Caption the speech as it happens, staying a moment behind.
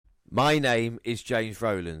My name is James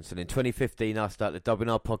Rowlands, and in 2015 I started the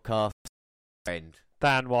WNR podcast.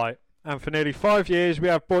 Dan White. And for nearly 5 years we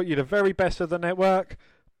have brought you the very best of the network,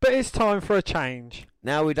 but it's time for a change.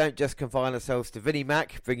 Now we don't just confine ourselves to Vinnie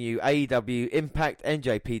Mac, bring you AEW, Impact,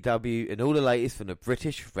 NJPW and all the latest from the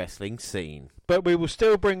British wrestling scene. But we will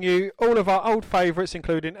still bring you all of our old favourites,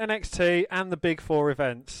 including NXT and the Big Four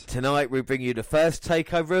events. Tonight we bring you the first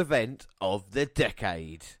takeover event of the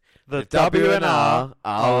decade. The WNR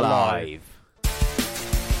are live.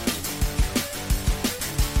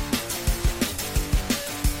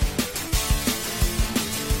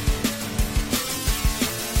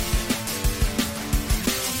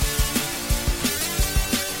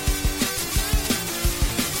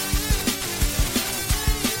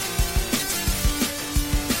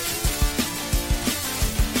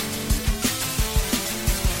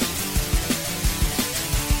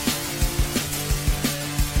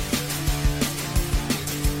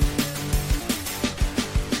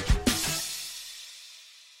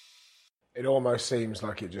 It almost seems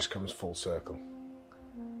like it just comes full circle.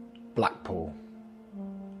 Blackpool,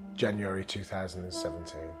 January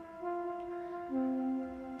 2017.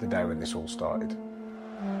 The day when this all started.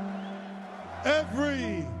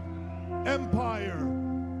 Every empire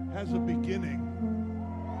has a beginning.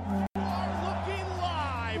 We are looking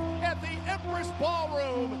live at the Empress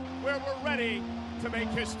Ballroom, where we're ready to make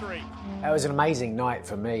history. It was an amazing night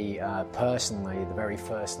for me, personally, the very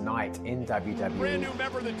first night in WWE. Brand new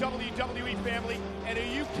member of the WWE family and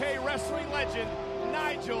a UK wrestling legend,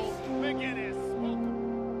 Nigel McGuinness.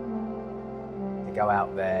 To go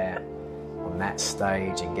out there on that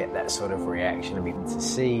stage and get that sort of reaction, I mean, to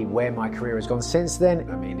see where my career has gone since then,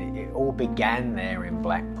 I mean, it all began there in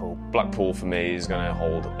Blackpool. Blackpool for me is going to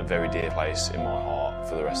hold a very dear place in my heart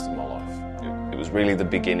for the rest of my life. It was really the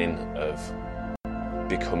beginning of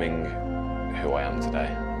becoming who I am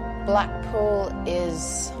today. Blackpool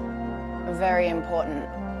is a very important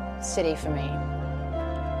city for me.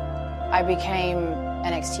 I became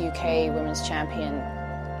NXT UK Women's Champion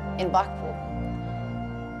in Blackpool.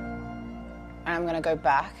 And I'm going to go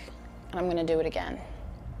back and I'm going to do it again.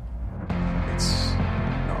 It's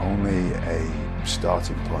not only a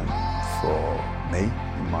starting point for me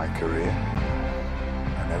in my career,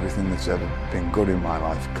 and everything that's ever been good in my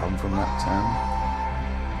life come from that town.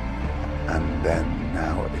 And then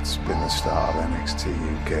now it's been the start of NXT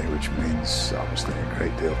UK, which means obviously a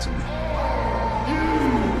great deal to me.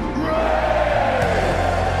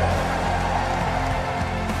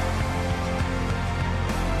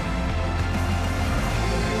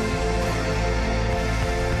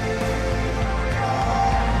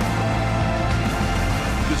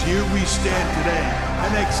 Because here we stand today,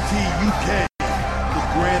 NXT UK, the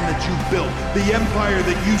brand that you built, the empire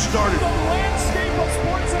that you started. The landscape of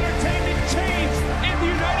sports entertainment changed in the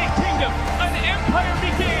United Kingdom. An empire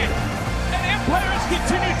began. An empire has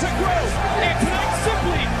continued to grow. And tonight,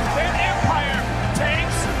 simply, that empire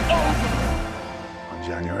takes over. On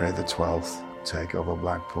January the 12th, Takeover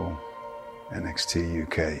Blackpool, NXT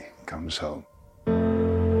UK comes home.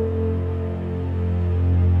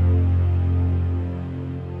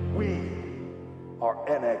 We are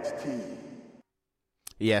NXT.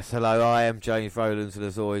 Yes, hello, I am James Rowlands, and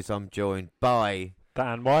as always I'm joined by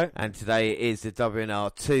Dan White. And today is the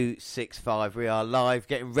WNR265. We are live,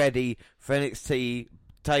 getting ready for NXT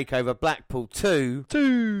Takeover Blackpool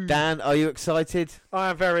 2. Dan, are you excited?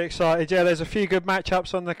 I am very excited. Yeah, there's a few good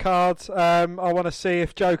matchups on the cards. I want to see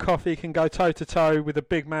if Joe Coffey can go toe-to-toe with the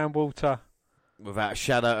big man Walter. Without a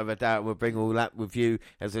shadow of a doubt, we'll bring all that with you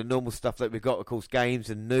as the normal stuff that we've got, of course,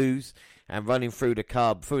 games and news, and running through the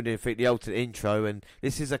card before we defeat the ultimate intro. And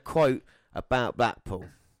this is a quote about Blackpool.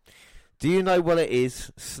 Do you know what it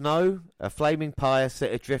is? Snow, a flaming pyre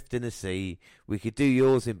set adrift in the sea. We could do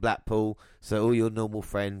yours in Blackpool so all your normal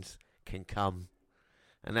friends can come.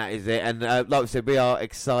 And that is it. And like I said, we are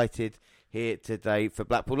excited here today for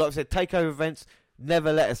Blackpool. Like I said, takeover events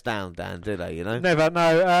never let us down, Dan, do they? You know? Never,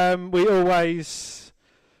 no. We always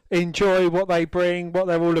enjoy what they bring, what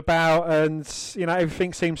they're all about, and you know,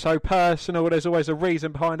 everything seems so personal. There's always a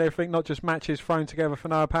reason behind everything, not just matches thrown together for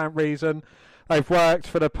no apparent reason. They've worked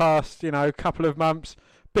for the past, couple of months,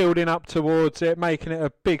 building up towards it, making it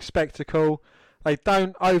a big spectacle. They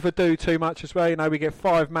don't overdo too much as well. We get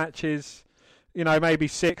 5 matches, maybe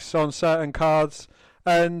 6 on certain cards.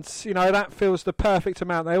 And, that feels the perfect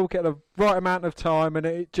amount. They all get the right amount of time, and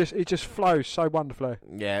it just flows so wonderfully.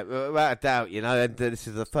 Yeah, without a doubt, and this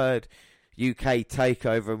is the third UK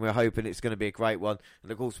takeover, and we're hoping it's going to be a great one.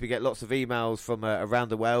 And, of course, we get lots of emails from around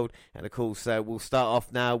the world. And, of course, we'll start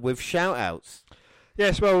off now with shout-outs.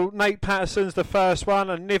 Yes, well, Nate Patterson's the first one,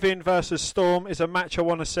 and Niven versus Storm is a match I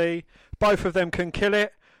want to see. Both of them can kill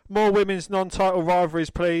it. More women's non-title rivalries,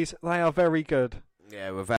 please. They are very good. Yeah,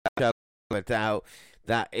 without a doubt.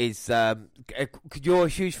 That is... you're a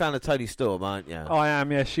huge fan of Toni Storm, aren't you? I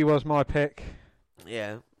am, yes. She was my pick.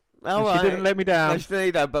 Yeah. She didn't let me down.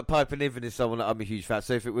 But Piper Niven is someone that I'm a huge fan.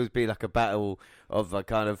 So if it would be like a battle of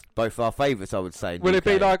kind of both our favourites, I would say. Will it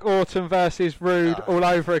be like Orton versus Rude all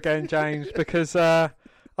over again, James? Because I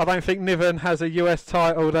don't think Niven has a US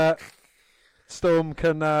title that Storm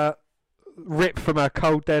can rip from her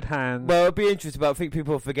cold dead hand. Well, it'll be interesting, but I think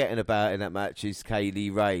people are forgetting about in that match is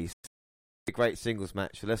Kaylee Ray. A great singles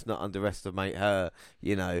match, so let's not underestimate her,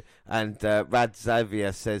 you know. And Rad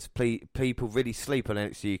Xavier says people really sleep on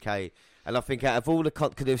NXT UK, and I think out of all the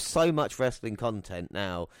because there's so much wrestling content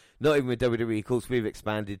now, not even with WWE, of course we've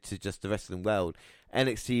expanded to just the wrestling world.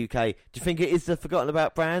 NXT UK, do you think it is the forgotten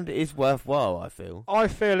about brand? It is worthwhile, I feel. I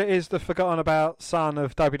feel it is the forgotten about son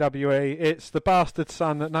of WWE. It's the bastard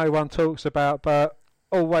son that no one talks about, but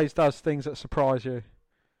always does things that surprise you.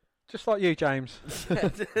 Just like you, James.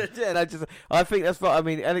 I think that's right. I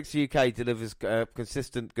mean, NXT UK delivers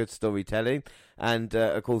consistent, good storytelling, and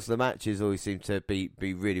of course the matches always seem to be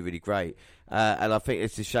really, really great. And I think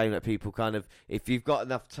it's a shame that people kind of, if you've got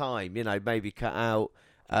enough time, you know, maybe cut out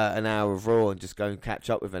an hour of Raw and just go and catch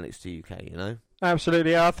up with NXT UK. You know,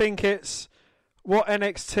 absolutely. I think it's what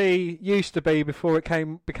NXT used to be before it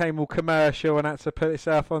became all commercial and had to put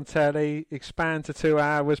itself on telly, expand to 2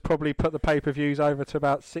 hours, probably put the pay-per-views over to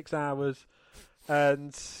about 6 hours.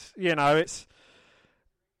 And, you know, it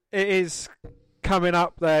is coming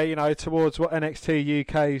up there, you know, towards what NXT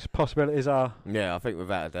UK's possibilities are. Yeah, I think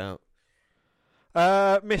without a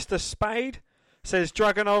doubt. Mr. Spade says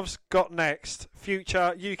Dragunov's got next.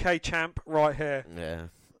 Future UK champ right here.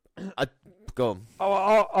 Yeah. Go on.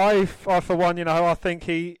 I for one, you know, I think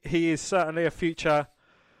he is certainly a future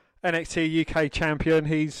NXT UK champion.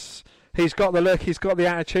 He's got the look, he's got the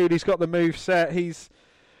attitude, he's got the moveset. He's,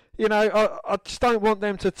 you know, I just don't want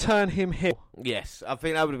them to turn him heel. Yes, I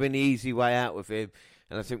think that would have been the easy way out with him,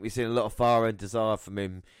 and I think we've seen a lot of fire and desire from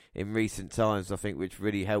him in recent times. I think which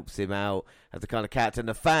really helps him out as the kind of character, and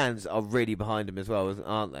the fans are really behind him as well,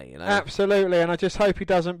 aren't they? You know, absolutely, and I just hope he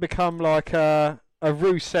doesn't become like a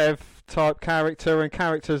Rusev type character, and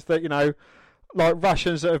characters that, you know, like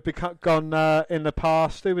Russians that have gone in the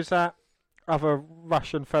past. Who was that other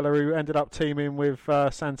Russian fella who ended up teaming with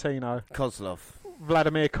Santino? Kozlov.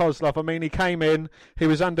 Vladimir Kozlov. I mean, he came in, he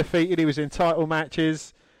was undefeated, he was in title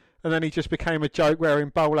matches, and then he just became a joke wearing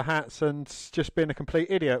bowler hats and just being a complete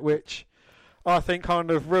idiot, which I think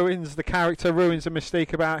kind of ruins the character, ruins the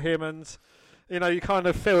mystique about him. And, you know, you kind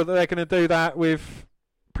of feel that they're going to do that with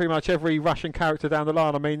pretty much every Russian character down the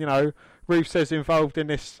line. I mean, you know, Rusev's involved in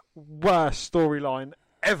this worst storyline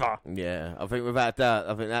ever. Yeah, I think without that,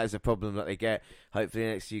 I think that is a problem that they get. Hopefully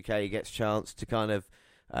NXT UK gets a chance to kind of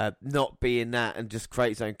not be in that and just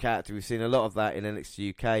create his own character. We've seen a lot of that in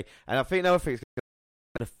NXT UK, and I think another thing is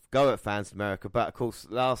going to go at fans in America, but of course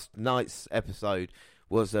last night's episode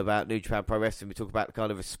was about New Japan Pro Wrestling. We talk about the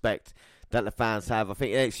kind of respect that the fans have. I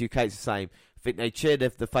think NXT UK is the same. I think they cheer the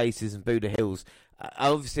faces and boo the heels.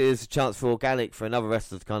 Obviously, there's a chance for organic for another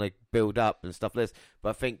wrestler to kind of build up and stuff like this. But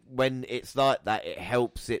I think when it's like that, it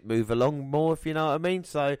helps it move along more, if you know what I mean.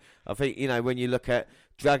 So I think, you know, when you look at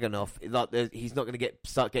Dragunov, like he's not going to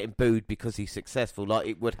start getting booed because he's successful, like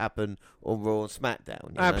it would happen on Raw and SmackDown.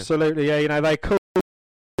 You know? Absolutely, yeah. You know, they call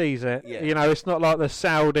sees it. Yeah. You know, it's not like the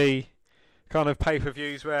Saudi kind of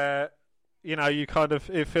pay-per-views where, you know, you kind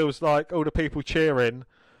of, it feels like all the people cheering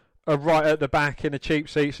are right at the back in the cheap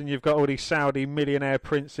seats, and you've got all these Saudi millionaire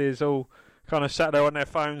princes all kind of sat there on their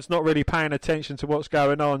phones, not really paying attention to what's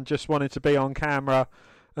going on, just wanting to be on camera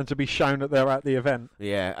and to be shown that they're at the event.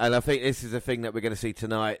 Yeah, and I think this is the thing that we're going to see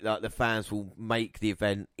tonight. Like, the fans will make the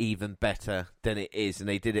event even better than it is, and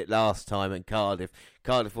they did it last time in Cardiff.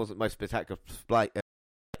 Cardiff wasn't the most spectacular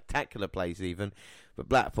place even, but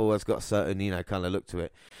Blackpool has got a certain, you know, kind of look to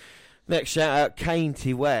it. Next shout out, Kane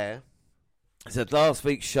T. Ware. Said last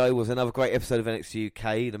week's show was another great episode of NXT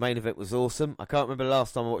UK. The main event was awesome. I can't remember the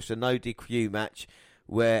last time I watched a no DQ match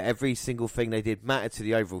where every single thing they did mattered to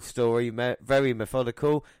the overall story. Very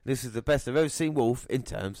methodical. This is the best I've ever seen Wolf in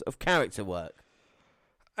terms of character work.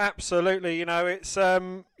 Absolutely. You know, it's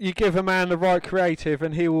you give a man the right creative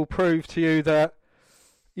and he will prove to you that,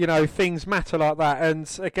 you know, things matter like that. And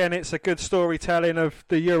again, it's a good storytelling of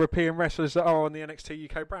the European wrestlers that are on the NXT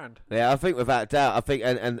UK brand. Yeah, I think without doubt, I think,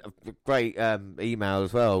 and a great email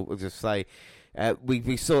as well, we'll just say,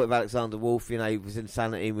 We saw it with Alexander Wolf, you know, he was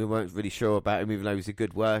insanity and we weren't really sure about him, even though he was a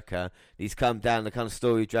good worker. He's come down, the kind of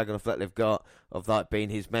story Dragon off that they've got of like being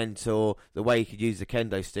his mentor, the way he could use the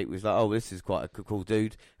kendo stick was like, oh, this is quite a cool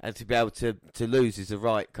dude. And to be able to lose is the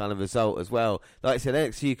right kind of result as well. Like I said,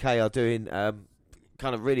 NXT UK are doing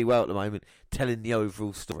kind of really well at the moment, telling the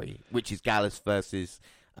overall story, which is Gallus versus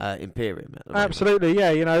Imperium. Absolutely,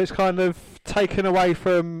 yeah. You know, it's kind of taken away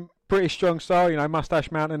from British Strong Style, you know,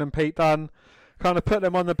 Mustache Mountain and Pete Dunne, kind of put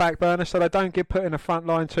them on the back burner so they don't get put in the front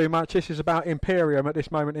line too much. This is about Imperium at this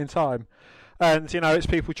moment in time. And, you know, it's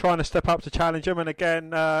people trying to step up to challenge them. And again,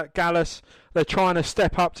 Gallus, they're trying to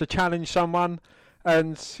step up to challenge someone.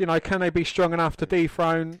 And, you know, can they be strong enough to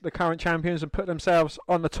dethrone the current champions and put themselves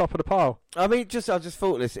on the top of the pile? I mean, I just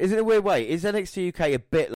thought this. Is it a weird way? Is NXT UK a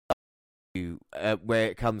bit like you, where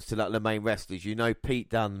it comes to like the main wrestlers? You know,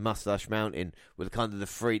 Pete Dunne, Mustache Mountain were kind of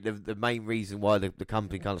the main reason why the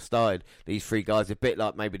company kind of started. These three guys, a bit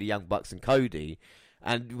like maybe the Young Bucks and Cody.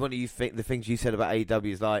 And one of the things you said about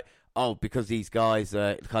AEW is like, oh, because these guys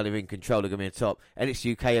are kind of in control, they're going to be on top.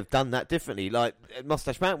 NXT UK have done that differently. Like,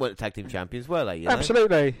 Mustache Mountain weren't tag team champions, were they? You know?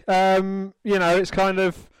 Absolutely. You know, it's kind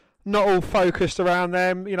of not all focused around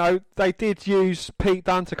them. You know, they did use Pete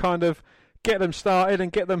Dunne to kind of get them started and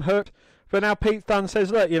get them hooked. But now Pete Dunne says,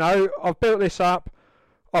 look, you know, I've built this up.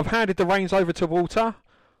 I've handed the reins over to Walter.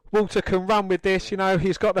 Walter can run with this. You know,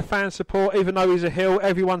 he's got the fan support. Even though he's a heel,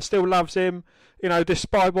 everyone still loves him, you know,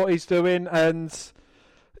 despite what he's doing. And,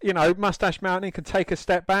 you know, Mustache Mountain can take a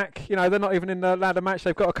step back. You know, they're not even in the ladder match.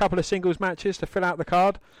 They've got a couple of singles matches to fill out the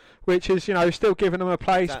card, which is, you know, still giving them a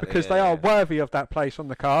place because they are worthy of that place on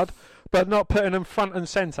the card, but not putting them front and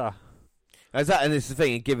centre. Exactly, and this is the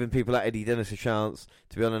thing, giving people like Eddie Dennis a chance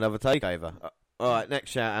to be on another takeover. All right, next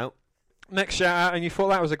shout out. Next shout out, and you thought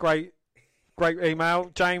that was a great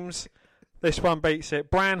email. James, this one beats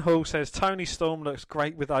it. Bran Hall says, Tony Storm looks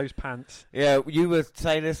great with those pants. Yeah, you were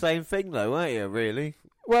saying the same thing though, weren't you, really?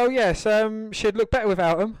 Well, yes, she'd look better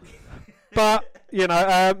without them. But, you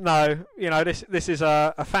know, no, you know, this is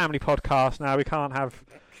a family podcast now. We can't have...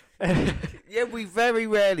 Yeah, we very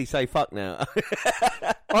rarely say fuck now.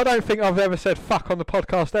 I don't think I've ever said fuck on the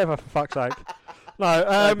podcast ever, for fuck's sake. No,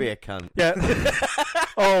 don't be a cunt. Yeah.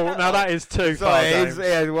 Oh, now that is too far.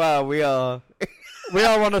 Yeah, well, we are. We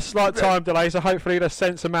are on a slight time delay, so hopefully the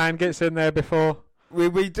censor man gets in there before.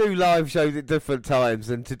 We do live shows at different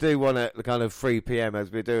times, and to do one at kind of 3 p.m.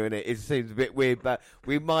 as we're doing it, it seems a bit weird, but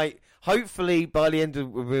we might, hopefully by the end of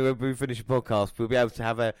when we finish the podcast, we'll be able to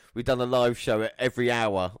have we've done a live show at every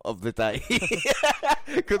hour of the day.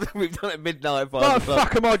 Because we've done it at midnight. Why the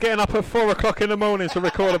fuck am I getting up at 4 o'clock in the morning to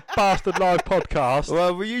record a bastard live podcast?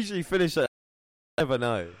 Well, we usually finish at, I never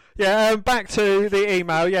know. Yeah, back to the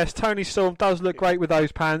email. Yes, Tony Storm does look great with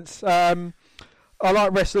those pants. I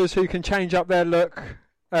like wrestlers who can change up their look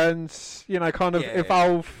and, you know, kind of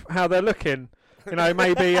evolve how they're looking. You know,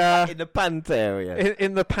 maybe... in the pants area.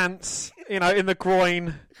 In the pants, you know, in the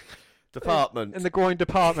groin... Department. In the groin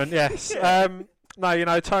department, yes. No, you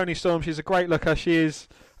know, Tony Storm, she's a great looker. She is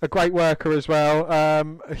a great worker as well.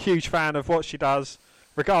 A huge fan of what she does,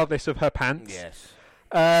 regardless of her pants.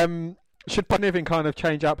 Yes. Should Niven kind of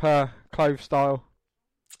change up her clothes style?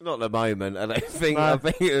 Not at the moment. I don't think. No. I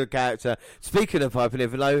think the character. Speaking of Piper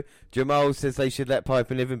Niven, though, Jamal says they should let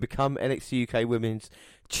Piper Niven become NXT UK Women's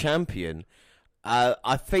Champion.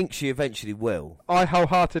 I think she eventually will. I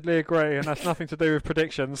wholeheartedly agree, and that's nothing to do with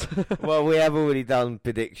predictions. Well, we have already done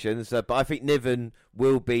predictions, but I think Niven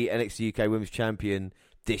will be NXT UK Women's Champion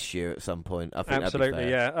this year at some point. I think absolutely,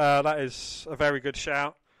 yeah. That is a very good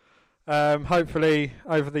shout. Hopefully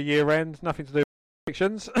over the year end, nothing to do with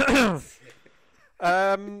predictions.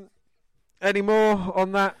 Any more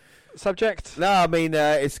on that subject? No, I mean,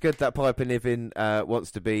 it's good that Piper Niven wants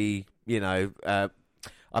to be, you know...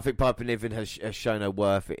 I think Piper Niven has shown her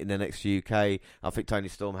worth in the NXT UK. I think Tony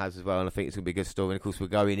Storm has as well, and I think it's going to be a good story. And, of course, we're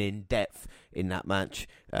going in depth in that match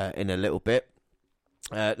in a little bit.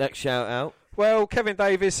 Next shout-out. Well, Kevin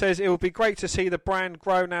Davis says it will be great to see the brand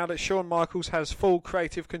grow now that Shawn Michaels has full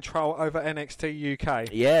creative control over NXT UK.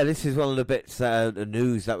 Yeah, this is one of the bits, the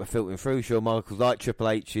news that we're filtering through. Shawn Michaels, like Triple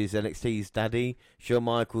H, is NXT's daddy. Shawn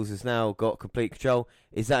Michaels has now got complete control.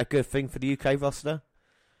 Is that a good thing for the UK roster?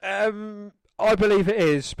 I believe it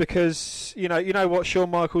is, because you know what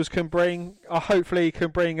Shawn Michaels can bring. Hopefully, he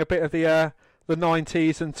can bring a bit of the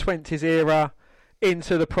 90s and 20s era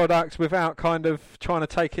into the product without kind of trying to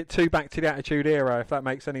take it too back to the Attitude Era, if that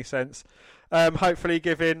makes any sense. Hopefully,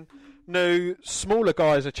 giving new smaller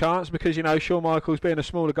guys a chance, because you know Shawn Michaels, being a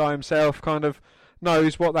smaller guy himself, kind of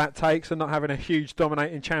knows what that takes, and not having a huge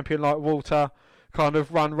dominating champion like Walter kind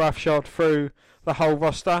of run roughshod through the whole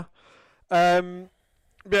roster.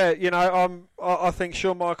 Yeah, you know, I think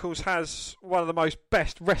Shawn Michaels has one of the most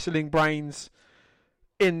best wrestling brains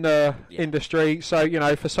in the industry. So, you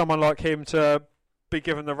know, for someone like him to be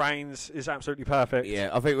given the reins is absolutely perfect.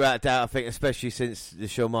 Yeah, I think without a doubt, I think especially since the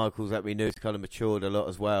Shawn Michaels that we knew has kind of matured a lot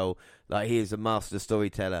as well. Like, he is a master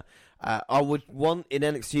storyteller. I would want in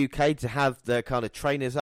NXT UK to have the kind of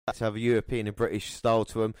trainers up, to have a European and British style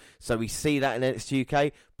to them. So we see that in NXT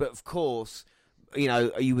UK. But of course, you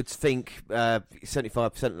know, you would think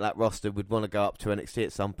 75% of that roster would want to go up to NXT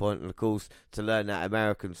at some point, and of course, to learn that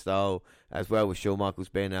American style as well, with Shawn Michaels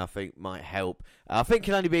being there, I think might help. I think it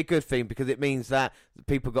can only be a good thing, because it means that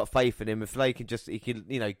people got faith in him. If they can just, he can,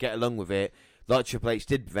 you know, get along with it, like Triple H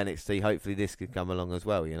did with NXT, hopefully this could come along as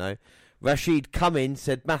well, you know. Rashid Cummins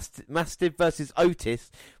said Mastiff versus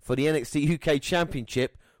Otis for the NXT UK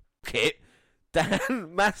Championship. Kit.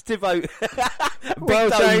 Dan Mastiff Well,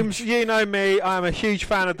 James, you know me. I'm a huge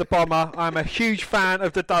fan of the Bomber. I'm a huge fan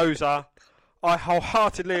of the Dozer. I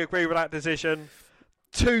wholeheartedly agree with that decision.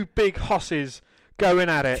 Two big hosses going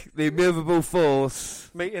at it. The immovable force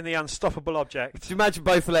meeting the unstoppable object. Do you imagine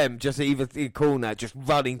both of them just either in corner, just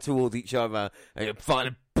running towards each other and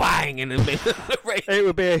fighting bang in the middle of the ring? It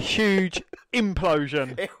would be a huge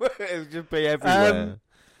implosion. It would just be everywhere.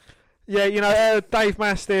 Yeah, you know, Dave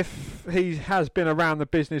Mastiff, he has been around the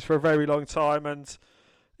business for a very long time, and,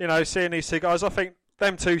 you know, seeing these two guys, I think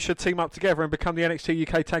them two should team up together and become the NXT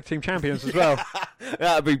UK Tag Team Champions as well.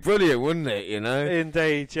 That'd be brilliant, wouldn't it, you know?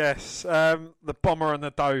 Indeed, yes. The Bomber and the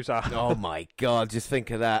Dozer. Oh, my God, just think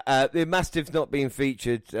of that. The Mastiff's not being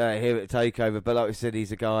featured here at Takeover, but like we said,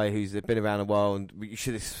 he's a guy who's been around a while, and you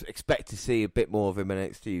should expect to see a bit more of him in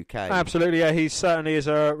NXT UK. Absolutely, yeah. He certainly is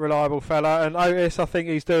a reliable fella. And Otis, I think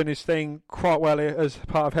he's doing his thing quite well as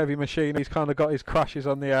part of Heavy Machine. He's kind of got his crushes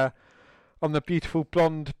on the beautiful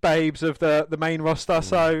blonde babes of the main roster.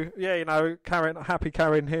 So, yeah, you know, happy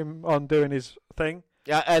carrying him on doing his thing.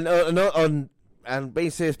 Yeah, and being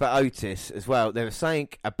serious about Otis as well, there was something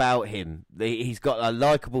about him. He's got a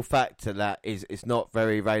likeable factor that is not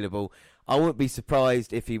very available. I wouldn't be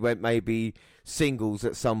surprised if he went maybe singles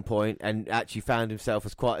at some point and actually found himself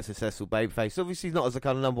as quite a successful babyface. Obviously not as a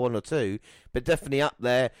kind of number 1 or 2, but definitely up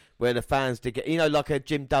there where the fans did get, you know, like a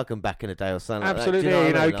Jim Duggan back in the day or something. Absolutely,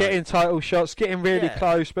 like that. Getting title shots, getting really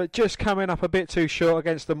close, but just coming up a bit too short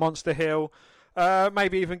against the Monster Heel.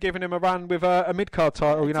 Maybe even giving him a run with a mid-card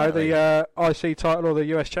title, you know, the IC title or the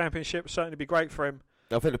US Championship would certainly be great for him.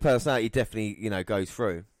 I think the personality definitely, you know, goes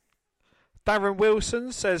through. Darren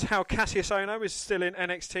Wilson says, how Cassius Ohno is still in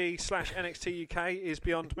NXT/NXT UK is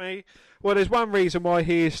beyond me. Well, there's one reason why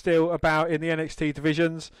he is still about in the NXT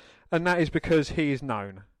divisions, and that is because he is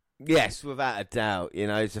known. Yes, without a doubt. You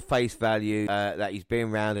know, it's a face value that he's been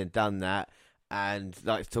around and done that, and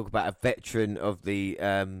like to talk about a veteran of the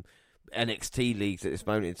NXT leagues at this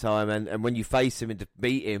moment in time, and when you face him and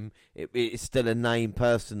beat him, it's still a named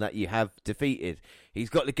person that you have defeated. He's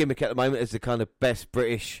got the gimmick at the moment as the kind of best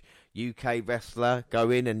British UK wrestler. Go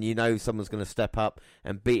in and you know someone's going to step up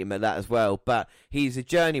and beat him at that as well. But he's a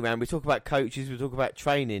journeyman. We talk about coaches, we talk about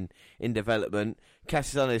training in development.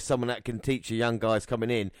 Cassius Ohno is someone that can teach the young guys coming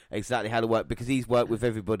in exactly how to work, because he's worked with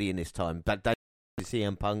everybody in this time. But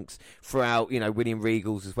CM Punks throughout, you know, winning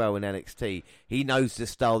Regals as well in NXT. He knows the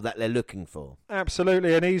style that they're looking for.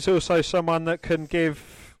 Absolutely, and he's also someone that can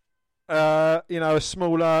give, you know, a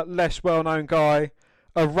smaller, less well-known guy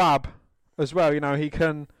a rub as well. You know, he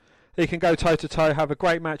can go toe-to-toe, have a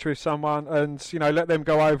great match with someone, and, you know, let them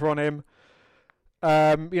go over on him.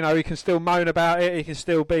 You know, he can still moan about it. He can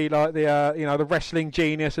still be like the, you know, the wrestling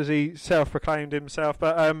genius, as he self-proclaimed himself.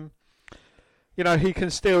 But you know, he can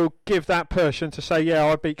still give that push and to say, yeah,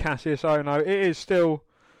 I beat Cassius Ohno. It is still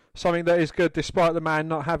something that is good, despite the man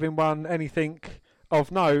not having won anything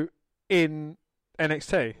of note in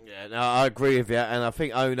NXT. Yeah, no, I agree with you, and I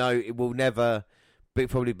think Ohno will never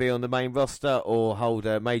probably be on the main roster or hold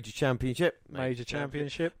a major championship.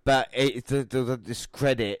 But it's the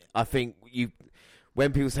discredit. I think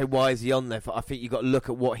when people say, why is he on there, I think you've got to look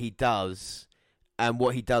at what he does and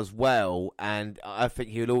what he does well, and I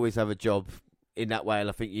think he'll always have a job in that way, and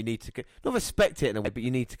I think you need to not respect it in a way, but you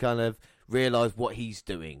need to kind of realise what he's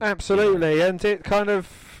doing. Absolutely, you know? And it kind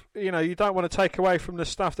of, you know, you don't want to take away from the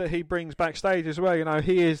stuff that he brings backstage as well. You know,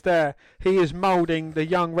 he is there, he is moulding the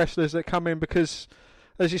young wrestlers that come in, because,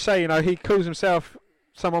 as you say, you know, he calls himself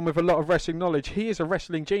someone with a lot of wrestling knowledge. He is a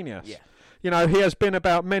wrestling genius. Yeah. You know, he has been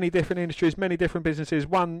about many different industries, many different businesses,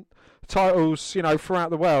 won titles, you know,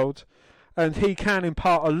 throughout the world, and he can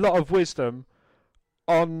impart a lot of wisdom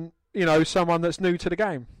on, you know, someone that's new to the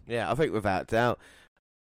game. Yeah, I think without doubt.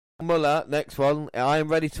 Muller, next one. I am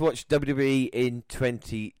ready to watch WWE in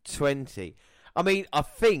 2020. I mean, I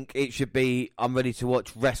think it should be I'm ready to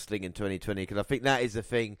watch wrestling in 2020 because I think that is the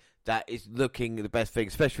thing that is looking the best thing,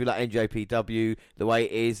 especially like NJPW, the way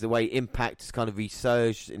it is, the way Impact has kind of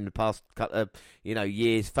resurged in the past couple of,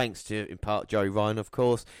 years, thanks to, in part, Joey Ryan, of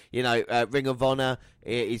course. Ring of Honor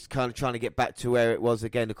is kind of trying to get back to where it was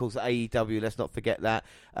again. Of course, AEW, let's not forget that.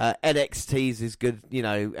 NXT's is good,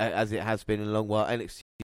 as it has been in a long while. NXT,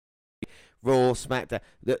 Raw, SmackDown.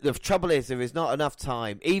 The trouble is there is not enough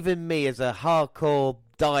time. Even me as a hardcore,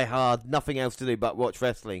 die-hard, nothing else to do but watch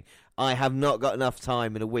wrestling, I have not got enough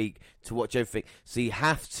time in a week to watch everything. So you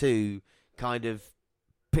have to kind of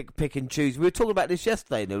pick and choose. We were talking about this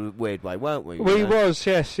yesterday in a weird way, weren't we? We was,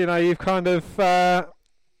 yes. You've kind of...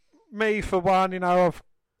 me, for one, I've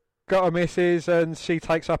got a missus and she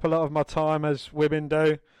takes up a lot of my time, as women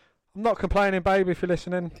do. I'm not complaining, babe, if you're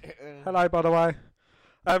listening. Hello, by the way.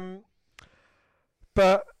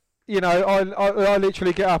 But... I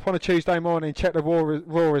literally get up on a Tuesday morning, check the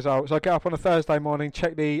Raw results. I get up on a Thursday morning,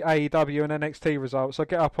 check the AEW and NXT results. I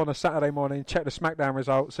get up on a Saturday morning, check the SmackDown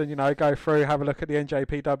results, and go through, have a look at the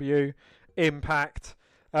NJPW, Impact,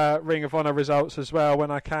 Ring of Honor results as well when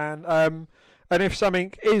I can. And if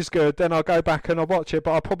something is good, then I'll go back and I'll watch it.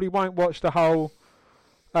 But I probably won't watch the whole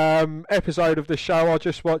episode of the show. I'll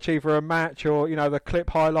just watch either a match or the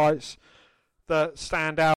clip highlights that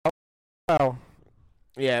stand out well.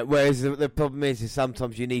 Yeah, whereas the problem is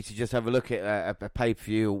sometimes you need to just have a look at a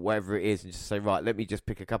pay-per-view or whatever it is and just say, right, let me just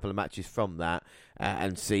pick a couple of matches from that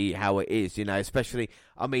and see how it is, especially,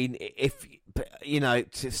 I mean, if,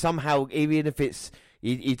 somehow, even if it's,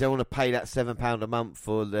 you don't want to pay that £7 a month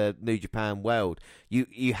for the New Japan World,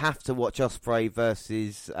 you have to watch Ospreay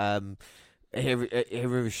versus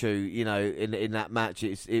Hiroshu, in that match.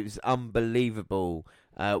 It was unbelievable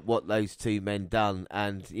what those two men done,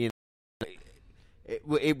 and,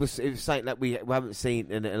 It was something that we haven't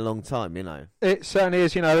seen in a long time, It certainly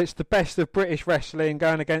is, it's the best of British wrestling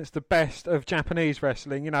going against the best of Japanese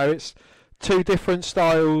wrestling. It's two different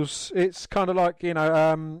styles. It's kind of like,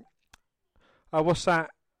 what's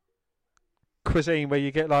that cuisine where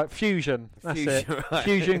you get like fusion? That's it. Right.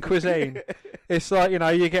 Fusion cuisine. It's like,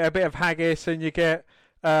 you get a bit of haggis and you get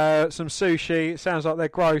some sushi. It sounds like they're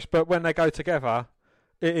gross, but when they go together...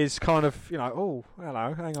 It is kind of, oh,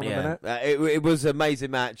 hello, hang on a minute. It was an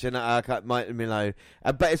amazing match, and but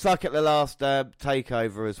it's like at the last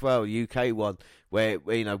Takeover as well, UK one, where,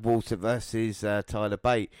 Walter versus Tyler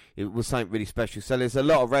Bate. It was something really special. So there's a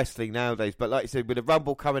lot of wrestling nowadays, but like you said, with the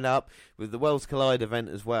Rumble coming up, with the Worlds Collide event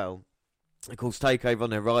as well, of course, Takeover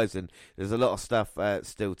on the horizon, there's a lot of stuff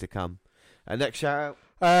still to come. Next shout out.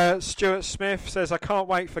 Stuart Smith says, I can't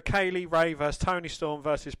wait for Kaylee Ray versus Tony Storm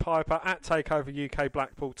versus Piper at Takeover UK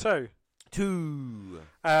Blackpool 2.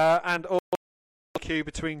 And all Q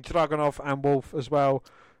between Dragunov and Wolf as well.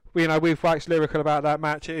 We've waxed lyrical about that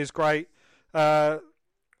match. It is great. To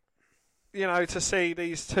see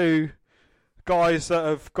these two guys that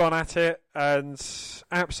have gone at it and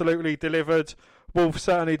absolutely delivered. Wolf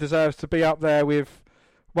certainly deserves to be up there with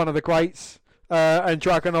one of the greats. And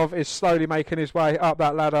Dragunov is slowly making his way up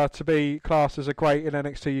that ladder to be classed as a great in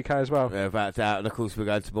NXT UK as well. Yeah, without doubt. And of course, we'll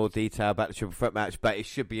go into more detail about the triple threat match, but it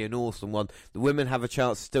should be an awesome one. The women have a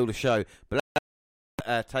chance to steal the show, but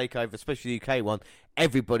Takeover, especially the UK one,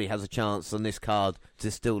 everybody has a chance on this card to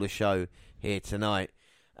steal the show here tonight.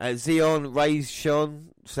 Zion Ray's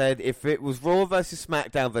Sean said, if it was Raw versus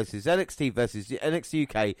SmackDown versus NXT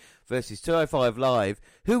UK versus 205 Live,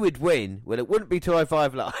 who would win? Well, it wouldn't be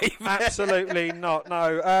 205 Live. Absolutely not,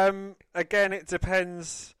 no. Again, it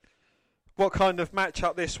depends what kind of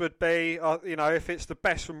matchup this would be. If it's the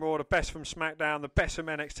best from Raw, the best from SmackDown, the best from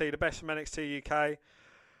NXT, the best from NXT UK.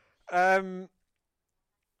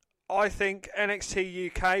 I think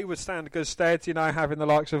NXT UK would stand in good stead, having the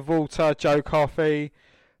likes of Walter, Joe Coffey.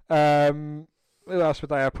 Who else would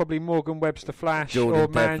they have? Probably Morgan Webster Flash Jordan or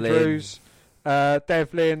Mandrews.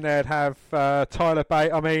 Devlin, they'd have Tyler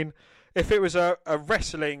Bate. I mean, if it was a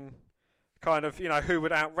wrestling kind of, who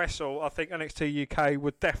would out-wrestle, I think NXT UK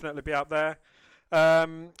would definitely be up there.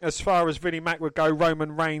 As far as Vinnie Mac would go,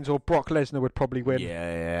 Roman Reigns or Brock Lesnar would probably win.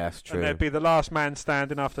 Yeah, that's true. And they'd be the last man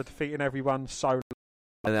standing after defeating everyone solo.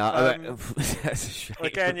 That's a shame.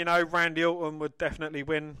 Again, Randy Orton would definitely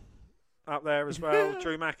win up there as well.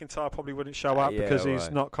 Drew McIntyre probably wouldn't show up because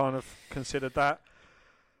he's not kind of considered that.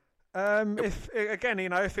 If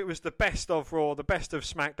it was the best of Raw, the best of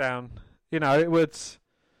SmackDown, it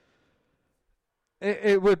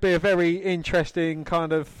would be a very interesting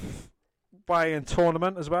kind of way and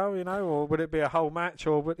tournament as well, or would it be a whole match,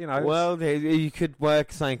 or Well, you could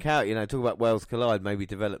work something out, talk about Wales Collide, maybe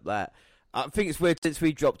develop that. I think it's weird since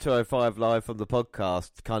we dropped 205 live from the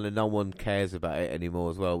podcast, kind of no one cares about it anymore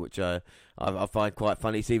as well, which I find quite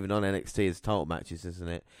funny. It's even on NXT as title matches, isn't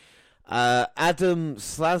it? Adam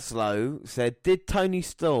Slaslow said, did Toni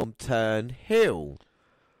Storm turn heel?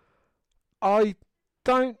 I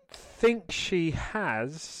don't think she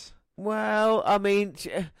has. Well, I mean,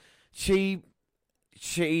 she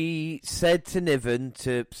said to Niven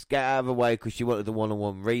to get out of the way because she wanted the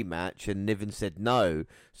one-on-one rematch, and Niven said no.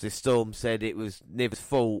 So Storm said it was Niven's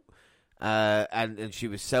fault, and she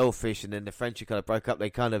was selfish, and then the friendship kind of broke up. They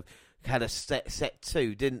kind of had a set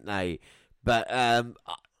two, didn't they? But I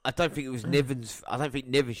don't think it was Niven's. I don't think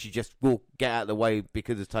Niven should just get out of the way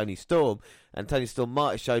because of Toni Storm, and Toni Storm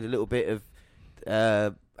might have showed a little bit of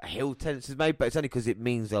heel tendencies, maybe, but it's only because it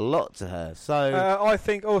means a lot to her. So I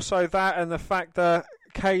think also that, and the fact that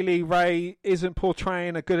Kaylee Ray isn't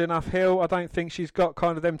portraying a good enough heel. I don't think she's got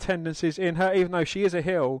kind of them tendencies in her, even though she is a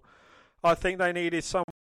heel. I think they needed someone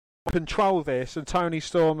to control this, and Toni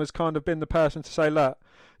Storm has kind of been the person to say, look,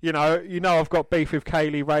 I've got beef with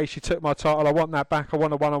Kaylee Ray. She took my title. I want that back. I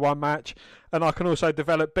want a one-on-one match. And I can also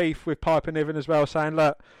develop beef with Piper Niven as well, saying,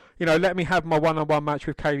 look, let me have my one-on-one match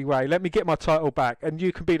with Kaylee Ray. Let me get my title back, and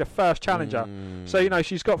you can be the first challenger. So,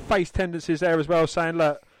 she's got face tendencies there as well, saying,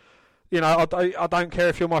 look, I don't care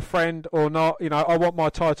if you're my friend or not. I want my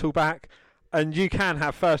title back, and you can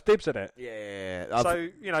have first dibs at it. Yeah. So,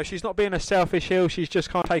 she's not being a selfish heel. She's just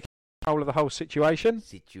kind of taking control of the whole situation.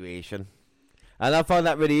 And I find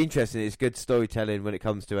that really interesting. It's good storytelling when it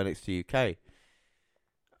comes to NXT UK.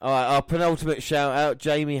 All right, our penultimate shout-out,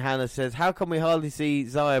 Jamie Hanna says, how come we hardly see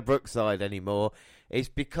Xia Brookside anymore? It's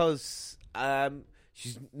because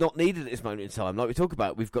she's not needed at this moment in time. Like we talk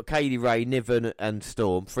about, we've got Kaylee Ray, Niven and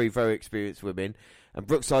Storm, three very experienced women. And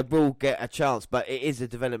Brookside will get a chance, but it is a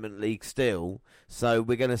development league still. So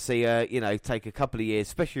we're going to see her, take a couple of years,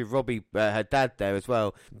 especially with Robbie, her dad there as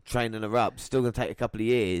well, training her up. Still going to take a couple of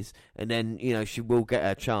years, and then, she will get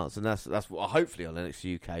her chance. And that's what, hopefully on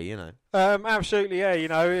NXT UK, Absolutely,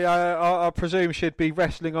 yeah. I presume she'd be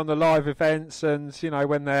wrestling on the live events and,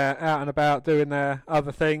 when they're out and about doing their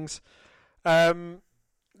other things. It's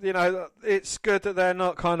good that they're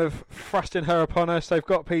not kind of thrusting her upon us. They've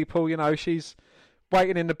got people, she's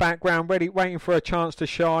waiting in the background, waiting for a chance to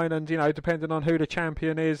shine, and depending on who the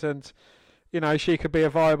champion is, and she could be a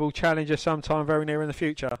viable challenger sometime very near in the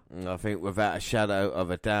future. I think without a shadow of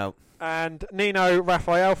a doubt. And Nino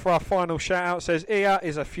Raphael for our final shout out says Ia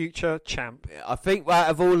is a future champ. I think out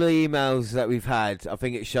of all the emails that we've had, I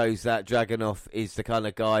think it shows that Dragunov is the kind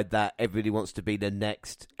of guy that everybody wants to be the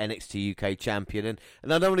next NXT UK champion.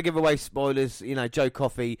 And I don't want to give away spoilers. Joe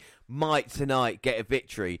Coffey might tonight get a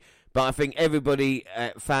victory. But I think everybody,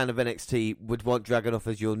 fan of NXT, would want Dragunov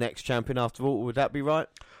as your next champion after all. Would that be right?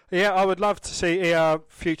 Yeah, I would love to see Ia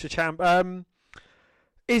future champ.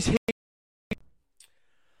 Is he...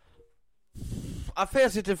 I think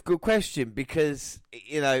that's a difficult question because,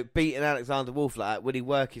 beating Alexander Wolf like that, would he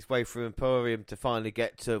work his way through Emporium to finally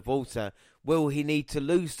get to Walter? Will he need to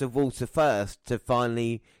lose to Walter first to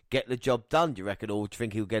finally get the job done, do you reckon? Or do you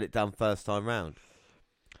think he'll get it done first time round?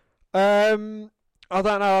 I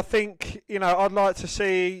don't know. I think, I'd like to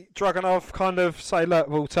see Dragunov kind of say, look,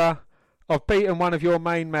 Walter, I've beaten one of your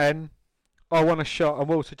main men. I want a shot. And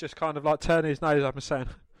Walter just kind of like turning his nose up and saying,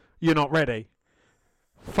 you're not ready.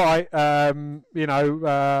 Fight, one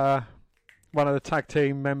of the tag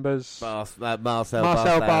team members, Marcel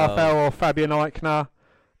Barthel or Fabian Eichner.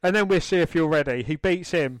 And then we'll see if you're ready. He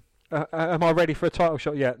beats him. Am I ready for a title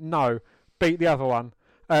shot yet? No. Beat the other one.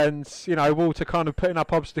 And, Walter kind of putting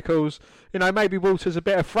up obstacles. Maybe Walter's a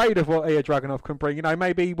bit afraid of what Ia Dragunov can bring.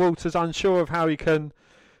 Maybe Walter's unsure of how he can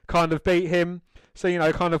kind of beat him.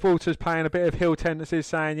 So, kind of Walter's playing a bit of heel tendencies,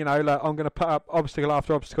 saying, look, I'm going to put up obstacle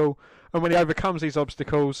after obstacle. And when he overcomes these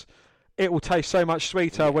obstacles, it will taste so much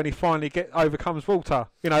sweeter when he finally overcomes Walter.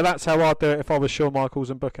 That's how I'd do it if I was Shawn Michaels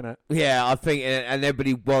and booking it. Yeah, I think, and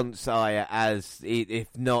everybody wants Ia as, if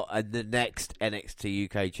not the next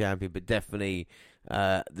NXT UK champion, but definitely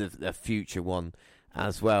the future one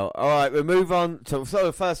as well. All right, we'll move on to.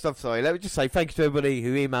 So first off, let me just say thank you to everybody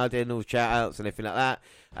who emailed in all the shout outs and everything like that.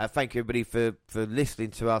 Thank you everybody for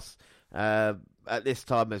listening to us at this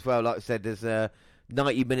time as well. Like I said, there's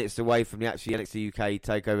 90 minutes away from the actual NXT UK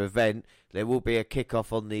Takeover event. There will be a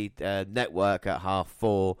kick-off on the network at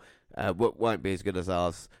 4:30. Won't be as good as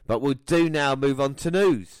ours, but we'll do now move on to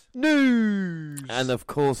news. And of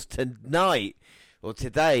course tonight, or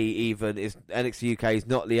today even, is NXT UK is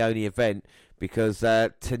not the only event, because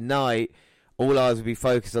tonight All eyes will be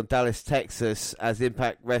focused on Dallas, Texas, as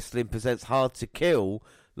Impact Wrestling presents Hard to Kill,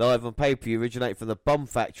 live on pay-per-view, originating from the Bomb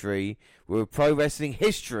Factory, with pro wrestling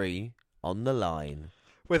history on the line.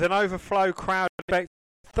 With an overflow crowd,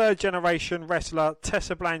 third-generation wrestler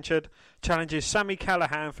Tessa Blanchard challenges Sami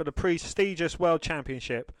Callihan for the prestigious World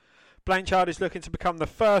Championship. Blanchard is looking to become the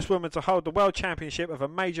first woman to hold the World Championship of a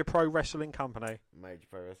major pro wrestling company.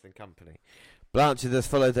 Blanchard has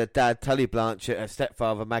followed her dad, Tully Blanchard, her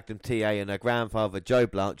stepfather, Magnum TA, and her grandfather, Joe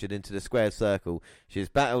Blanchard, into the square circle. She has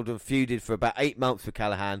battled and feuded for about 8 months with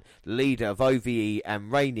Callihan, leader of OVE and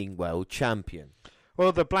reigning world champion.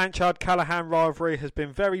 Well, the Blanchard-Callihan rivalry has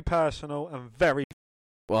been very personal and very...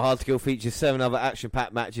 Well, Hard to Kill features 7 other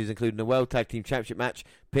action-packed matches, including the World Tag Team Championship match,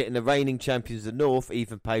 pitting the reigning champions of the North,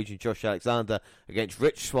 Ethan Page and Josh Alexander, against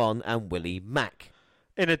Rich Swann and Willie Mack.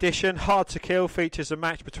 In addition, Hard to Kill features a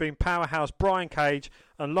match between powerhouse Brian Cage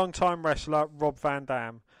and longtime wrestler Rob Van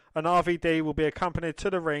Dam. An RVD will be accompanied to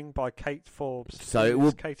the ring by Kate Forbes. So it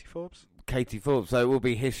will Katie Forbes. Katie Forbes. So it will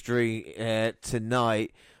be history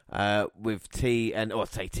tonight with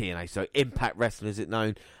TNA. So Impact Wrestling, is it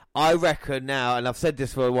known? I reckon now, and I've said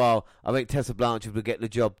this for a while, I think Tessa Blanchard will get the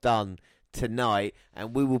job done tonight,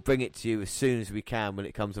 and we will bring it to you as soon as we can when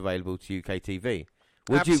it comes available to UK TV.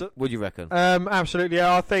 Would you reckon? Absolutely,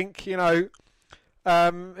 yeah. I think,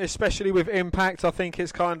 especially with Impact, I think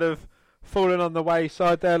it's kind of fallen on the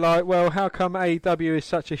wayside. They're like, well, how come AEW is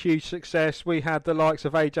such a huge success? We had the likes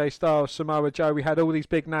of AJ Styles, Samoa Joe, we had all these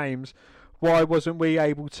big names. Why wasn't we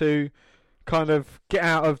able to kind of get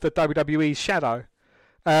out of the WWE's shadow?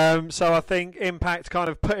 So I think Impact kind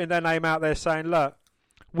of putting their name out there saying, look,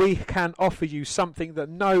 we can offer you something that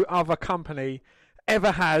no other company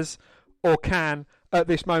ever has or can at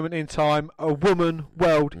this moment in time, a woman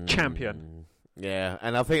world champion. Yeah,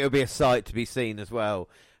 and I think it'll be a sight to be seen as well,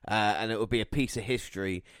 and it will be a piece of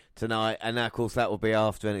history tonight, and of course that will be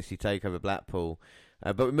after NXT TakeOver Blackpool.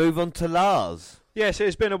 But we move on to Lars. Yes, it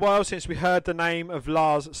has been a while since we heard the name of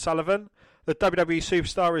Lars Sullivan. The WWE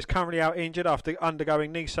superstar is currently out injured after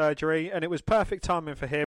undergoing knee surgery, and it was perfect timing for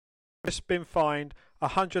him. He's just been fined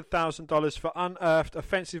 $100,000 for unearthed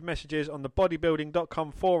offensive messages on the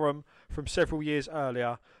bodybuilding.com forum from several years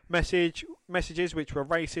earlier. Messages which were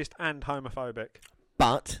racist and homophobic.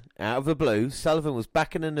 But, out of the blue, Sullivan was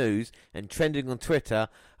back in the news and trending on Twitter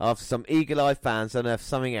after some eagle-eyed fans unearthed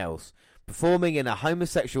something else, performing in a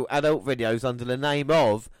homosexual adult videos under the name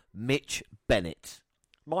of Mitch Bennett.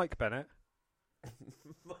 Mike Bennett?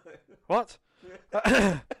 What?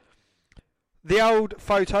 The old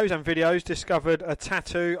photos and videos discovered a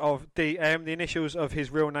tattoo of DM, the initials of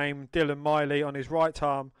his real name, Dylan Miley, on his right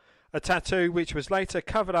arm, a tattoo which was later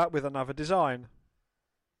covered up with another design.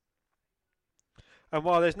 And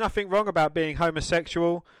while there's nothing wrong about being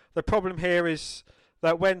homosexual, the problem here is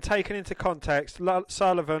that when taken into context,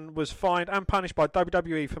 Sullivan was fined and punished by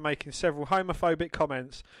WWE for making several homophobic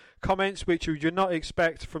comments which you do not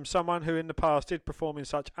expect from someone who in the past did perform in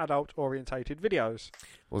such adult-orientated videos.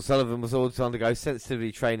 Well, Sullivan was ordered to undergo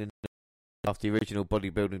sensitivity training after the original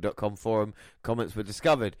bodybuilding.com forum comments were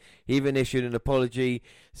discovered. He even issued an apology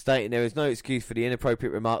stating there is no excuse for the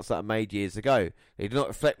inappropriate remarks that I made years ago. They do not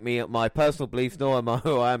reflect my personal beliefs, nor am I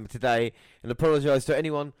who I am today, and apologise to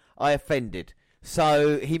anyone I offended.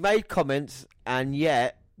 So he made comments and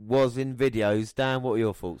yet was in videos. Dan, what are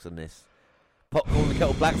your thoughts on this? Popcorn the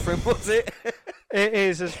kettle black for him, was it? It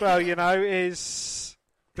is as well, is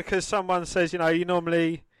because someone says, you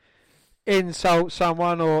normally insult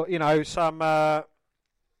someone or, some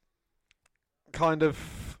kind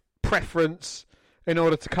of preference in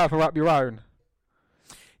order to cover up your own.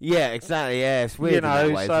 Yeah, exactly, yeah. It's weird in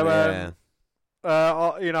that way, so,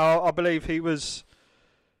 I believe he was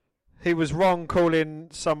wrong calling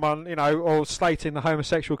someone, or slating the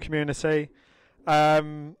homosexual community.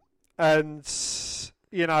 And,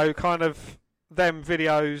 kind of them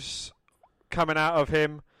videos coming out of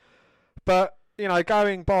him. But,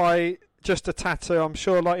 going by just a tattoo, I'm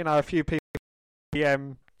sure, a few people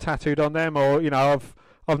tattooed on them, or,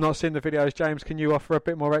 I've not seen the videos. James, can you offer a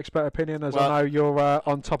bit more expert opinion, as I know you're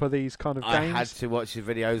on top of these kind of games? I had to watch the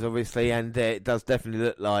videos, obviously, and it does definitely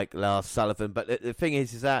look like Lars Sullivan. But the thing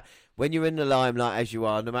is that when you're in the limelight as you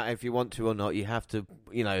are, no matter if you want to or not, you have to,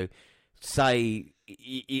 say,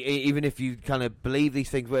 even if you kind of believe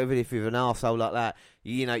these things, whatever, if you're an arsehole like that,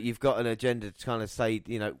 you've got an agenda to kind of say,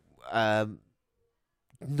 be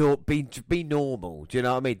normal. Do you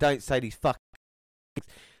know what I mean? Don't say these fucking things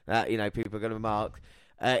that, people are going to remark.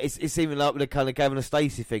 It's even like when they kind of Gavin and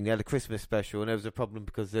Stacey thing. They had a Christmas special, and there was a problem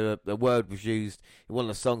because the word was used in one of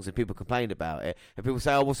the songs, and people complained about it. And people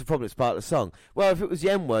say, "Oh, what's the problem? It's part of the song." Well, if it was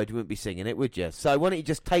the N word, you wouldn't be singing it, would you? So why don't you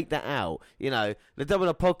just take that out? You know, the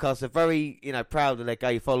WNR podcast are very, proud of their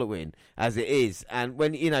gay following as it is, and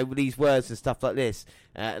when with these words and stuff like this,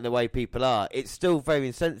 and the way people are, it's still very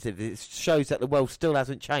insensitive. It shows that the world still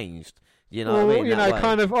hasn't changed. You know what I mean?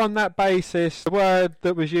 Kind of on that basis, the word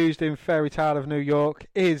that was used in Fairy Tale of New York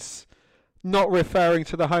is not referring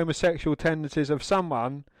to the homosexual tendencies of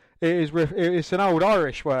someone. It's an old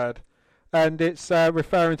Irish word, and it's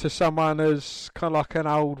referring to someone as kind of like an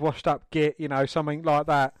old washed-up git, something like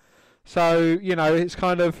that. So, it's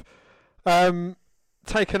kind of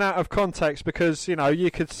taken out of context because,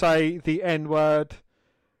 you could say the N-word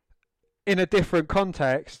in a different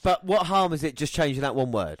context. But what harm is it just changing that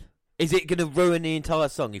one word? Is it going to ruin the entire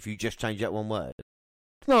song if you just change that one word?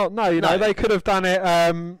 No, they could have done it.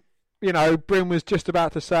 Bryn was just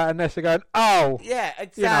about to say it, and Nessa going, "Oh, yeah,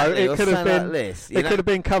 exactly." It could have been. It could have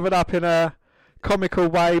been covered up in a comical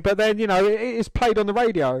way, but then it's played on the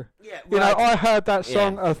radio. Yeah, I heard that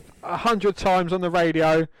song 100 times on the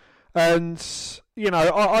radio, and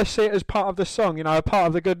I see it as part of the song. A part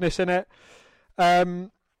of the goodness in it, and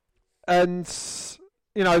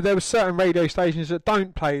there were certain radio stations that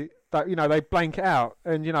don't play that, they blank it out,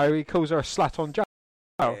 and he calls her a slut on Joe.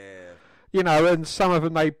 And some of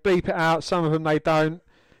them they bleep it out, some of them they don't.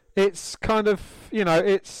 It's kind of,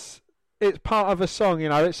 it's part of a song.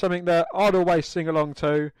 It's something that I'd always sing along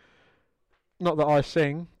to. Not that I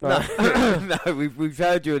sing, but no, we've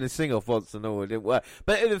heard you in a sing-off once and all, it didn't work.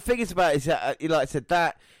 But the thing is about it is that, like I said,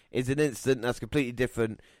 that is an incident that's completely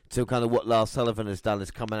different to kind of what Lars Sullivan has done,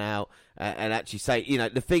 is coming out and actually say,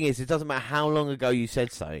 the thing is, it doesn't matter how long ago you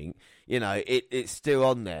said something, it's still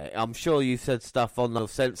on there. I'm sure you said stuff online,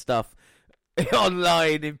 sent stuff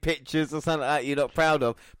online in pictures or something like that you're not proud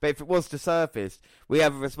of, but if it was to surface, we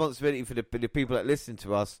have a responsibility for the people that listen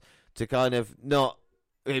to us to kind of not,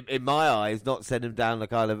 in my eyes, not send them down the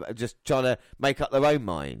kind of just trying to make up their own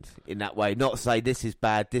mind in that way, not say this is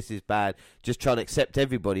bad, just trying to accept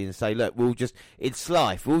everybody and say, look, it's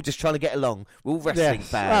life, we're all just trying to get along, we're all wrestling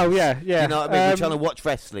fans. Oh yeah. You know what I mean? We're trying to watch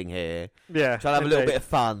wrestling here, trying to have a little bit of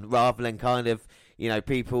fun rather than kind of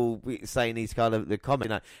people saying these kind of the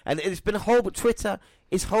comment. And it's been horrible. Twitter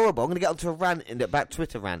is horrible. I'm going to get onto a rant about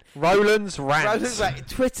Twitter rant. Roland's rant.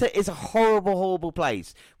 Twitter is a horrible, horrible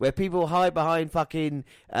place where people hide behind fucking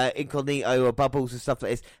incognito or bubbles and stuff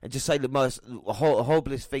like this and just say the most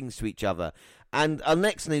horriblest things to each other. And our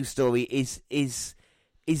next news story is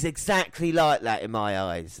exactly like that in my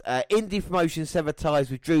eyes. Indie promotion severed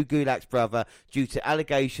ties with Drew Gulak's brother due to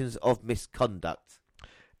allegations of misconduct.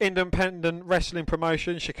 Independent wrestling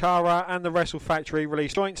promotion Shikara and the Wrestle Factory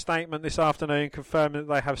released a joint statement this afternoon confirming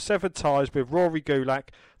that they have severed ties with Rory Gulak,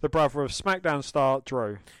 the brother of SmackDown star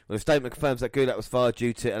Drew. Well, the statement confirms that Gulak was fired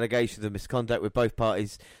due to allegations of misconduct, with both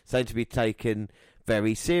parties saying to be taken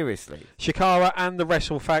very seriously. Shikara and the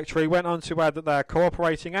Wrestle Factory went on to add that they are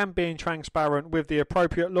cooperating and being transparent with the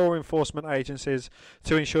appropriate law enforcement agencies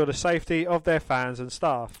to ensure the safety of their fans and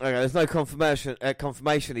staff. Okay, there's no confirmation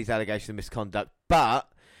of these allegations of misconduct, but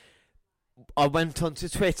I went onto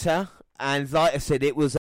Twitter, and like I said, it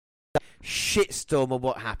was a shitstorm of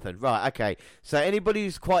what happened. Right, okay. So anybody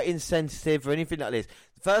who's quite insensitive or anything like this,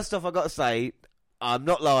 first off, I've got to say, I'm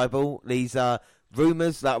not liable. These are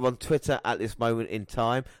rumours that are on Twitter at this moment in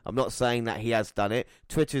time. I'm not saying that he has done it.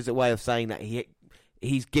 Twitter is a way of saying that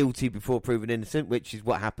he's guilty before proven innocent, which is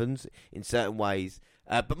what happens in certain ways.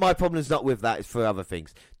 But my problem is not with that, it's for other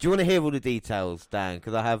things. Do you want to hear all the details, Dan?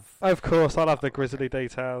 Because I have... Of course, I love the grisly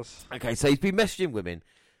details. Okay, so he's been messaging women.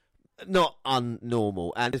 Not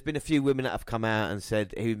unnormal. And there's been a few women that have come out and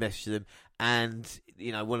said who messaged them. And,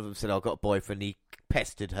 one of them said, I've got a boyfriend. He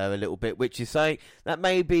pestered her a little bit, which is saying that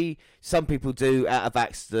maybe some people do out of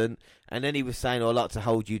accident. And then he was saying, I'd like to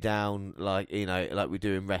hold you down, like we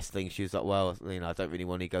do in wrestling. She was like, well, I don't really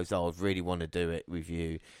want to. He goes, I really want to do it with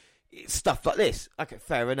you. Stuff like this. Okay,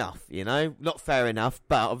 fair enough, Not fair enough,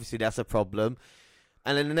 but obviously that's a problem.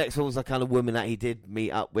 And then the next one was a kind of woman that he did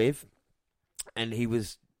meet up with, and he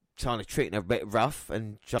was trying to treat her a bit rough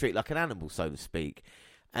and trying to treat like an animal, so to speak.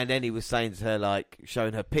 And then he was saying to her, like,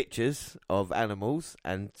 showing her pictures of animals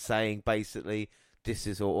and saying basically, this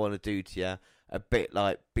is what I want to do to you, a bit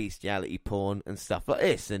like bestiality porn and stuff like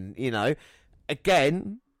this. And,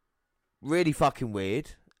 again, really fucking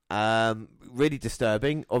weird. Really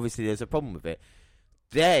disturbing. Obviously, there's a problem with it.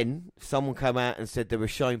 Then someone came out and said they were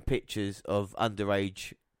showing pictures of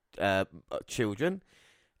underage children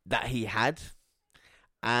that he had,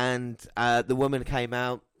 and the woman came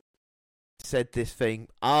out said this thing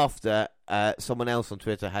after someone else on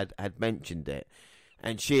Twitter had mentioned it,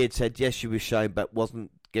 and she had said yes, she was shown, but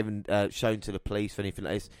wasn't given shown to the police or anything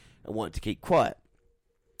like this, and wanted to keep quiet.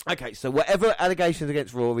 Okay, so whatever allegations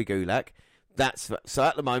against Rory Gulak, so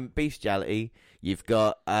at the moment, bestiality, you've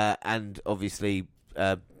got, and obviously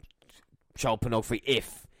child pornography,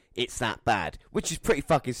 if it's that bad, which is pretty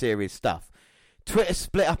fucking serious stuff. Twitter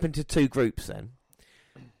split up into two groups then,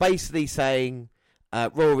 basically saying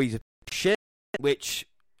Rory's a shit, which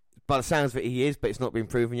by the sounds of it he is, but it's not been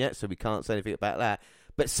proven yet, so we can't say anything about that.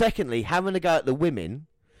 But secondly, having a go at the women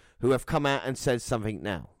who have come out and said something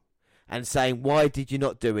now, and saying, why did you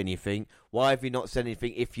not do anything? Why have you not said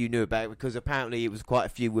anything if you knew about it? Because apparently it was quite a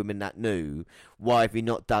few women that knew. Why have you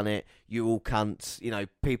not done it? You all cunts. You know,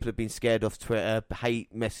 people have been scared off Twitter,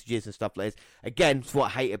 hate messages and stuff like this. Again, it's what I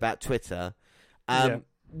hate about Twitter.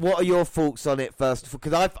 What are your thoughts on it first?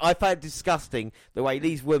 Because I found it disgusting the way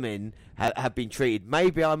these women have been treated.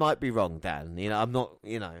 Maybe I might be wrong, Dan. You know, I'm not,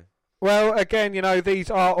 you know. Well, again, you know, these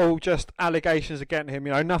are all just allegations against him.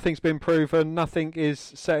 You know, nothing's been proven. Nothing is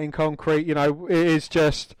set in concrete. You know, it is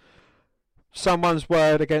just someone's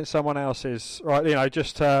word against someone else's, right? You know,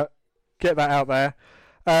 just to get that out there.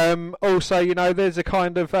 Also, you know, there's a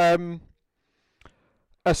kind of a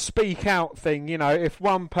speak out thing. You know, if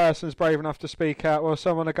one person's brave enough to speak out, well,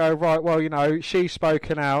 someone will go, right, well, you know, she's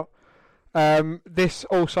spoken out. This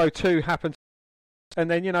also too happened. And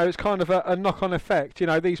then, you know, it's kind of a knock-on effect. You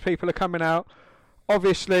know, these people are coming out,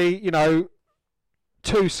 obviously, you know,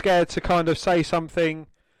 too scared to kind of say something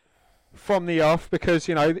from the off because,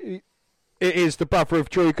 you know, it is the brother of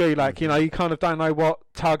Drew Gulak. You know, you kind of don't know what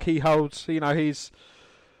tug he holds. You know, he's,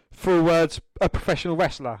 full words, a professional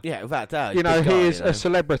wrestler. Yeah, without doubt. You know, he is a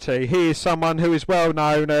celebrity. He is someone who is well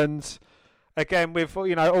known, and again, with,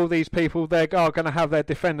 you know, all these people, they are going to have their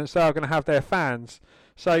defendants, they are going to have their fans.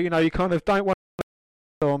 So, you know, you kind of don't want.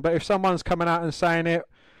 But if someone's coming out and saying it,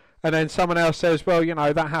 and then someone else says, well, you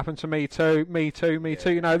know, that happened to me too, me too,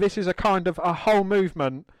 you know, this is a kind of a whole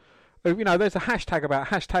movement. You know, there's a hashtag about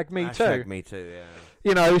hashtag me too. Hashtag me too, yeah.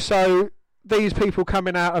 You know, so these people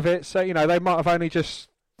coming out of it, so, you know, they might have only just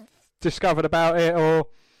discovered about it, or,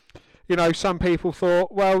 you know, some people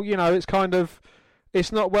thought, well, you know, it's kind of,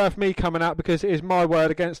 it's not worth me coming out because it is my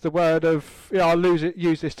word against the word of, you know, I'll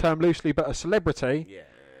use this term loosely, but a celebrity.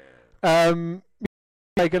 Yeah.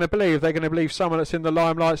 They're going to believe? They're going to believe someone that's in the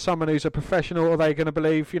limelight, someone who's a professional, or they're going to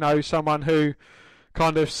believe, you know, someone who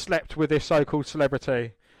kind of slept with this so-called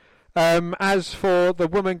celebrity. As for the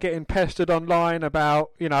woman getting pestered online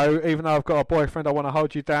about, you know, even though I've got a boyfriend, I want to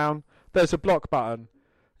hold you down, there's a block button.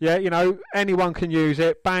 Yeah, you know, anyone can use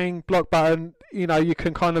it. Bang, block button. You know, you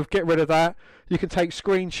can kind of get rid of that. You can take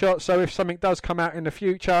screenshots, so if something does come out in the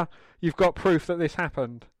future, you've got proof that this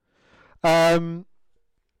happened.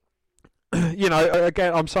 You know,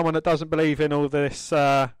 again, I'm someone that doesn't believe in all this,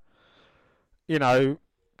 you know,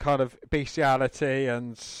 kind of bestiality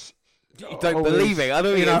and. You don't believe it? I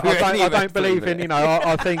don't. You know, I don't believe in. You know,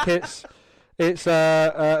 I think it's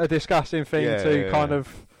a disgusting thing to kind of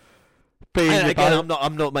be. And again,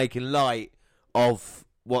 I'm not making light of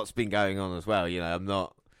what's been going on as well. You know, I'm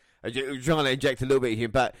trying to inject a little bit of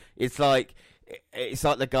humor, but it's like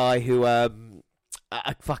the guy who.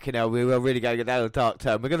 Fucking hell, we were really going down a dark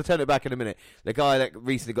turn. We're going to turn it back in a minute. The guy that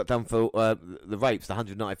recently got done for the rapes, the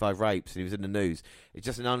 195 rapes, and he was in the news. It's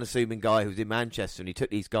just an unassuming guy who was in Manchester, and he took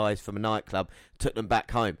these guys from a nightclub, took them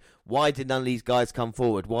back home. Why did none of these guys come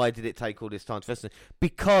forward? Why did it take all this time to investigate?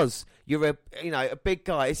 Because you're a big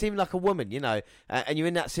guy. It's even like a woman, you know, and you're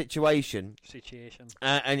in that situation.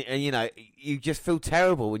 And you know, you just feel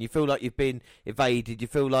terrible when you feel like you've been evaded. You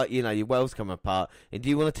feel like, you know, your world's come apart. And do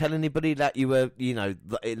you want to tell anybody that you were, you know,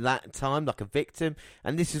 in that time like a victim?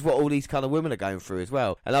 And this is what all these kind of women are going through as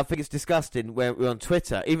well. And I think it's disgusting when we're on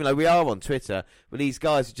Twitter, even though we are on Twitter, when these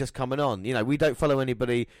guys are just coming on. You know, we don't follow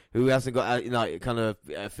anybody who hasn't got, you know, kind of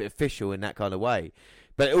official in that kind of way.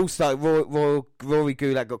 But also, Rory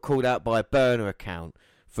Gulak got called out by a burner account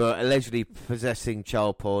for allegedly possessing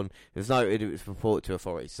child porn. It was noted it was reported to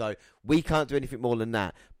authorities. So we can't do anything more than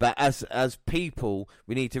that. But as people,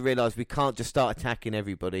 we need to realise we can't just start attacking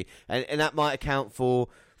everybody. And that might account for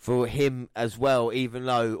him as well, even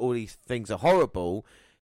though all these things are horrible.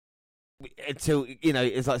 Until, you know,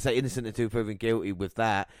 it's like I say, innocent until proven guilty with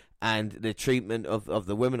that. And the treatment of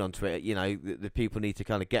the women on Twitter, you know, the people need to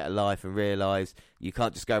kind of get a life and realise you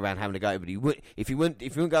can't just go around having a go at everybody. If you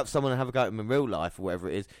wouldn't go up to someone and have a go at them in real life or whatever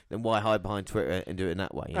it is, then why hide behind Twitter and do it in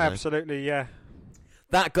that way? You know? Absolutely, yeah.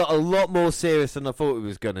 That got a lot more serious than I thought it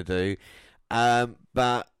was going to do.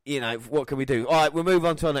 But, you know, what can we do? All right, we'll move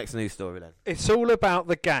on to our next news story then. It's all about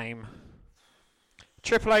the game.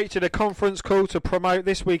 Triple H did a conference call to promote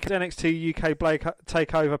this week's NXT UK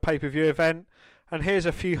Takeover pay-per-view event, and here's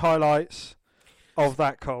a few highlights of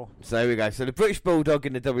that call. So there we go. So the British Bulldog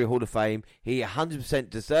in the WWE Hall of Fame, he 100%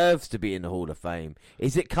 deserves to be in the Hall of Fame.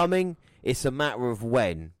 Is it coming? It's a matter of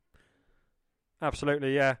when.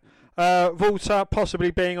 Absolutely, yeah. Walter possibly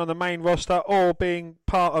being on the main roster or being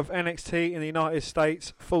part of NXT in the United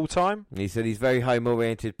States full-time. He said he's a very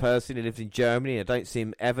home-oriented person. He lives in Germany, and I don't see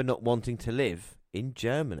him ever not wanting to live in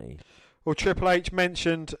Germany. Well, Triple H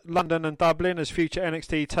mentioned London and Dublin as future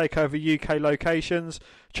NXT TakeOver UK locations.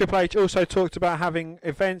 Triple H also talked about having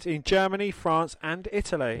events in Germany, France and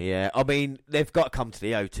Italy. Yeah, I mean, they've got to come to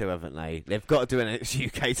the O2, haven't they? They've got to do an NXT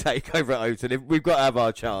UK TakeOver at O2. We've got to have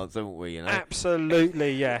our chance, haven't we? You know?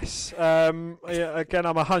 Absolutely, yes. Yeah, again,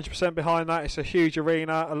 I'm 100% behind that. It's a huge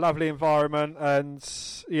arena, a lovely environment, and,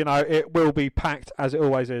 you know, it will be packed as it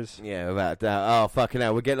always is. Yeah, without doubt. Oh, fucking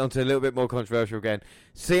hell. We're getting on to a little bit more controversial again.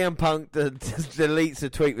 CM Punk deletes a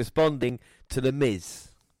tweet responding to The Miz.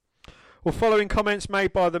 Well, following comments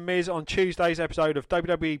made by The Miz on Tuesday's episode of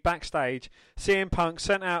WWE Backstage, CM Punk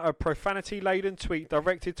sent out a profanity-laden tweet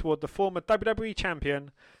directed toward the former WWE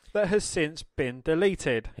champion that has since been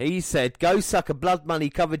deleted. He said, "Go suck a blood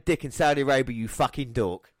money covered dick in Saudi Arabia, you fucking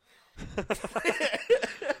dork."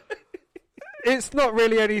 It's not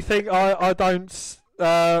really anything I don't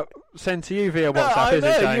send to you via WhatsApp, is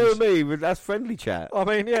it, James? You and me, but that's friendly chat. I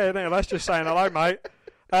mean, yeah, no, that's just saying hello, mate.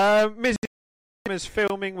 Miz's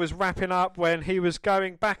filming was wrapping up when he was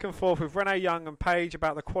going back and forth with Renee Young and Paige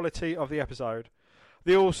about the quality of the episode.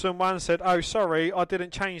 The Awesome One said, "Oh, sorry, I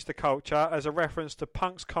didn't change the culture," as a reference to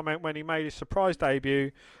Punk's comment when he made his surprise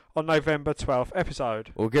debut on November 12th episode.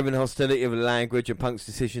 Well, given the hostility of the language and Punk's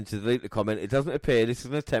decision to delete the comment, it doesn't appear this is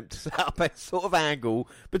an attempt to set up a sort of angle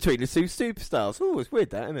between the two superstars. Oh, it's weird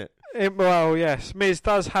that, isn't it? Well, yes. Miz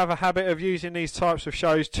does have a habit of using these types of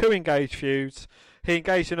shows to engage feuds. He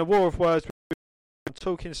engaged in a war of words with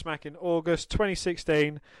Talking Smack in August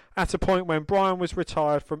 2016 at a point when Bryan was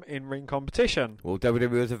retired from in-ring competition. Well, WWE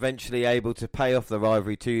was eventually able to pay off the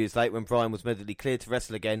rivalry 2 years later when Bryan was medically cleared to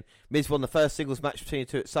wrestle again. Miz won the first singles match between the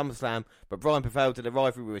two at SummerSlam, but Bryan prevailed in the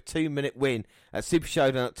rivalry with a 2-minute win at Super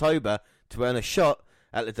Showdown in October to earn a shot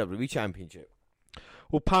at the WWE Championship.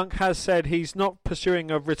 Well, Punk has said he's not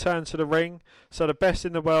pursuing a return to the ring, so the best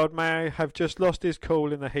in the world may have just lost his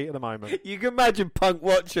cool in the heat of the moment. You can imagine Punk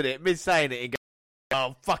watching it, Miz saying it, and going,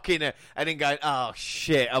 "Oh, fucking," and then going, "Oh,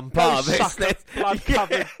 shit, I'm part of this." Suck a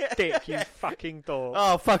blood-covered dick, you fucking dork.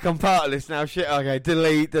 Oh, fuck, I'm part of this now. Shit, okay,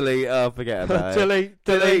 delete. Oh, forget about it.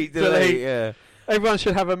 delete. Yeah. Everyone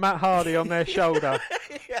should have a Matt Hardy on their shoulder.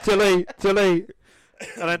 Yeah. Delete.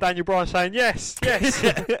 And then Daniel Bryan saying, yes.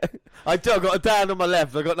 I do. I've got a Dan on my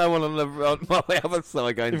left. I've got no one on my other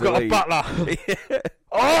side going, You've delete. got a butler.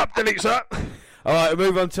 Oh, delete, sir. All right, we'll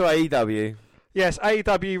move on to AEW. Yes,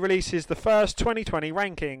 AEW releases the first 2020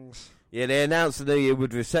 rankings. Yeah, they announced that they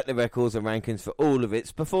would reset the records and rankings for all of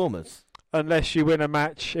its performers. Unless you win a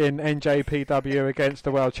match in NJPW against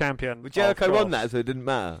the world champion. But Jericho won that, so it didn't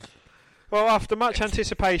matter. Well, after much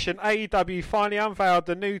anticipation, AEW finally unveiled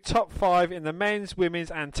the new top 5 in the men's, women's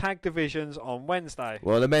and tag divisions on Wednesday.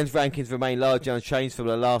 Well, the men's rankings remain largely unchanged from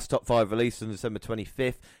the last top 5 released on December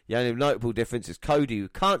 25th. The only notable difference is Cody, who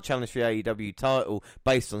can't challenge the AEW title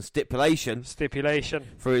based on stipulation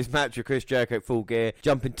for his match with Chris Jericho at Full Gear,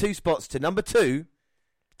 jumping 2 spots to number 2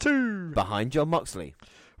 behind Jon Moxley.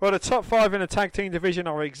 Well, the top 5 in the tag team division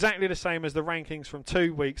are exactly the same as the rankings from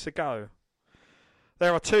 2 weeks ago.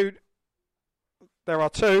 There are two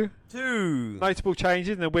notable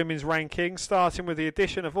changes in the women's rankings, starting with the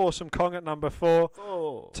addition of Awesome Kong at number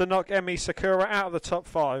 4 to knock Emi Sakura out of the top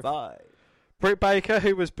 5. Britt Baker,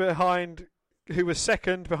 who was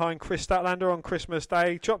second behind Chris Statlander on Christmas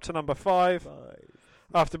Day, dropped to number 5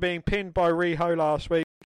 after being pinned by Riho last week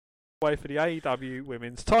away for the AEW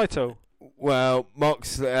women's title. Well,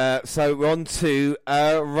 Mox, so we're on to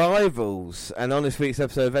rivals. And on this week's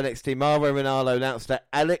episode of NXT, Mauro Ranallo announced that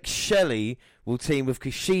Alex Shelley will team with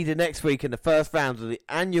Kushida next week in the first round of the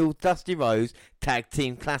annual Dusty Rose Tag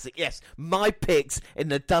Team Classic. Yes, my picks in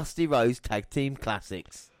the Dusty Rose Tag Team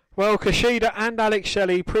Classics. Well, Kushida and Alex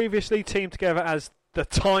Shelley previously teamed together as the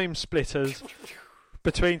Time Splitters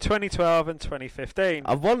between 2012 and 2015.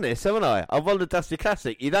 I've won this, haven't I? I've won the Dusty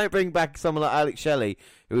Classic. You don't bring back someone like Alex Shelley,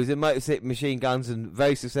 who was in Motor City Machine Guns and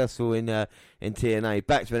very successful in TNA,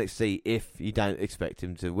 back to NXT if you don't expect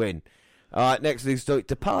him to win. All right, next news story,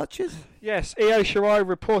 departures. Yes, Io Shirai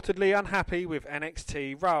reportedly unhappy with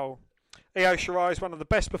NXT role. Io Shirai is one of the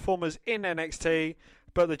best performers in NXT,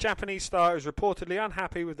 but the Japanese star is reportedly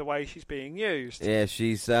unhappy with the way she's being used. Yeah,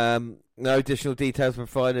 she's No additional details were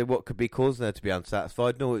provided what could be causing her to be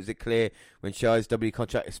unsatisfied, nor is it clear when Shia's W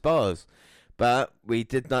contract expires. But we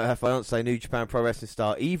did know her fiancé, New Japan Pro Wrestling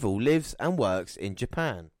star Evil, lives and works in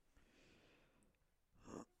Japan.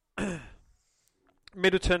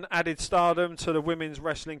 Middleton added Stardom to the women's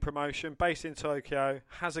wrestling promotion based in Tokyo,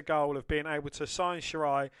 has a goal of being able to sign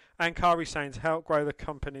Shirai and Kairi Sane to help grow the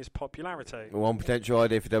company's popularity. One potential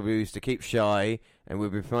idea for WWE is to keep Shirai and will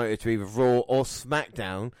be promoted to either Raw or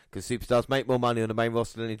SmackDown, because superstars make more money on the main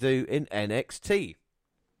roster than they do in NXT.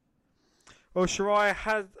 Well, Shirai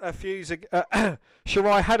had a feud with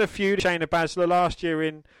Shayna Baszler last year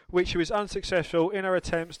in which she was unsuccessful in her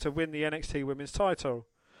attempts to win the NXT Women's title.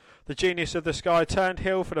 The Genius of the Sky turned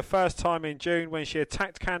heel for the first time in June when she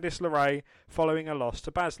attacked Candice LeRae following a loss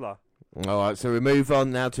to Baszler. Alright, so we move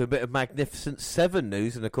on now to a bit of Magnificent 7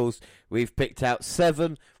 news, and of course we've picked out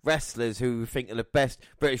 7 wrestlers who we think are the best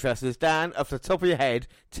British wrestlers. Dan, off the top of your head,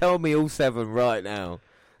 tell me all 7 right now.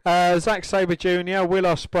 Zack Sabre Jr., Will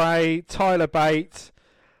Ospreay, Tyler Bate,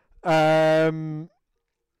 Pat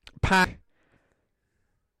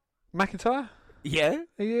McIntyre? Yeah?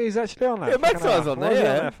 He's actually on that. Yeah, McIntyre's on there,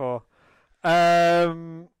 yeah. What was he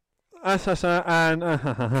on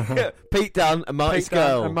there for? Pete Dunne and Marty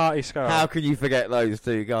Scurll. How can you forget those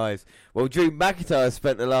two guys? Well, Drew McIntyre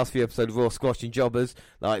spent the last few episodes of Raw squashing jobbers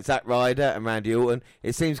like Zack Ryder and Randy Orton.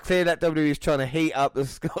 It seems clear that WWE is trying to heat up the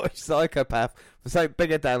Scottish psychopath for something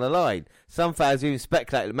bigger down the line. Some fans even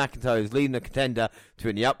speculate that McIntyre is leading a contender to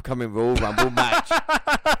win the upcoming Royal Rumble match.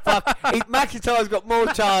 McIntyre's got more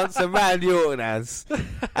chance than Randy Orton has.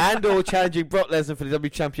 And or challenging Brock Lesnar for the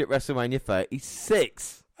WWE Championship at WrestleMania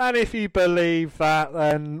 36. And if you believe that,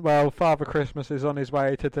 then, well, Father Christmas is on his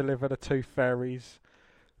way to deliver the Tooth Fairy's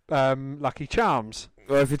Lucky Charms.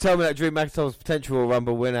 Well, if you tell me that Drew McIntyre was a potential Royal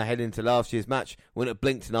Rumble winner heading into last year's match, wouldn't have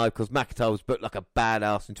blinked an eye because McIntyre was booked like a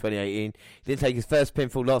badass in 2018. He didn't take his first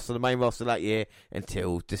pinfall loss on the main roster that year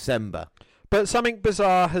until December. But something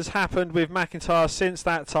bizarre has happened with McIntyre since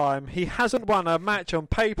that time. He hasn't won a match on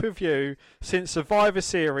pay-per-view since Survivor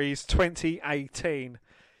Series 2018.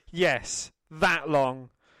 Yes, that long.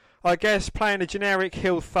 I guess playing a generic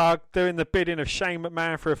heel thug, doing the bidding of Shane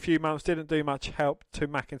McMahon for a few months didn't do much help to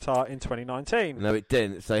McIntyre in 2019. No, it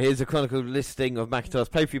didn't. So here's a chronicled listing of McIntyre's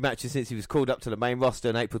pay-per-view matches since he was called up to the main roster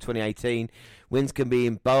in April 2018. Wins can be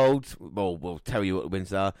in bold. Well, we'll tell you what the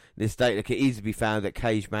wins are. This data can easily be found at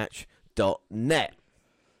cagematch.net.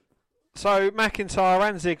 So McIntyre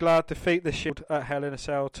and Ziggler defeat the Shield at Hell in a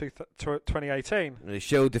Cell 2018. The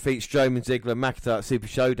Shield defeats Strowman, Ziggler, and McIntyre at Super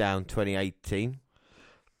Showdown 2018.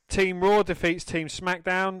 Team Raw defeats Team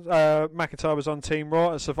SmackDown. McIntyre was on Team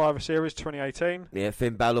Raw at Survivor Series 2018. Yeah,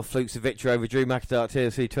 Finn Balor flukes a victory over Drew McIntyre at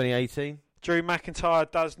TLC 2018. Drew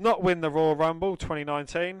McIntyre does not win the Raw Rumble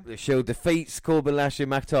 2019. The Shield defeats Corbin, Lashley,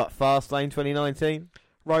 and McIntyre at Fastlane 2019.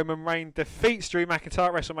 Roman Reigns defeats Drew McIntyre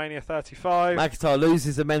at WrestleMania 35. McIntyre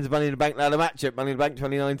loses the men's Money in the Bank ladder match at Money in the Bank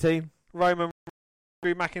 2019. Roman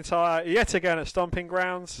Drew McIntyre yet again at Stomping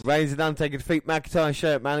Grounds. Reigns and Undertaker defeat McIntyre and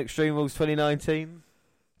Show at Man Extreme Rules 2019.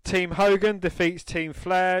 Team Hogan defeats Team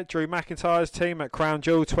Flair, Drew McIntyre's team at Crown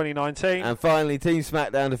Jewel 2019. And finally, Team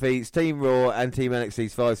SmackDown defeats Team Raw and Team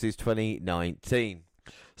NXT's Survivor Series 2019.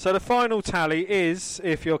 So the final tally is,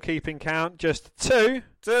 if you're keeping count, just two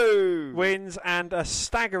wins and a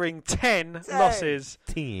staggering 10 losses.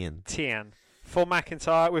 10 for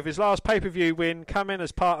McIntyre, with his last pay-per-view win coming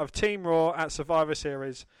as part of Team Raw at Survivor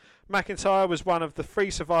Series. McIntyre was one of the 3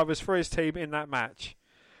 survivors for his team in that match.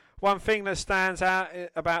 One thing that stands out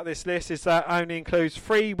about this list is that it only includes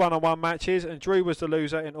 3 one-on-one matches, and Drew was the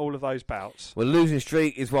loser in all of those bouts. Well, losing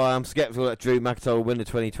streak is why I'm sceptical that Drew McIntyre will win the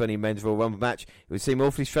 2020 Men's Royal Rumble match. It would seem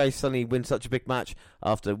awfully strange to suddenly win such a big match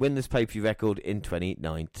after the winless pay-per-view record in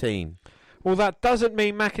 2019. Well, that doesn't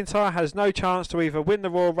mean McIntyre has no chance to either win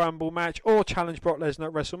the Royal Rumble match or challenge Brock Lesnar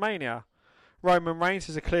at WrestleMania. Roman Reigns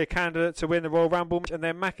is a clear candidate to win the Royal Rumble match, and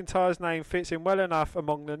then McIntyre's name fits in well enough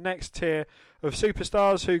among the next tier of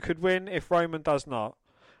superstars who could win if Roman does not.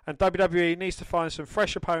 And WWE needs to find some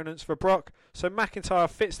fresh opponents for Brock, so McIntyre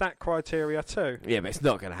fits that criteria too. Yeah, but it's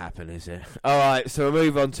not going to happen, is it? Alright, so we'll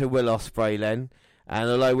move on to Will Ospreay then.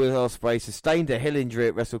 And although Will Ospreay sustained a heel injury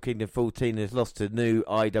at Wrestle Kingdom 14 and has lost to new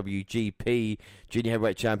IWGP Junior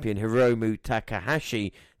Heavyweight Champion Hiromu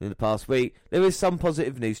Takahashi in the past week, there is some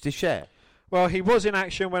positive news to share. Well, he was in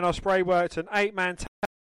action when Ospreay worked an 8-man tag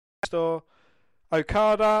store.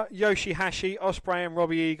 Okada, Yoshihashi, Ospreay and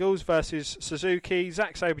Robbie Eagles versus Suzuki,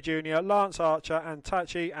 Zack Sabre Jr., Lance Archer and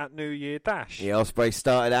Tachi at New Year Dash. Yeah, Ospreay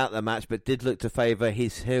started out the match but did look to favour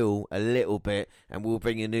his heel a little bit, and we'll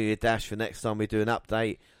bring you New Year Dash for next time we do an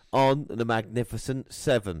update on the Magnificent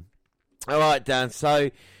 7. Alright, Dan,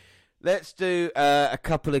 so Let's do a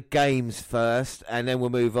couple of games first, and then we'll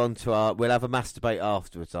move on to we'll have a masturbate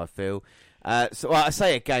afterwards, I feel. I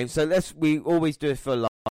say a game, so we always do it for live.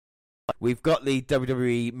 We've got the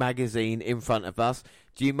WWE magazine in front of us.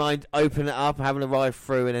 Do you mind opening it up, having a ride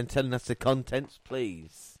through, and then telling us the contents,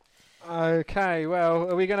 please? Okay, well,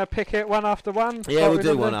 are we going to pick it one after one? Yeah, we'll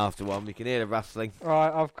do one after one. We can hear the rustling.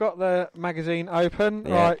 Right, I've got the magazine open.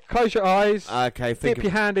 Yeah. Right, close your eyes. Okay, dip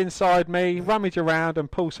your hand inside me, rummage around, and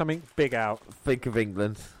pull something big out. Think of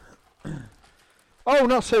England. Oh,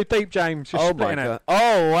 not so deep, James. Just splitting it.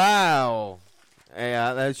 Oh, wow.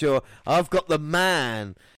 Yeah, that's your... I've got the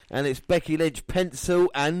man, and it's Becky Lynch pencil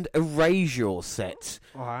and erasure set.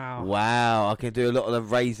 Wow. Wow, I can do a lot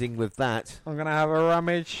of erasing with that. I'm going to have a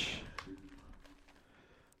rummage.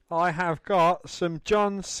 I have got some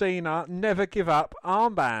John Cena Never Give Up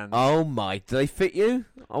armbands. Oh, my. Do they fit you?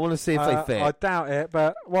 I want to see if they fit. I doubt it,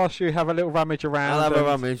 but whilst you have a little rummage around... I'll have a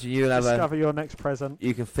rummage, and you'll have discover your next present.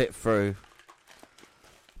 You can fit through.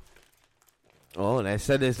 Oh,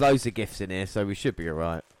 there's loads of gifts in here, so we should be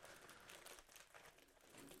alright.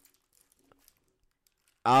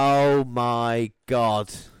 Oh my God.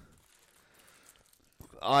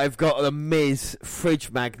 I've got the Miz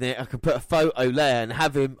fridge magnet. I can put a photo there and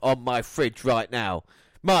have him on my fridge right now.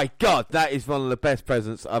 My God, that is one of the best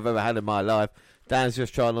presents I've ever had in my life. Dan's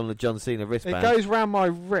just trying on the John Cena wristband. It goes round my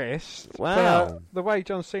wrist. Wow. But the way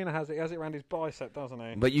John Cena has it, he has it around his bicep, doesn't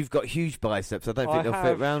he? But you've got huge biceps. I don't think they'll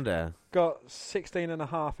fit round there. Got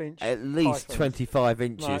 16.5 inch. At least pythons. 25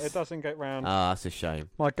 inches. No, it doesn't get round. Ah, that's a shame.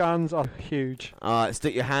 My guns are huge. Alright,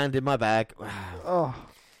 stick your hand in my bag. Oh,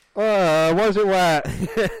 was it wet?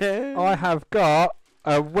 I have got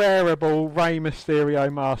a wearable Rey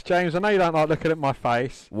Mysterio mask. James, I know you don't like looking at my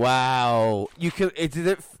face. Wow. You can...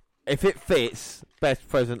 If it fits, best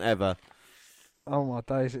present ever. Oh my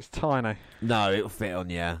days, it's tiny. No, it'll fit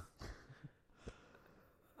on you.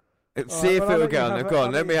 See if it'll get on there. Go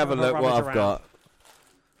on, let me have a look what I've got.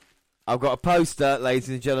 I've got a poster, ladies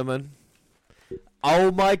and gentlemen.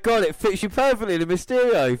 Oh my God, it fits you perfectly, the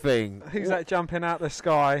Mysterio thing. Who's that jumping out the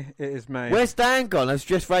sky? It is me. Where's Dan gone? That's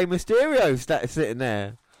just Rey Mysterio sitting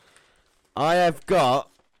there. I have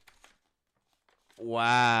got...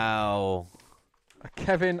 Wow... a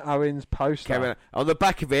Kevin Owens poster. On the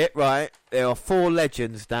back of it, right, there are 4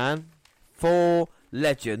 legends, Dan. 4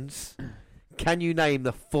 legends. Can you name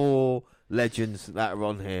the 4 legends that are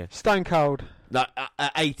on here? Stone Cold. No,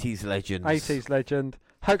 80s legends. 80s legend.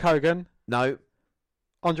 Hulk Hogan. No.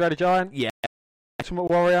 Andre the Giant. Yeah. Ultimate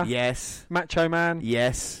Warrior. Yes. Macho Man.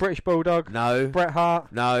 Yes. British Bulldog. No. Bret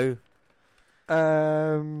Hart. No.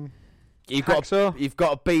 You've got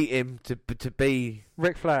to beat him to be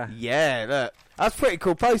Ric Flair. Yeah, look, that's a pretty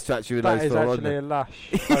cool poster actually. With those 4 on there. That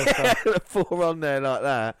is actually a lush poster. The 4 on there like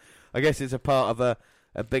that. I guess it's a part of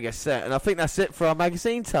a bigger set, and I think that's it for our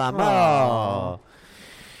magazine time. Oh.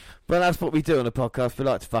 But that's what we do on the podcast. We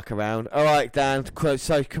like to fuck around. All right, Dan.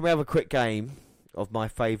 So can we have a quick game of my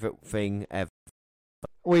favourite thing ever?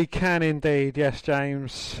 We can indeed, yes,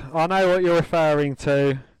 James. I know what you're referring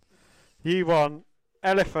to. You want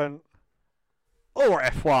elephant or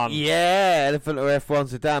F1. Yeah, elephant or F1.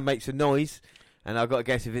 So Dan makes a noise, and I've got to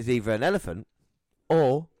guess if it's either an elephant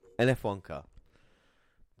or an F1 car.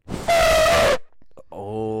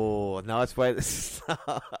 Oh, nice way to start.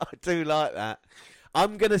 I do like that.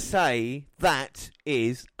 I'm going to say that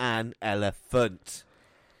is an elephant.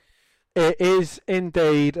 It is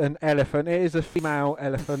indeed an elephant. It is a female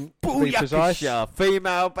elephant, to be precise.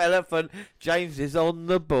 Female elephant. James is on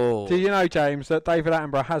the ball. Do you know, James, that David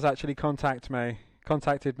Attenborough has actually contacted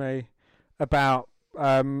me about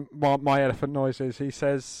my elephant noises. He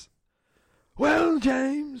says, "Well,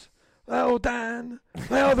 James, oh, Dan,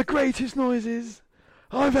 they are the greatest noises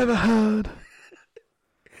I've ever heard."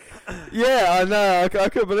 Yeah, I know. I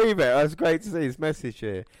couldn't believe it. It was great to see his message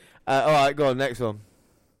here. All right, go on, next one.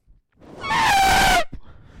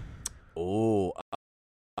 Oh,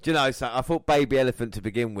 do you know, so I thought baby elephant to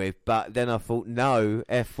begin with, but then I thought, no,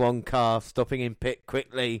 F1 car stopping in pit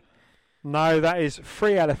quickly. No, that is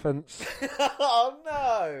 3 elephants. Oh,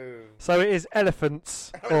 no. So it is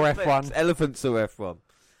elephants or F1. Elephants or F1.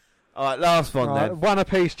 All right, last one then. One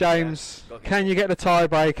apiece, James. Yeah, can you get the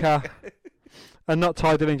tiebreaker? And not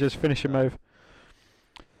Ty Dillinger's finishing move.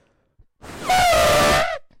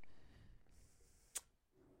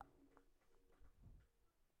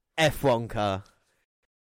 F1 car.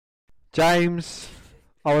 James,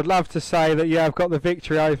 I would love to say that you have got the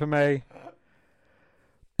victory over me.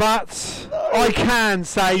 But I can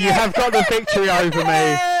say you have got the victory over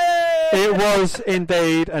me. It was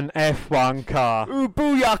indeed an F1 car. Ooh,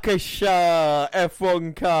 booyakasha!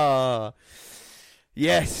 F1 car.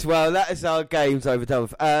 Yes, well, that is our games overdone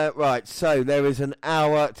with. Right, so there is an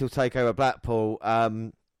hour till Takeover Blackpool.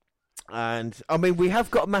 And, I mean, we have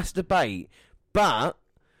got a mass debate, but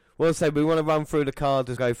we'll say we want to run through the card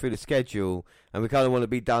and go through the schedule, and we kind of want to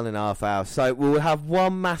be done in half hour. So we'll have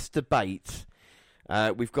one mass debate.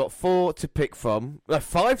 We've got 5 to pick from.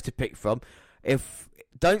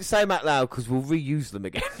 Don't say them out loud because we'll reuse them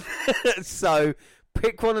again. So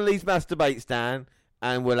pick one of these mass debates, Dan,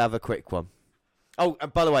 and we'll have a quick one. Oh,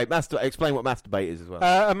 and by the way, explain what mass debate is as well.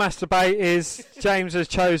 A mass debate is James has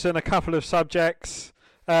chosen a couple of subjects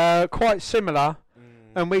quite similar,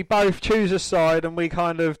 and we both choose a side and we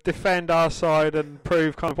kind of defend our side and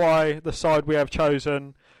prove kind of why the side we have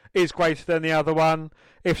chosen is greater than the other one.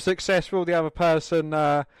 If successful, the other person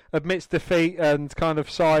admits defeat and kind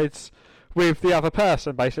of sides with the other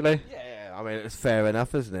person, basically. Yeah, I mean, it's fair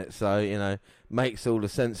enough, isn't it? So, makes all the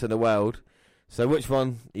sense in the world. So which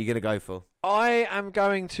one are you going to go for? I am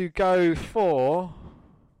going to go for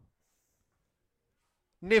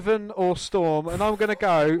Niven or Storm, and I'm going to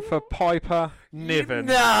go for Piper Niven.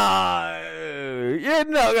 No! You're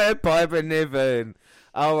not going to Piper Niven.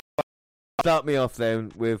 All right, start me off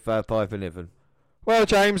then with Piper Niven. Well,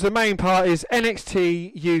 James, the main part is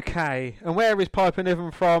NXT UK. And where is Piper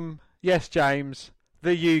Niven from? Yes, James,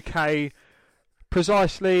 the UK,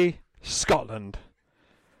 precisely Scotland.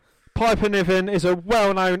 Piper Niven is a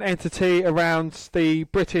well-known entity around the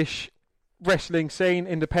British wrestling scene,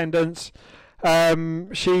 independence.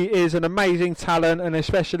 She is an amazing talent, and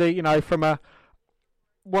especially, from a,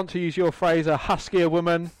 want to use your phrase, a huskier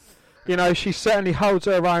woman. She certainly holds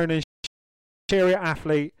her own, and she's a superior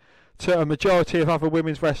athlete to a majority of other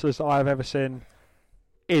women's wrestlers that I have ever seen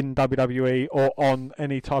in WWE or on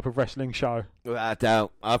any type of wrestling show. Without a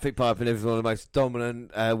doubt. I think Piper Niven is one of the most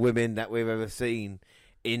dominant women that we've ever seen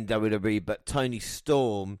in WWE, but Toni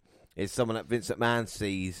Storm is someone that Vince McMahon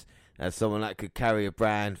sees as someone that could carry a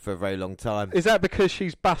brand for a very long time. Is that because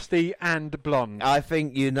she's busty and blonde? I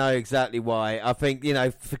think you know exactly why. I think,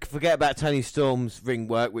 forget about Toni Storm's ring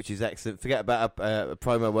work, which is excellent. Forget about her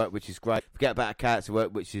promo work, which is great. Forget about her character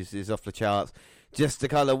work, which is off the charts. Just the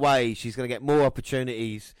kind of way she's going to get more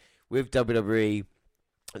opportunities with WWE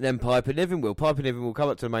than Piper Niven will. Piper Niven will come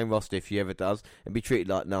up to the main roster if she ever does and be treated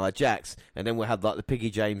like Nia Jax, and then we'll have like the Piggy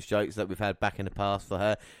James jokes that we've had back in the past for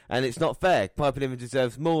her, and it's not fair. Piper Niven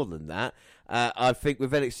deserves more than that. I think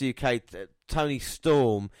with NXT UK, Toni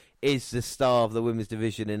Storm is the star of the women's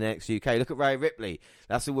division in NXT UK. Look at Rhea Ripley.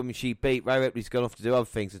 That's the woman she beat. Rhea Ripley's gone off to do other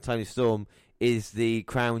things, and Toni Storm is the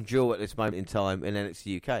crown jewel at this moment in time in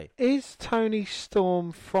NXT UK. Is Toni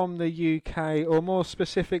Storm from the UK, or more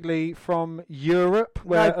specifically from Europe,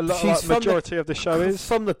 where a majority of the show is?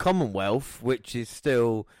 From the Commonwealth, which is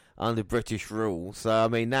still under British rule. So, I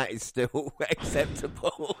mean, that is still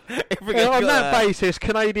acceptable. On that basis,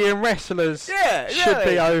 Canadian wrestlers should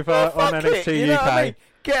be over on NXT UK. I mean?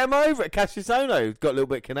 Get him over it. Cassius Ohno's got a little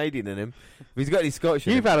bit of Canadian in him. If he's got any Scottish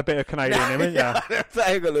in him. You've had a bit of Canadian in him, haven't you?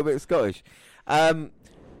 I've got a little bit of Scottish.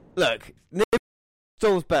 Look,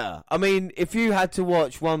 Storm's better. I mean, if you had to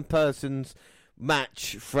watch one person's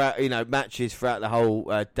matches throughout the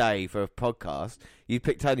whole day for a podcast, you'd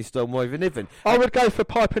pick Toni Storm more over Niven. I would go for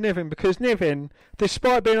Piper Niven, because Niven,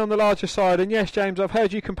 despite being on the larger side, and yes, James, I've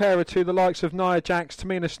heard you compare her to the likes of Nia Jax,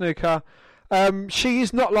 Tamina Snuka, she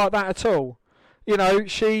is not like that at all.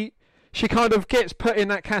 She kind of gets put in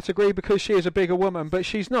that category because she is a bigger woman, but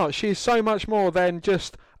she's not. She's so much more than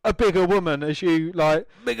just a bigger woman, as you like.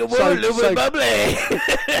 Bigger woman, a little bit bubbly.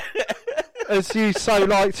 As you so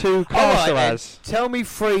like to class her as. Tell me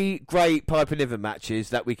 3 great Piper Niven matches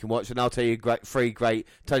that we can watch, and I'll tell you 3 great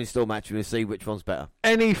Toni Storm matches and see which one's better.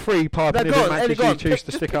 Any 3 Piper Niven matches you choose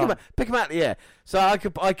to stick on. Pick them out the air. So I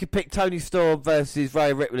could pick Toni Storm versus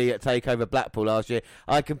Rhea Ripley at Takeover Blackpool last year.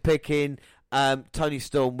 I can pick in Toni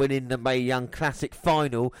Storm winning the Mae Young Classic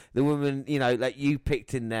final, the woman that you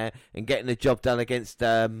picked in there, and getting the job done against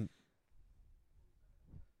Io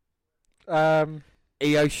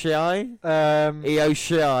Shirai. Io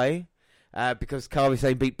Shirai. Because Kairi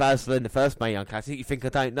Sane beat Baszler in the first Mae Young Classic. You think I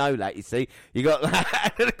don't know that, you see? You got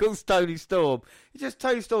that, and of course Toni Storm.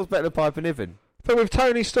 Toni Storm's better than Piper Niven. But with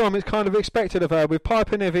Toni Storm, it's kind of expected of her. With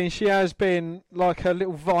Piper Niven, she has been like a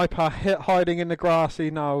little viper hiding in the grassy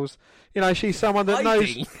knolls. She's someone that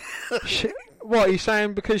knows. What are you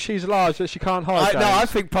saying? Because she's large that she can't hide? No, I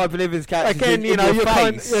think Piper Niven's catch again. You're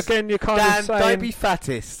kind of saying, don't be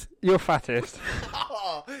fattest. You're fattest.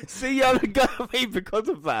 See, you're going to me because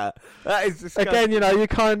of that. That is disgusting. Again, you're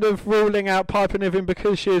kind of ruling out Piper Niven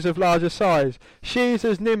because she is of larger size. She is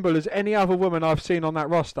as nimble as any other woman I've seen on that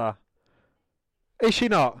roster. Is she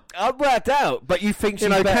not? Well, I doubt, but you think she's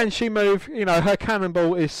can she move? Her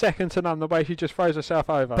cannonball is second to none. The way she just throws herself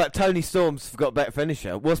over. But Toni Storm's got a better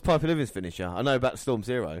finisher. What's Piper Niven's finisher? I know about Storm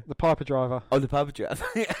Zero. The Piper Driver. Oh, the Piper Driver.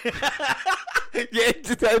 Yeah,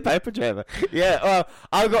 the Piper Driver. Yeah, well,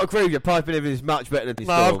 I've got to agree with you. Piper Niven is much better than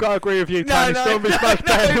Storm. No, I've got to agree with you. Toni Storm is much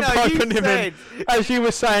better than Piper Niven. As you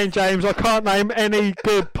were saying, James, I can't name any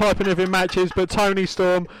good Piper Niven matches, but Toni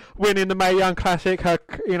Storm winning the Mae Young Classic, her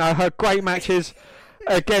great matches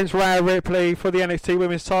against Rhea Ripley for the NXT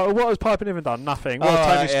Women's title. What has Piper Niven done? Nothing. What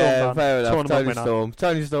has Toni Storm done? Fair enough. Tournament winner.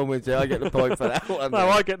 Toni Storm wins it. I get the point for that one. No,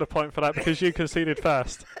 I get the point for that because you conceded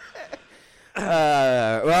first.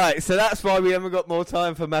 Right, so that's why we haven't got more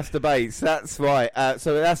time for mass debates. That's right.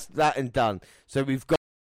 So that's that and done. So we've got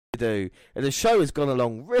to do. And the show has gone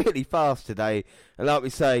along really fast today. And like we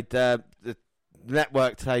said, the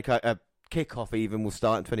network kickoff even will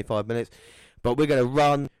start in 25 minutes. But we're going to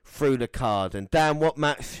run through the card. And Dan, what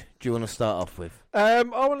match do you want to start off with? I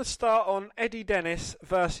want to start on Eddie Dennis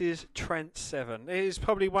versus Trent Seven. It is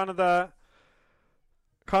probably one of the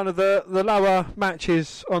kind of the lower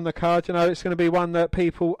matches on the card. It's going to be one that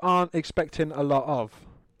people aren't expecting a lot of.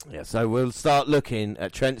 Yeah, so we'll start looking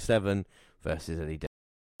at Trent Seven versus Eddie Dennis.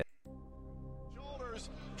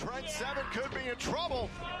 Shoulders. Trent Seven could be in trouble.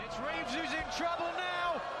 It's Reeves who's in trouble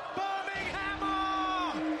now. Burning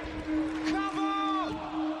hammer. Cover.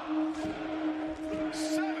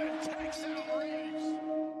 Seven takes out Reeves.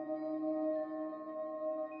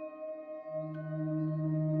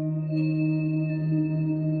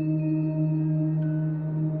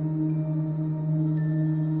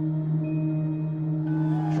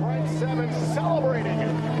 Trent Seven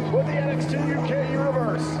celebrating with the NXT UK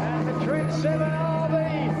Universe. And the Trent Seven are the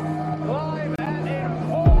live and in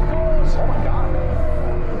full force. Oh my God.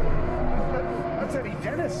 That's Eddie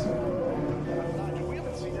Dennis. We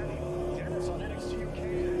haven't seen Eddie Dennis on NXT UK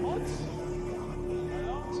in months. A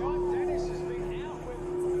long time Dennis has been out with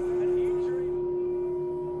an injury.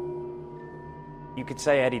 You could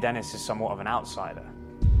say Eddie Dennis is somewhat of an outsider.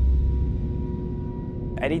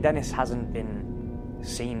 Eddie Dennis hasn't been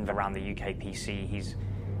seen around the UK PC. He's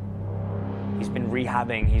been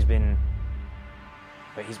rehabbing,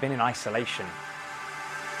 but he's been in isolation.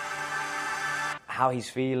 How he's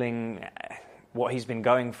feeling, what he's been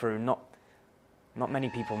going through, not many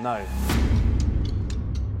people know.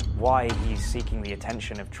 Why he's seeking the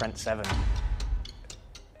attention of Trent Seven,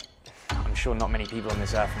 I'm sure not many people on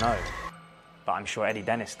this earth know, but I'm sure Eddie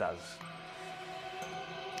Dennis does.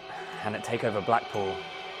 And at Takeover Blackpool,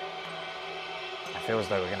 I feel as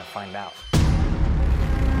though we're going to find out.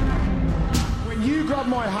 When you grabbed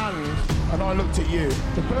my hand and I looked at you,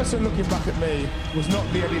 the person looking back at me was not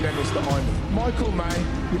the Eddie Dennis that I knew. Michael May,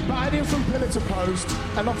 you batted him from pillar to post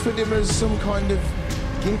and offered him as some kind of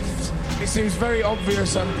gift. It seems very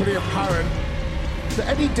obvious and pretty apparent that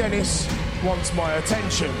Eddie Dennis wants my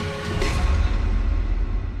attention.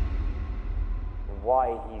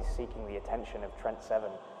 Why he's seeking the attention of Trent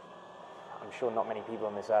Seven, I'm sure not many people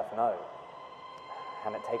on this earth know.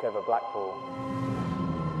 And at Takeover Blackpool,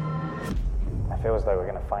 I feel as though we're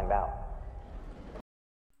going to find out.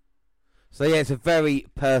 So yeah, it's a very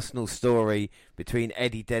personal story between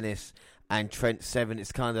Eddie Dennis and Trent Seven.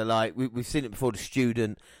 It's kind of like, we've seen it before, the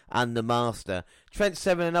student and the master. Trent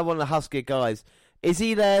Seven, another one of the huskier guys. Is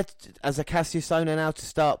he there as a Cassius owner now to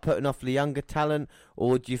start putting off the younger talent,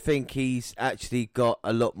 or do you think he's actually got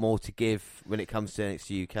a lot more to give when it comes to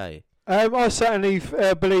NXT UK? I certainly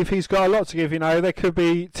believe he's got a lot to give. They could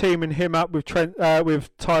be teaming him up with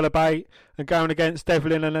with Tyler Bate and going against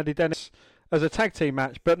Devlin and Eddie Dennis as a tag team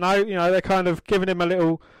match. But no, they're kind of giving him a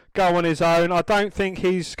little go on his own. I don't think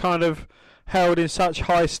he's kind of held in such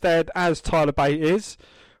high stead as Tyler Bate is,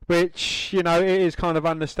 which it is kind of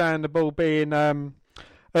understandable being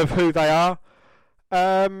of who they are.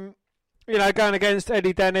 Going against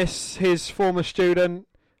Eddie Dennis, his former student,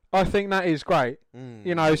 I think that is great.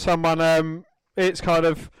 Someone, it's kind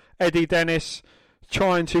of Eddie Dennis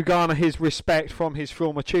trying to garner his respect from his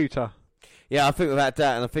former tutor. Yeah, I think about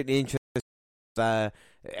that, and I think the interest of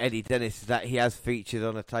Eddie Dennis is that he has featured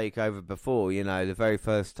on a takeover before. The very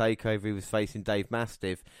first takeover he was facing Dave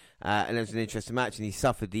Mastiff, and it was an interesting match, and he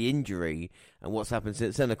suffered the injury. And what's happened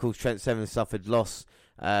since then? Of course, Trent Seven suffered loss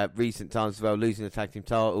recent times as well, losing the tag team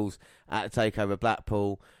titles at the Takeover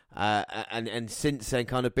Blackpool. And since then,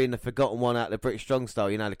 kind of been the forgotten one out of the British Strong Style,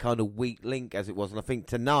 the kind of weak link as it was. And I think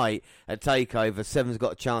tonight at Takeover, Seven's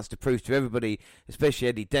got a chance to prove to everybody, especially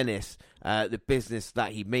Eddie Dennis, the business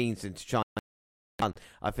that he means and to try.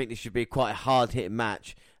 I think this should be quite a hard-hitting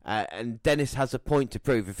match, And Dennis has a point to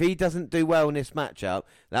prove. If he doesn't do well in this matchup,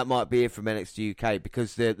 that might be it from NXT UK,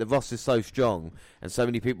 because the roster's so strong and so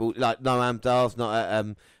many people, like Noam Dar's not at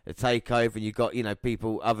a takeover, and you've got, you know,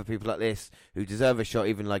 other people like this who deserve a shot,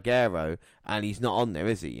 even Ligero, and he's not on there,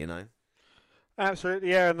 is he, you know? Absolutely,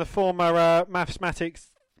 yeah, and the former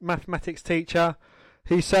mathematics teacher,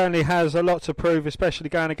 he certainly has a lot to prove, especially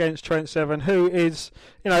going against Trent Seven, who is,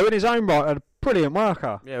 you know, in his own right, a brilliant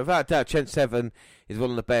worker. Yeah, without doubt, Trent Seven is one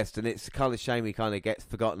of the best, and it's kind of shame he kind of gets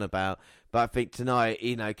forgotten about. But I think tonight,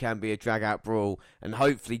 you know, can be a drag-out brawl, and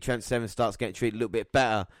hopefully Trent Seven starts getting treated a little bit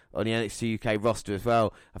better on the NXT UK roster as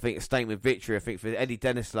well. I think a statement victory. I think for Eddie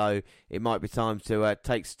Denislow, it might be time to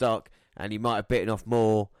take stock, and he might have bitten off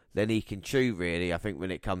more than he can chew, really, I think,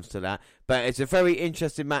 when it comes to that. But it's a very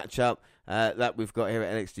interesting matchup that we've got here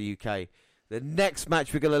at NXT UK. The next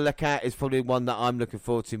match we're going to look at is probably one that I'm looking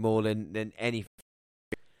forward to more than anything.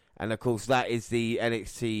 And, of course, that is the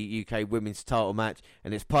NXT UK Women's title match.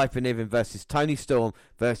 And it's Piper Niven versus Toni Storm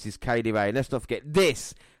versus Kaylee Ray. And let's not forget,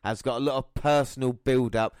 this has got a lot of personal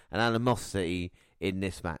build-up and animosity in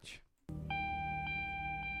this match.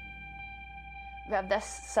 We have this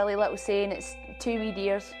silly little saying, it's two wee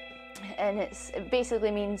deers, and it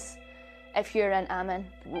basically means if you're in, I'm in.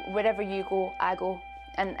 Wherever you go, I go.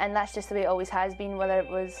 And that's just the way it always has been, whether it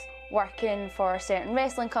was working for certain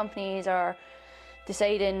wrestling companies or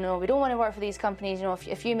deciding, no, we don't want to work for these companies, you know,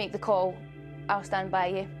 if you make the call, I'll stand by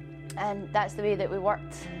you. And that's the way that we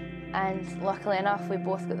worked. And luckily enough, we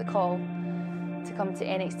both got the call to come to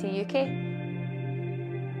NXT UK.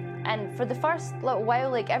 And for the first little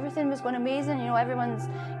while, like, everything was going amazing, you know, everyone's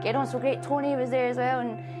getting on so great. Tony was there as well,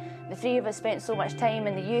 and the three of us spent so much time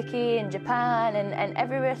in the UK and Japan and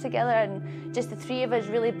everywhere together, and just the three of us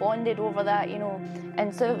really bonded over that, you know.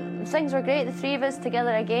 And so things were great, the three of us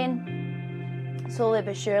together again. Slowly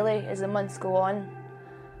but surely, as the months go on,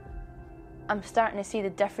 I'm starting to see the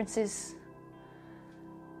differences.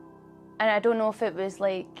 And I don't know if it was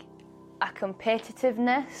like a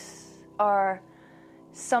competitiveness or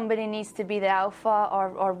somebody needs to be the alpha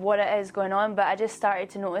or what it is going on, but I just started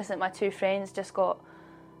to notice that my two friends just got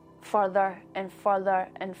further and further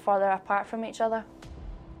and further apart from each other.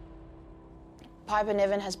 Piper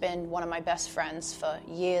Niven has been one of my best friends for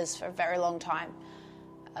years, for a very long time.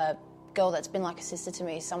 A girl that's been like a sister to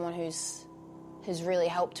me, someone who's really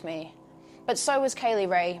helped me. But so was Kaylee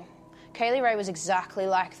Ray. Kaylee Ray was exactly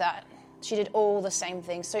like that. She did all the same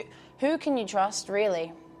things. So who can you trust,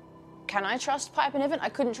 really? Can I trust Piper Niven? I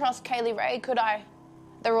couldn't trust Kaylee Ray, could I?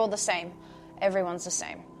 They're all the same. Everyone's the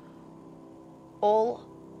same. All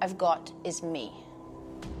I've got is me.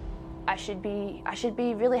 I should be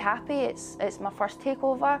really happy. It's my first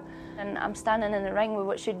takeover, and I'm standing in the ring with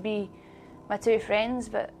what should be my two friends,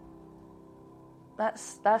 but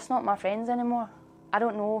that's not my friends anymore. I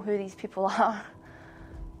don't know who these people are.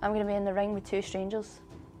 I'm going to be in the ring with two strangers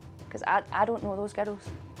because I don't know those girls.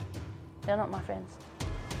 They're not my friends.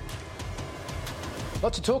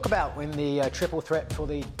 Lot to talk about when the triple threat for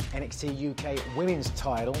the NXT UK Women's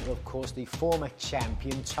title. Of course, the former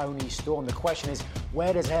champion, Toni Storm. The question is,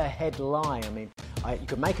 where does her head lie? I mean, you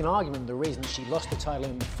could make an argument the reason she lost the title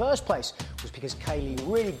in the first place was because Kaylee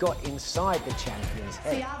really got inside the champion's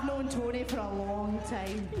head. See, I've known Toni for a long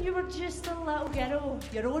time. You were just a little girl.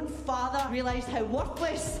 Your own father realised how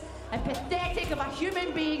worthless and pathetic of a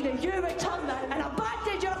human being that you would turn and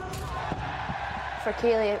abandoned your... For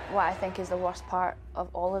Kaylee, what I think is the worst part of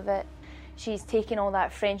all of it, she's taken all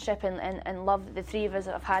that friendship and love that the three of us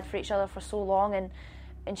have had for each other for so long,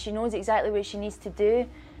 and she knows exactly what she needs to do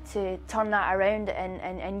to turn that around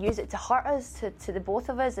and use it to hurt us, to the both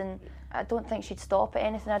of us, and I don't think she'd stop at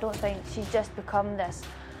anything. I don't think she's just become this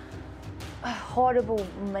horrible,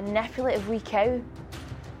 manipulative wee cow.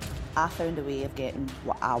 I found a way of getting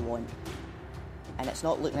what I want, and it's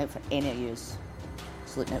not looking out for any of yous,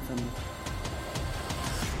 it's looking out for me.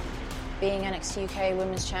 Being NXT UK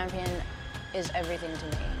Women's Champion is everything to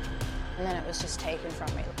me. And then it was just taken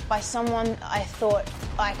from me. By someone I thought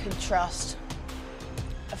I could trust.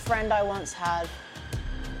 A friend I once had.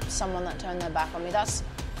 Someone that turned their back on me.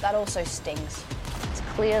 That also stings. It's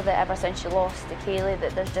clear that ever since she lost to Kaylee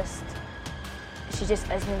that she just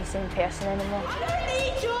isn't the same person anymore. I don't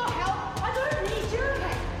need your help. I don't need your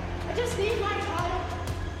help. I just need my title.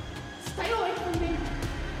 Stay away from me.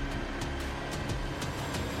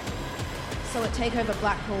 So at Takeover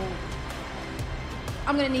Blackpool,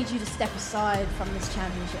 I'm going to need you to step aside from this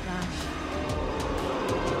championship match.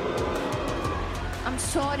 I'm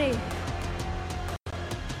sorry,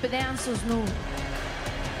 but the answer's no.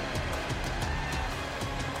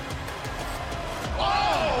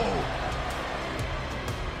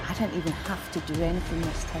 I didn't even have to do anything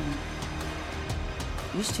this time.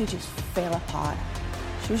 You two just fell apart.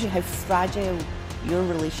 Shows you how fragile your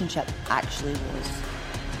relationship actually was.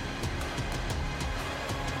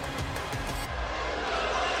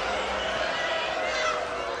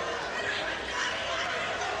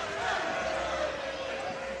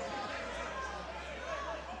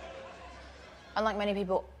 Unlike many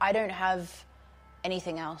people, I don't have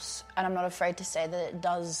anything else, and I'm not afraid to say that it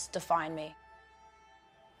does define me.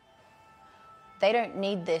 They don't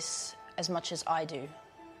need this as much as I do.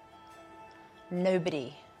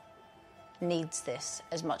 Nobody needs this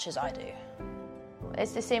as much as I do.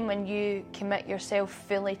 It's the same when you commit yourself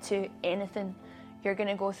fully to anything. You're going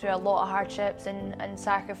to go through a lot of hardships and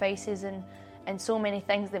sacrifices and so many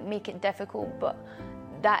things that make it difficult, but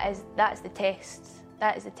that's the test.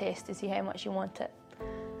 That is the test to see how much you want it.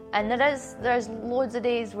 And there's loads of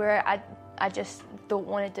days where I just don't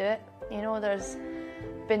want to do it. You know, there's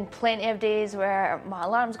been plenty of days where my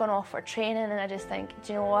alarm's gone off for training and I just think,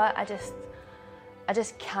 do you know what, I just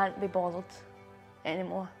can't be bothered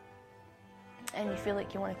anymore. And you feel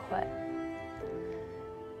like you want to quit.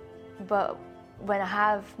 But when I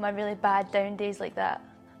have my really bad down days like that,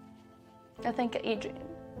 I think of Adrian.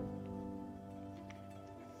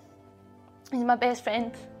 He's my best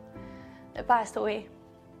friend that passed away.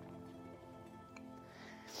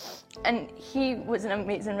 And he was an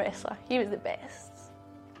amazing wrestler. He was the best.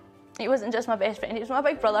 He wasn't just my best friend, he was my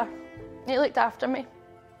big brother. He looked after me.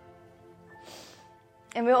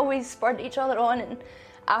 And we always spurred each other on, and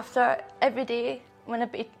after every day when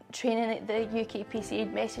I'd be training at the UKPC,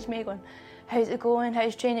 he'd message me going, how's it going,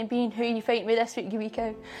 how's training been, who are you fighting with this week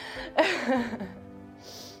out?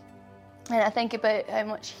 And I think about how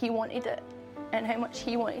much he wanted it and how much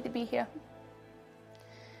he wanted to be here.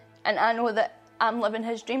 And I know that I'm living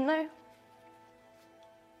his dream now.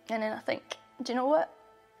 And then I think, do you know what?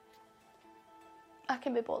 I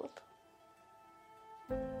can be bothered.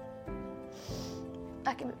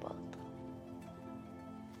 I can be bothered.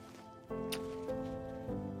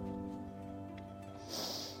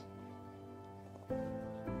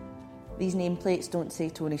 These nameplates don't say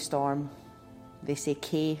Toni Storm, they say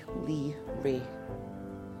Kay Lee Ray.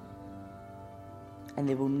 And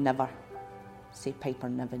they will never say Piper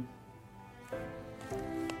Niven.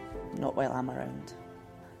 Not while I'm around.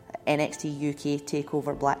 At NXT UK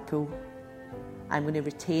Takeover Blackpool, I'm going to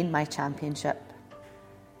retain my championship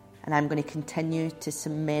and I'm going to continue to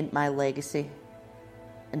cement my legacy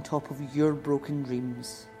on top of your broken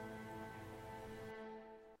dreams.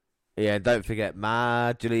 Yeah, don't forget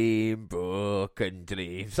my dream, broken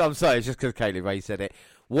dreams. I'm sorry, it's just because Kaylee Ray said it.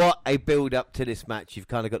 What a build-up to this match. You've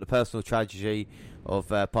kind of got the personal tragedy of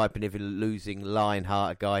Piper Niven losing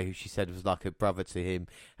Lionheart, a guy who she said was like a brother to him,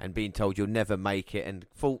 and being told you'll never make it, and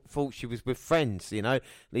thought she was with friends, you know.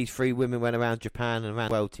 These three women went around Japan and around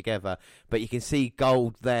the world together, but you can see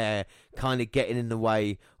Gold there kind of getting in the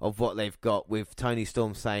way of what they've got, with Toni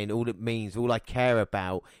Storm saying all it means, all I care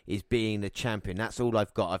about is being the champion. That's all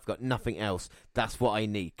I've got nothing else. That's what I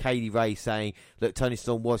need. Kaylee Ray saying, look, Toni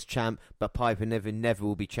Storm was champ, but Piper Niven never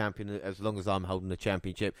will be champion as long as I'm holding the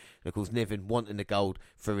championship. And of course, Niven wanting the gold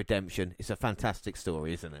for redemption. It's a fantastic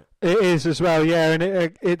story, isn't it? It is as well, yeah, and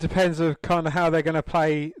it depends on kind of how they're going to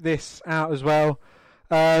play this out as well.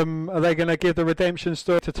 Are they going to give the redemption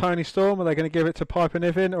story to Toni Storm? Are they going to give it to Piper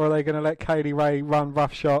Niven? Or are they going to let Kaylee Ray run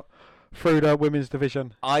roughshod through the women's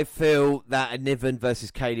division? I feel that a Niven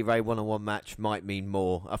versus Kaylee Ray one-on-one match might mean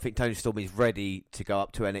more. I think Toni Storm is ready to go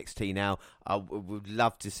up to NXT now. I would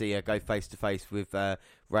love to see her go face-to-face with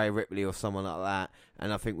Rhea Ripley or someone like that.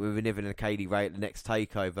 And I think with Niven and Kaylee Ray at the next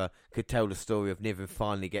Takeover could tell the story of Niven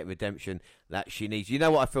finally getting redemption that she needs. You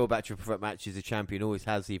know what I feel about triple threat matches? A champion always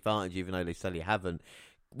has the advantage, even though they say you haven't.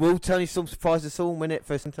 Will Toni Storm surprise us all and win it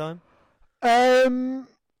first time? There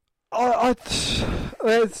are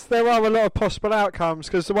a lot of possible outcomes,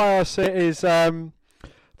 because the way I see it is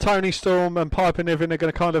Toni Storm and Piper Niven are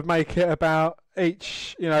going to kind of make it about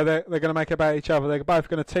each, you know, they're going to make it about each other. They're both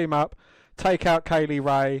going to team up, take out Kaylee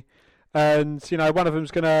Ray, and, you know, one of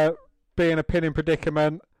them's going to be in a pinning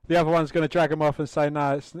predicament. The other one's going to drag them off and say,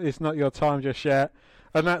 no, it's not your time just yet.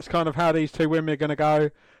 And that's kind of how these two women are going to go.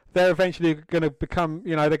 They're eventually going to become,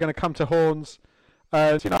 you know, they're going to come to horns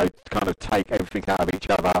and, you know, kind of take everything out of each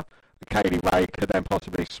other. Kaylee Ray could then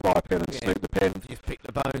possibly swipe in and snoop the pin. Just pick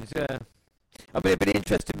the bones, yeah. I mean, it'll be an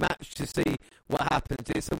interesting match to see what happens.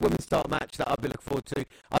 It's a women's style match that I'll be looking forward to.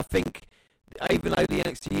 I think, even though the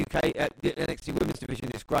NXT UK, the NXT women's division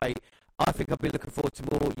is great, I think I'll be looking forward to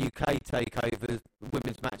more UK takeovers,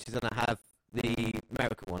 women's matches, than I have the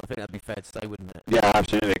American one. I think that'd be fair to say, wouldn't it? Yeah, I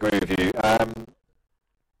absolutely agree with you.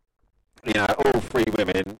 you know, all three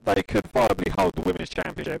women, they could viably hold the women's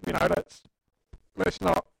championship. You know, let's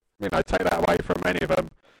not, you know, take that away from any of them.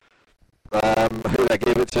 Who they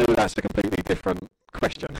give it to, that's a completely different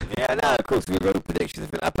question. Yeah, no, of course, we've got predictions,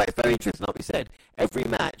 but it's very interesting, like we said. Every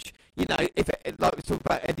match, you know, if like we talked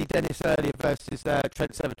about Eddie Dennis earlier versus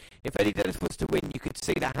Trent Seven, if Eddie Dennis was to win, you could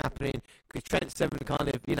see that happening, because Trent Seven kind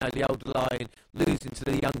of, you know, the older lion losing to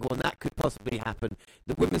the younger one, that could possibly happen.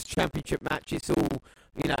 The women's championship match is all,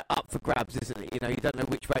 you know, up for grabs, isn't it? You know, you don't know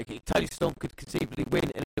which way. Tony Storm could conceivably win,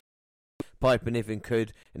 and Piper Niven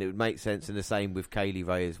could, and it would make sense, and the same with Kaylee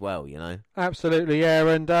Ray as well, you know. Absolutely, yeah.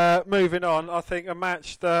 And moving on, I think a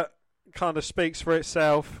match that kind of speaks for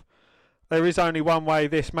itself. There is only one way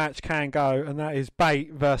this match can go, and that is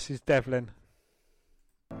Bate versus Devlin.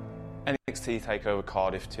 NXT TakeOver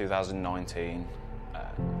Cardiff 2019,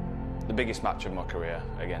 the biggest match of my career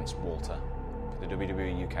against Walter for the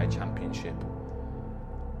WWE UK Championship,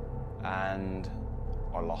 and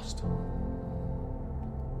I lost.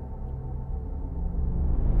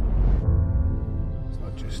 It's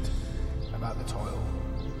not just about the title,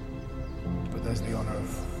 but there's the honour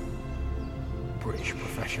of British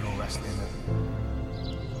professional wrestling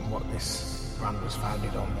and what this brand was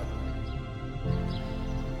founded on. That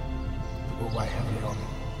we'll weigh heavily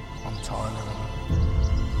on Tyler and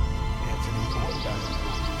it's an important day.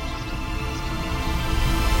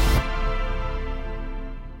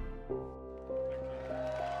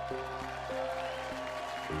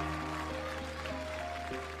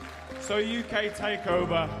 So UK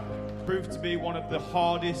TakeOver proved to be one of the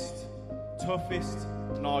hardest, toughest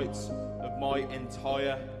nights of my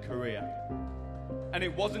entire career. And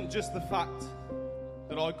it wasn't just the fact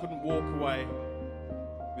that I couldn't walk away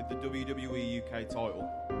with the WWE UK title.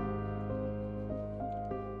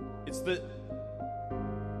 It's that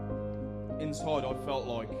inside I felt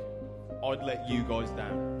like I'd let you guys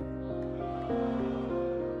down.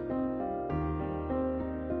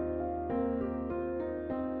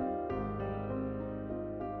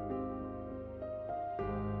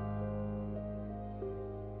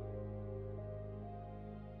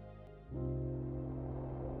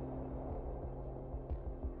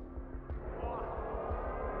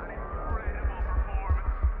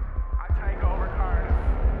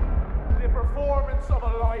 Of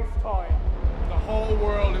a lifetime. The whole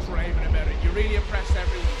world is raving about it. You really impressed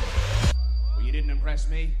everyone. Well, you didn't impress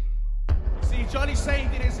me. See, Johnny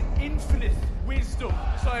Saint in his infinite wisdom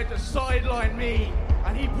decided to sideline me,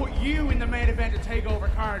 and he put you in the main event to take over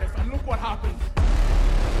Cardiff, and look what happened.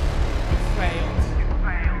 You failed.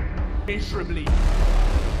 Miserably.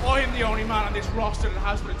 I am the only man on this roster that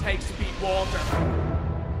has what it takes to beat Walter.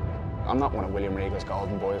 I'm not one of William Regal's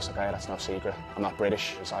golden boys, okay? That's no secret. I'm not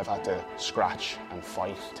British, so I've had to scratch and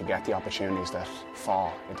fight to get the opportunities that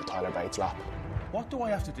fall into Tyler Bates' lap. What do I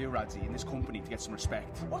have to do, Radzi, in this company to get some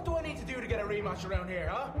respect? What do I need to do to get a rematch around here,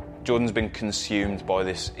 huh? Jordan's been consumed by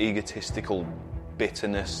this egotistical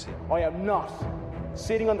bitterness. I am not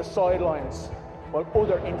sitting on the sidelines while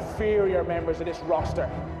other inferior members of this roster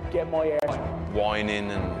get my airtime.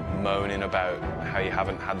 Whining and moaning about how you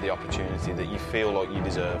haven't had the opportunity that you feel like you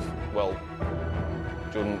deserve. Well,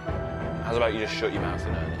 Jordan, how's about you just shut your mouth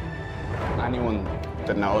and earn it? Anyone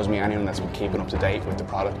that knows me, anyone that's been keeping up to date with the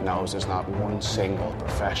product knows there's not one single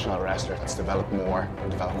professional wrestler that's developed more or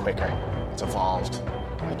developed quicker. It's evolved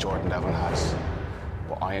like Jordan Devlin has.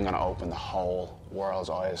 But I am going to open the whole world's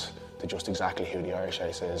eyes to just exactly who the Irish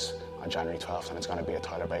Ace is on January 12th, and it's going to be at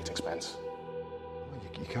Tyler Bates' expense.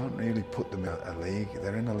 You can't really put them in a league.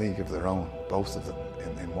 They're in a league of their own, both of them,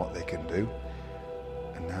 in what they can do.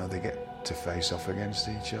 And now they get to face off against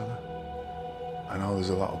each other. I know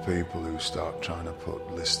there's a lot of people who start trying to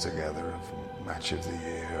put lists together of match of the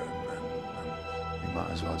year, and you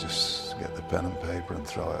might as well just get the pen and paper and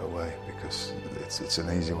throw it away, because it's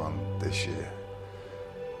an easy one this year.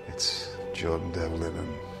 It's Jordan Devlin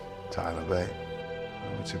and Tyler Bate.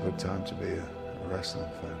 It's a good time to be a wrestling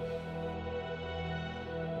fan.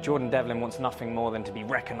 Jordan Devlin wants nothing more than to be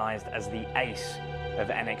recognised as the ace of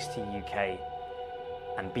NXT UK,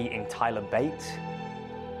 and beating Tyler Bates,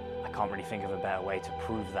 I can't really think of a better way to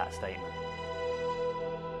prove that statement.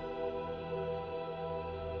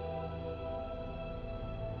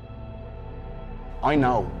 I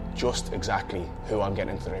know just exactly who I'm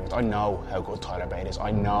getting into the ring with. I know how good Tyler Bate is. I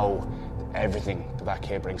know everything that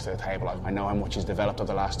kid brings to the table. I know how much he's developed over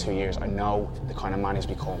the last 2 years. I know the kind of man he's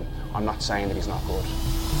become. I'm not saying that he's not good.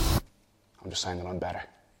 I'm just saying that I'm better.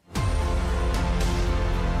 I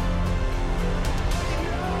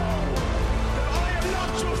am not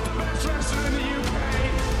just the best wrestler in the UK.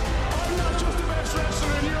 I'm not just the best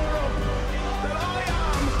wrestler in Europe. That I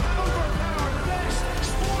am, pound for pound, best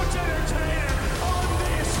sports entertainer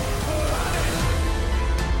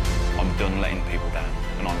letting people down,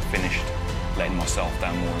 and I'm finished letting myself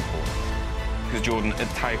down, more important. Because Jordan, at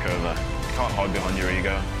Takeover, you can't hide behind your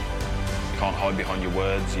ego. You can't hide behind your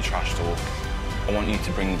words, your trash talk. I want you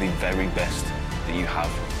to bring the very best that you have.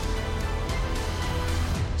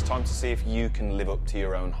 It's time to see if you can live up to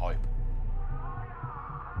your own hype.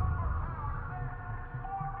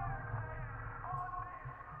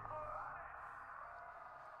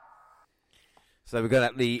 So we've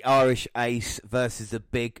got the Irish Ace versus the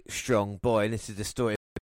big, strong boy. And this is the story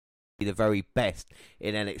of the very best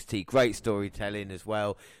in NXT. Great storytelling as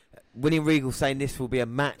well. William Regal saying this will be a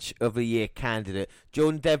match of the year candidate.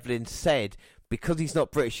 Jordan Devlin said because he's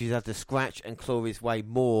not British, he's had to scratch and claw his way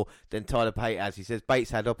more than Tyler Bate has. He says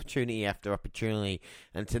Bates had opportunity after opportunity,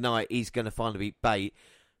 and tonight he's going to finally beat Bate.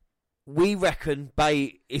 We reckon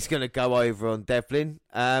Bate is going to go over on Devlin.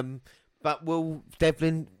 But will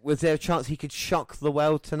Devlin, was there a chance he could shock the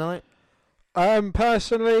world tonight?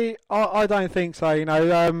 Personally, I don't think so. You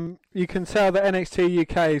know, you can tell that NXT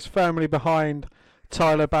UK is firmly behind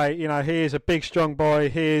Tyler Bate. You know, he is a big, strong boy.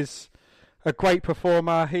 He is a great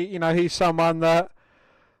performer. He's someone that,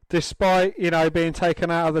 despite, being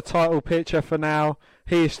taken out of the title picture for now,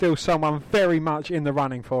 he is still someone very much in the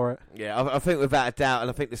running for it. Yeah, I think without a doubt, and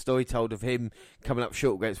I think the story told of him coming up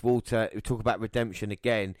short against Walter, we talk about redemption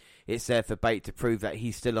again, it's there for Bate to prove that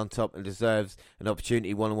he's still on top and deserves an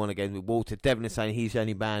opportunity one-on-one again with Walter. Devlin is saying he's the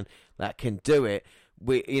only man that can do it.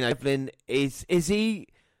 Devlin, is he...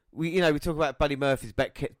 We talk about Buddy Murphy's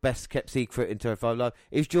best kept secret in 205 Live.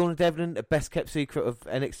 Is Jordan Devlin the best kept secret of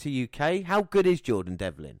NXT UK? How good is Jordan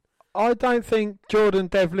Devlin? I don't think Jordan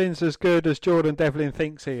Devlin's as good as Jordan Devlin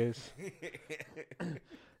thinks he is.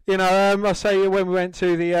 I say when we went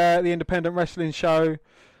to the independent wrestling show,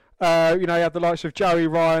 you had the likes of Joey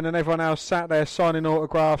Ryan and everyone else sat there signing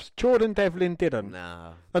autographs. Jordan Devlin didn't.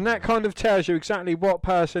 No. And that kind of tells you exactly what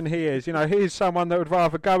person he is. He's someone that would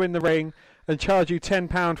rather go in the ring and charge you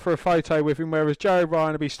 £10 for a photo with him, whereas Joey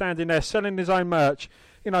Ryan would be standing there selling his own merch,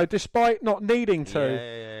 despite not needing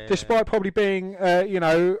to, despite probably being,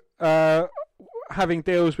 having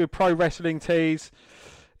deals with Pro Wrestling Tees.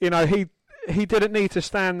 He didn't need to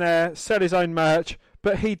stand there, sell his own merch,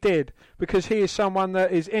 but he did, because he is someone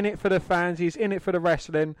that is in it for the fans, he's in it for the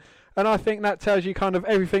wrestling, and I think that tells you kind of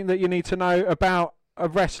everything that you need to know about a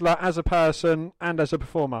wrestler as a person and as a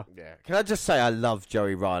performer. Yeah. Can I just say I love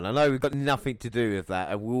Joey Ryan? I know we've got nothing to do with that,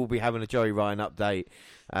 and we will be having a Joey Ryan update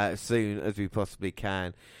as soon as we possibly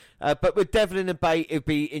can. But with Devlin and Bate, it'd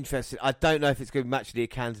be interesting. I don't know if it's going to be match of the year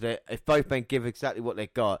candidate. If both men give exactly what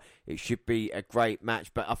they've got, it should be a great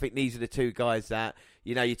match. But I think these are the two guys that,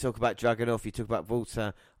 you talk about Dragunov, you talk about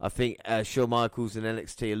Walter. I think Shawn Michaels and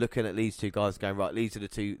NXT are looking at these two guys going, right, these are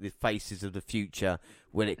the faces of the future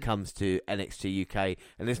when it comes to NXT UK.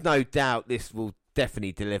 And there's no doubt this will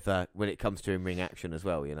definitely deliver when it comes to in-ring action as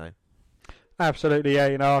well, Absolutely,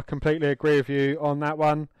 yeah. I completely agree with you on that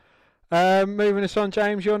one. Moving us on,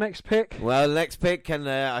 James, your next pick? Well, the next pick, and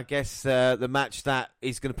I guess the match that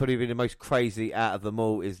is going to probably be the most crazy out of them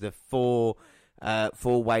all, is the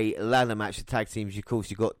four-way ladder match, the tag teams. Of course,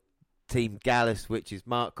 you've got Team Gallus, which is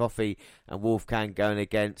Mark Coffey and Wolfgang going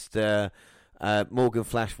against Morgan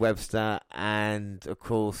Flash Webster and, of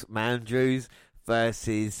course, Mandrews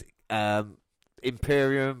versus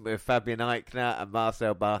Imperium with Fabian Eichner and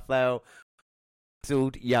Marcel Barthel.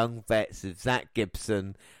 Young vets of Zach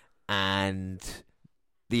Gibson and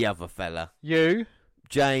the other fella.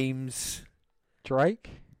 James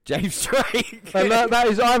Drake. And that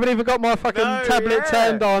is, I haven't even got my fucking tablet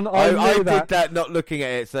turned on. I did that not looking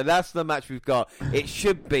at it. So that's the match we've got. It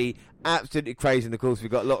should be absolutely crazy. And of course,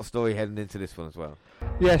 we've got a lot of story heading into this one as well.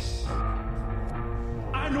 Yes.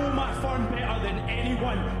 I know my firm better than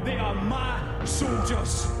anyone. They are my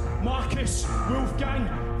soldiers. Marcus,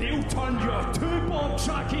 Wolfgang, they'll turn your two-bob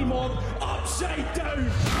tracky mob upside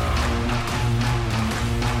down.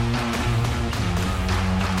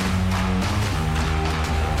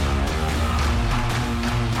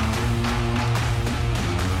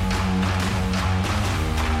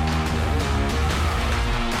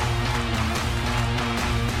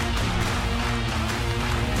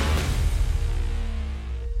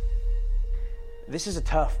 This is a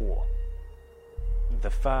turf war. The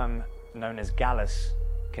firm known as Gallus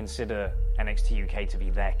consider NXT UK to be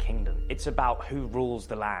their kingdom. It's about who rules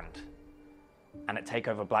the land. And at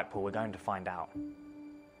Takeover Blackpool, we're going to find out.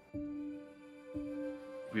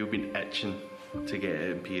 We've been itching to get at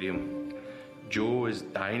Imperium. Joe is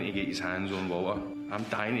dying to get his hands on Walter. I'm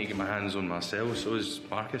dying to get my hands on Marcel, so is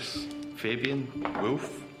Marcus, Fabian,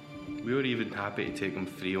 Wolf. We were even happy to take them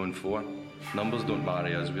 3-on-4. Numbers don't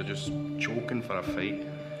vary us, we're just choking for a fight.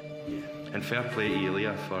 And fair play to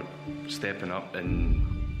Ilya for stepping up and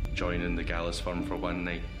joining the Gallus firm for one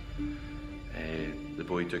night. The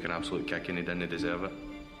boy took an absolute kick and he didn't deserve it,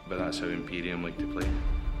 but that's how Imperium like to play.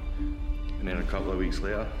 And then a couple of weeks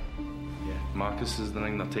later, Marcus is the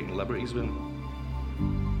thing, they're taking liberties with him.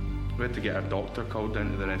 We had to get our doctor called down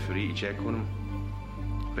to the referee to check on him,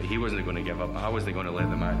 but he wasn't going to give up. I wasn't going to let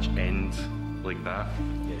the match end like that.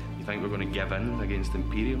 You think we're going to give in against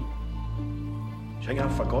Imperium? Do you think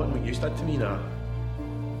I've forgotten what you did to me now?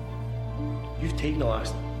 You've taken the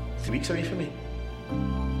last 3 weeks away from me.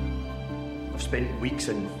 I've spent weeks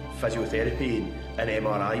in physiotherapy and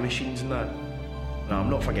MRI machines and that. No, I'm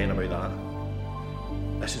not forgetting about that.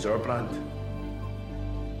 This is our brand.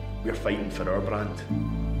 We're fighting for our brand,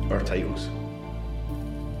 our titles,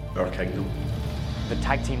 our kingdom. The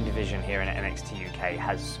tag team division here in NXT UK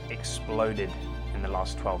has exploded in the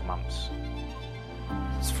last 12 months.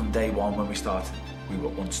 It's from day one when we started, we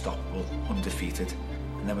were unstoppable, undefeated.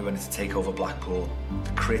 And then we went into Takeover Blackpool.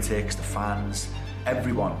 The critics, the fans,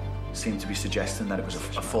 everyone seemed to be suggesting that it was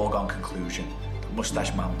a foregone conclusion.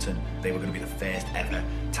 Moustache Mountain, they were going to be the first ever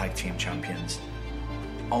tag team champions.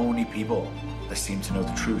 The only people that seemed to know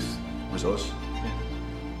the truth was us.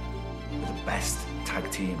 We're the best tag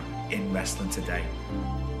team in wrestling today.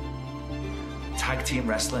 Tag team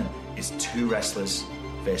wrestling is 2 wrestlers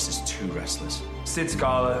versus 2 wrestlers. Sid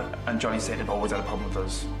Scala and Johnny Saint have always had a problem with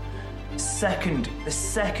us. The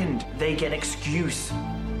second they get an excuse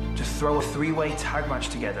to throw a 3-way tag match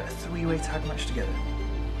together,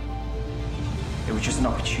 it was just an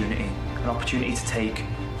opportunity to take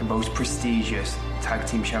the most prestigious tag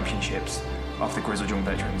team championships off the grizzled young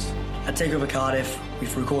veterans. At TakeOver Cardiff, we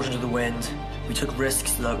threw caution to the wind. We took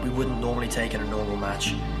risks that we wouldn't normally take in a normal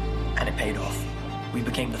match, and it paid off. We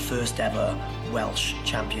became the first ever Welsh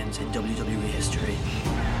champions in WWE history.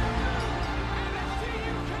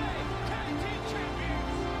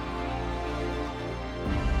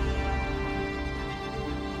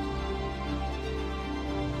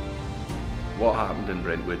 What happened in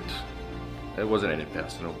Brentwood, it wasn't any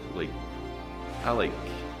personal. I like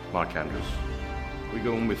Mark Andrews. We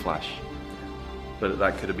go on with Flash. But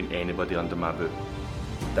that could have been anybody under my boot.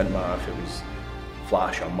 Didn't matter if it was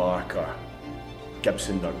Flash or Mark or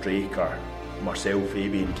Gibson or Drake or Marcel,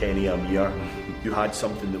 Fabian, Kenny, Amir. You had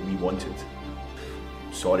something that we wanted.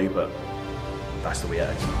 Sorry, but that's the way it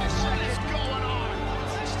is.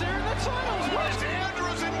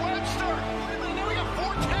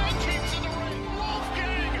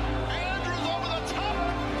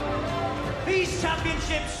 These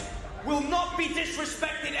championships will not be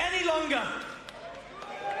disrespected any longer.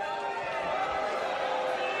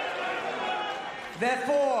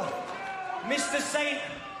 Therefore, Mr. Saint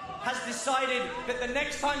has decided that the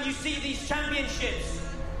next time you see these championships,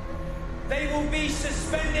 they will be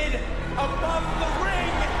suspended above the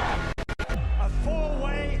ring. A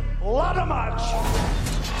 4-way ladder match.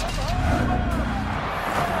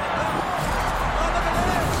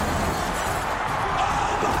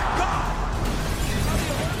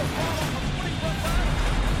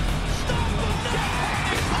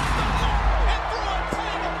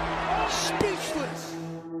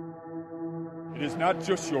 It is not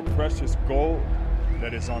just your precious gold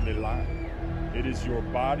that is on the line. It is your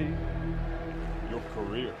body, your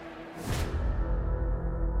career.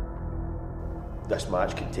 This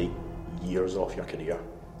match could take years off your career.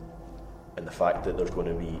 And the fact that there's going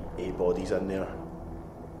to be 8 bodies in there,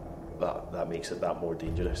 that makes it that more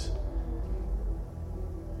dangerous.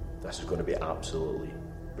 This is going to be absolutely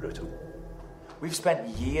brutal. We've spent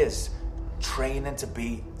years training to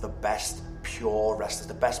be the best pure wrestlers,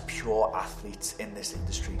 the best pure athletes in this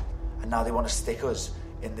industry, and now they want to stick us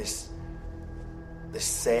in this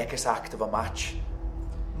circus act of a match.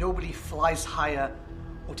 Nobody flies higher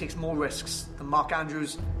or takes more risks than Mark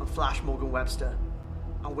Andrews and Flash Morgan Webster,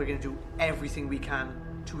 and we're going to do everything we can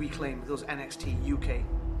to reclaim those NXT UK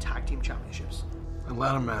Tag Team Championships. A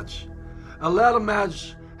ladder match. A ladder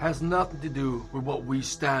match has nothing to do with what we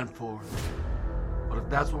stand for. But if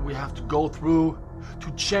that's what we have to go through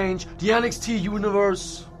to change the NXT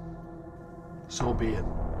universe, so be it.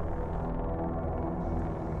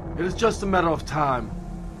 It is just a matter of time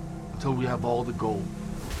until we have all the gold.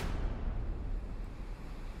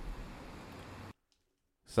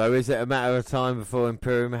 So is it a matter of time before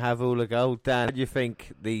Imperium have all the gold? Dan, how do you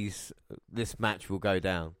think this match will go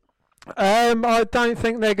down? I don't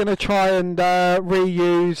think they're going to try and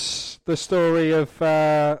reuse the story of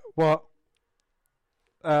what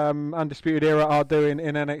Undisputed Era are doing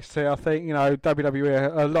in NXT. I think,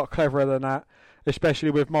 WWE are a lot cleverer than that,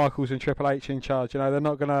 especially with Michaels and Triple H in charge. They're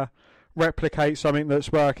not going to replicate something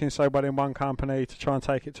that's working so well in one company to try and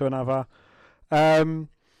take it to another.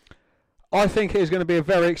 I think it is going to be a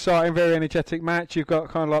very exciting, very energetic match. You've got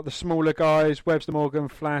kind of like the smaller guys, Webster, Morgan,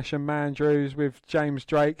 Flash and Mandrews with James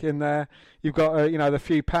Drake in there. You've got, the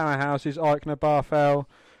few powerhouses, Eichner, Barthel.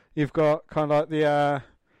 You've got kind of like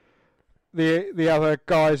the other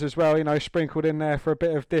guys as well, sprinkled in there for a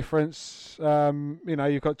bit of difference.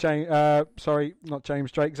 You've got not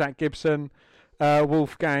James Drake, Zach Gibson,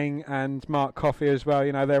 Wolfgang and Mark Coffey as well.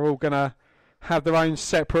 They're all going to have their own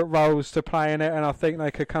separate roles to play in it, and I think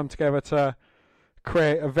they could come together to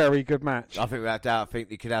create a very good match. I think without doubt, they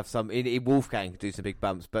could have some. In Wolfgang could do some big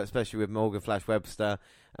bumps, but especially with Morgan, Flash, Webster,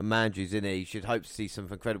 and Mandrews in it, you should hope to see some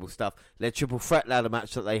incredible stuff. Their triple threat ladder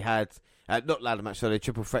match that they had, their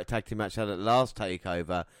triple threat tag team match they had at the last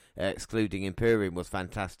Takeover, excluding Imperium, was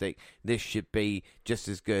fantastic. This should be just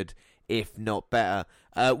as good, if not better.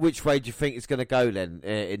 Which way do you think it's going to go then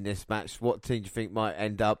in this match? What team do you think might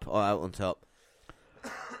end up out on top?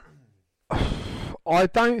 I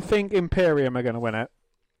don't think Imperium are going to win it.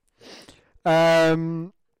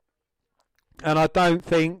 And I don't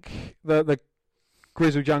think that the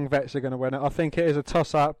Grizzled Young Vets are going to win it. I think it is a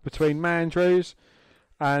toss-up between Mandrews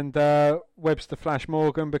and Webster, Flash,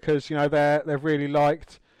 Morgan, because they're really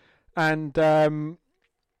liked, and Gallus,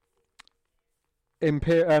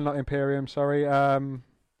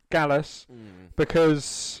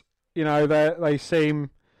 because they seem,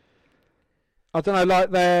 I don't know,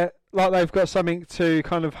 like they've got something to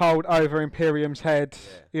kind of hold over Imperium's head,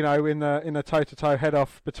 in the toe-to-toe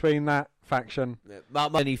head-off between that faction. My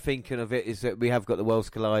only thinking of it is that we have got the Worlds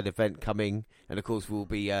Collide event coming, and of course we'll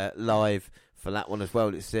be live for that one as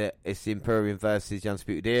well. It's the Imperium versus the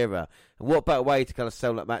Undisputed Era. And what better way to kind of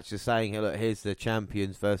sell that match as saying, hey, look, here's the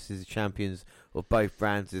champions versus the champions of both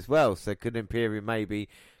brands as well. So could Imperium maybe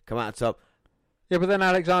come out top? Yeah, but then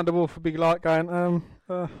Alexander Wolf would be like going,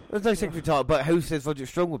 There's no secret title, but who says Roderick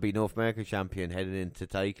Strong would be North American champion heading into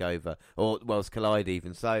Takeover, or Worlds Collide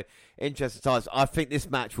even? So, interesting times. I think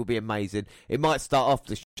this match will be amazing. It might start off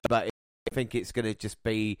the show, but I think it's going to just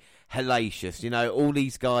be hellacious. All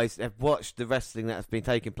these guys have watched the wrestling that's been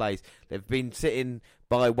taking place. They've been sitting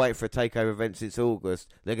by waiting for a Takeover event since August.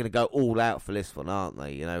 They're going to go all out for this one, aren't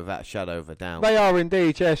they? Without a shadow of a doubt. They are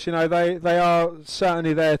indeed, yes. They are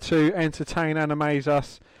certainly there to entertain and amaze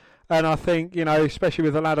us. And I think, especially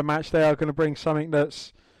with the ladder match, they are going to bring something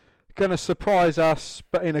that's going to surprise us,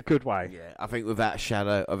 but in a good way. Yeah, I think without a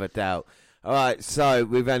shadow of a doubt. All right, so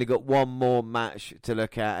we've only got one more match to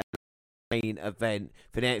look at. Main event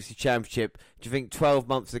for the NXT Championship. Do you think 12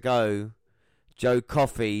 months ago Joe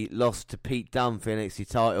Coffey lost to Pete Dunne for the NXT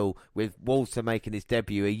title, with Walter making his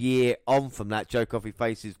debut? A year on from that, Joe Coffey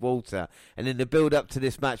faces Walter, and in the build up to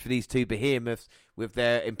this match for these two behemoths with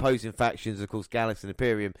their imposing factions, of course Gallus and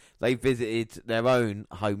Imperium, they visited their own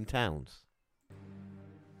hometowns.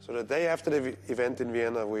 So the day after the event in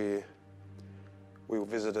Vienna, we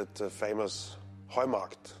visited the famous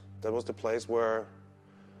Heumarkt. That was the place where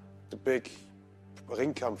the big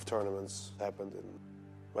Ringkampf tournaments happened. In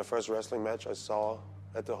my first wrestling match I saw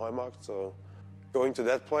at the Heumarkt, so going to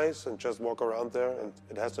that place and just walk around there, and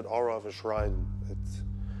it has that aura of a shrine.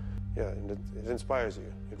 It inspires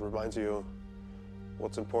you. It reminds you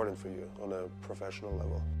what's important for you on a professional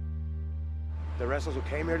level. The wrestlers who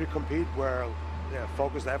came here to compete were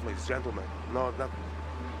focused athletes, gentlemen. No,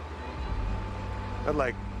 not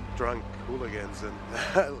like drunk hooligans, and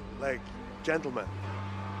like gentlemen.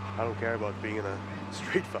 I don't care about being in a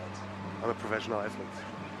street fight. I'm a professional athlete.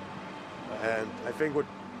 And I think what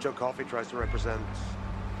Joe Coffey tries to represent,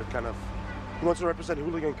 he wants to represent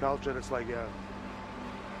hooligan culture. That's like,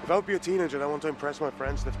 if I would be a teenager and I want to impress my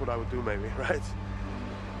friends, that's what I would do maybe, right?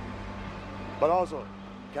 But also,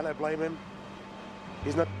 can I blame him?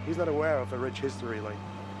 He's not aware of a rich history like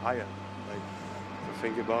I am. Like, if I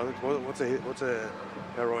think about it, what's a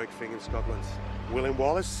heroic thing in Scotland? William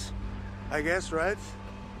Wallace, I guess, right?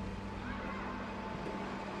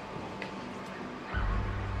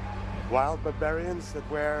 Wild barbarians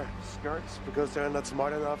that wear skirts because they're not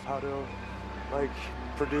smart enough how to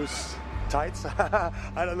produce tights. I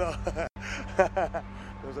don't know.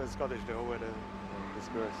 Those are Scottish, they all wear the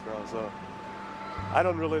skirts now. So I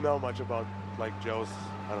don't really know much about Joe's,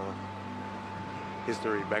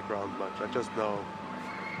 history, background much. I just know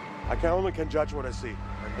I can judge what I see.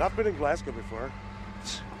 And I've been in Glasgow before.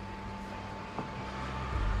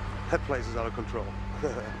 That place is out of control.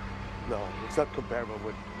 No, it's not comparable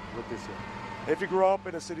with this year. If you grew up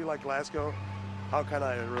in a city like Glasgow, how can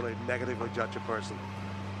I really negatively judge a person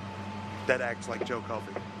that acts like Joe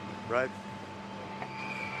Coffey, right?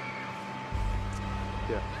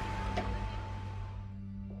 Yeah.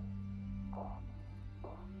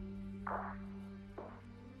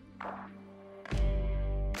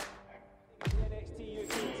 NXT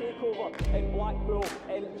UK Takeover in Blackpool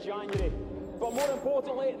in January. But more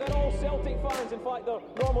importantly, they're all Celtic fans. In fact, they're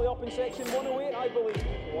normally up in section 108, I believe.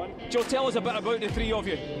 Joe, tell us a bit about the three of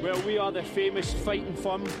you. Well, we are the famous fighting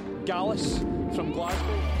firm Gallus from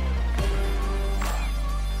Glasgow.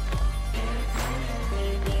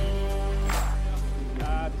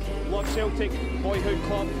 Love Celtic Boyhood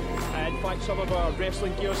Club. In fact, some of our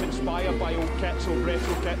wrestling gear is inspired by old kits, old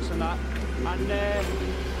retro kits and that. And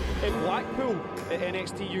in Blackpool, at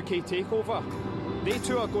NXT UK Takeover, they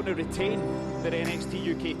two are going to retain their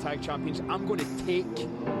NXT UK Tag Champions. I'm going to take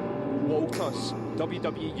Walter's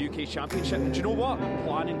WWE UK Championship. And do you know what? I'm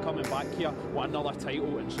planning coming back here with another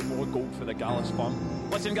title and some more gold for the Gallus firm.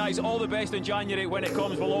 Listen, guys, all the best in January. When it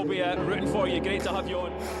comes, we'll all be rooting for you. Great to have you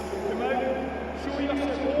on. Come out, show your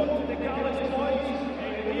support to the Gallus boys.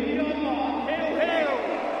 Hail, hail!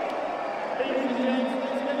 Ladies and gentlemen.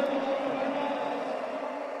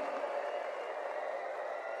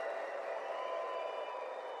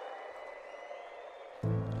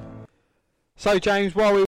 So, James,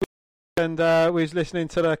 while we was listening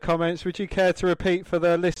to the comments, would you care to repeat for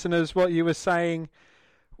the listeners what you were saying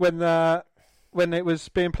when it was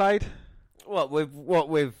being played? What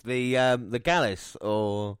with the Gallus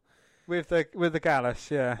or with the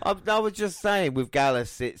Gallus? Yeah. I was just saying with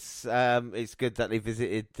Gallus, it's good that they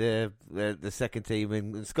visited the second team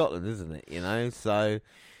in Scotland, isn't it? You know, so.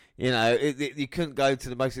 You know, you couldn't go to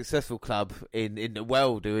the most successful club in the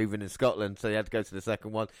world or even in Scotland, so you had to go to the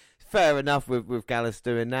second one. Fair enough with Gallus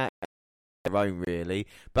doing that. Their own, really.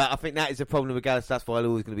 But I think that is a problem with Gallus. That's why they're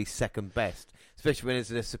always going to be second best, especially when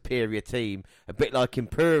it's a superior team. A bit like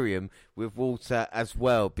Imperium with Walter as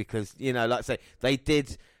well, because, you know, like I say, they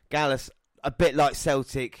did Gallus a bit like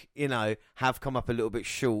Celtic, you know, have come up a little bit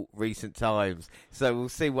short recent times. So we'll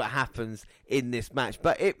see what happens in this match.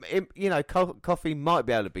 But, you know, Coffey might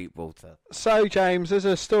be able to beat Walter. So, James, as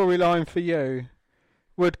a storyline for you,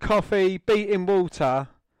 would Coffey beating Walter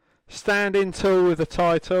standing tall with the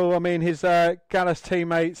title? I mean, his Gallus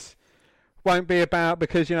teammates won't be about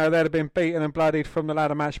because, you know, they'd have been beaten and bloodied from the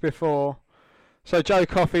ladder match before. So Joe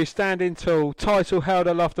Coffey standing tall, title held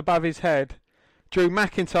aloft above his head. Drew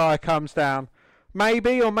McIntyre comes down,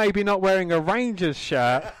 maybe or maybe not wearing a Rangers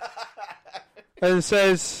shirt, and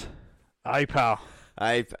says, "Hey, pal."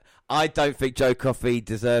 I don't think Joe Coffey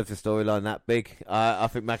deserves a storyline that big. I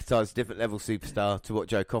think McIntyre's a different level superstar to what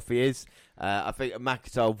Joe Coffey is. I think a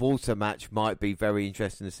McIntyre-Walter match might be very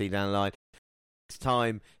interesting to see down the line. This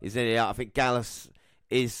time is in it out. I think Gallus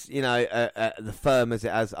is, you know, the firm as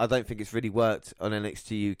it has. I don't think it's really worked on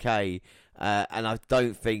NXT UK. And I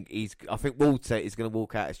don't think I think Walter is going to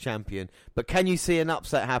walk out as champion. But can you see an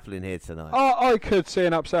upset happening here tonight? I could see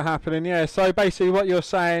an upset happening, yeah. So basically what you're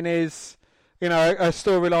saying is, you know, a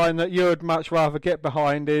storyline that you would much rather get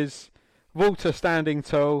behind is Walter standing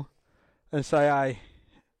tall and say, hey,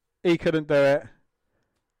 he couldn't do it.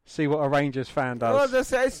 See what a Rangers fan does. Well,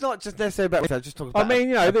 it's not just necessarily about Walter. Just talking about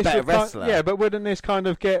a better wrestler. Yeah, but wouldn't this kind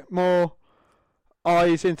of get more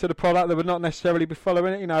eyes into the product that would not necessarily be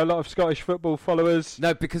following it? You know, a lot of Scottish football followers.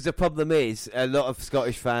 No, because the problem is a lot of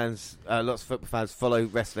Scottish fans, lots of football fans follow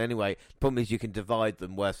wrestling anyway. The problem is you can divide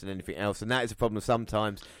them worse than anything else, and that is a problem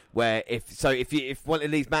sometimes. Where if one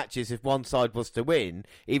of these matches, if one side was to win,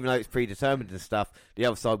 even though it's predetermined and stuff, the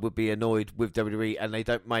other side would be annoyed with WWE, and they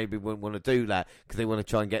wouldn't want to do that because they want to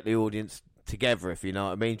try and get the audience together, if you know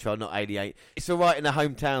what I mean. Try not alienate. It's all right in the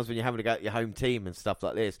hometowns when you're having to go at your home team and stuff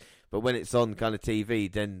like this. But when it's on kind of TV,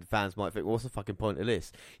 then fans might think, well, what's the fucking point of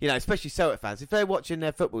this? You know, especially Celtic fans. If they're watching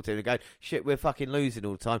their football team and go, shit, we're fucking losing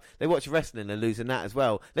all the time, they watch wrestling and losing that as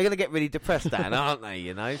well. They're going to get really depressed, Dan, aren't they?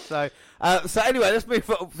 You know? So anyway, let's move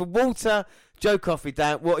for Walter, Joe Coffey,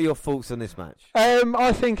 Dan. What are your thoughts on this match?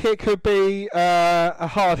 I think it could be a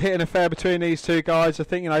hard-hitting affair between these two guys. I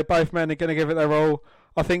think, you know, both men are going to give it their all.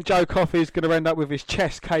 I think Joe Coffey is going to end up with his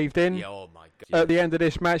chest caved in. Yeah, oh my God. At the end of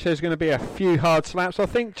this match, there's going to be a few hard slaps. I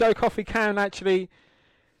think Joe Coffey can actually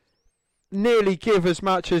nearly give as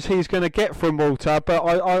much as he's going to get from Walter, but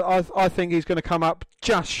I think he's going to come up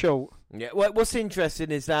just short. Yeah, well, what's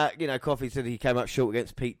interesting is that, you know, Coffey said he came up short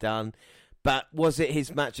against Pete Dunne, but was it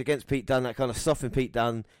his match against Pete Dunne that kind of softened Pete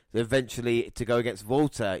Dunne eventually to go against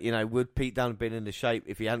Walter? You know, would Pete Dunne have been in the shape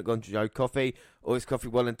if he hadn't gone to Joe Coffey, or is Coffey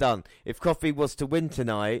well and done? If Coffey was to win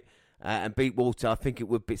tonight and beat Walter, I think it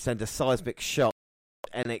would send a seismic shock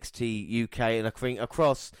to NXT UK and I think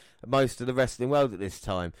across most of the wrestling world at this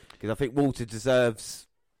time, because I think Walter deserves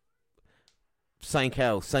something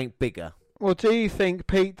else, something bigger. Well, do you think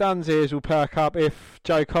Pete Dunne's ears will perk up if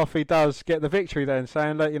Joe Coffey does get the victory then,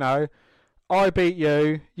 saying that, you know, I beat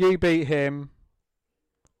you, you beat him,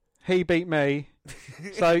 he beat me.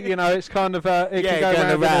 So, you know, it's kind of it can go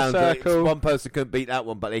going round in a circle. One person couldn't beat that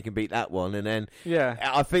one, but they can beat that one, and then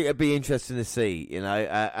I think it'd be interesting to see, you know,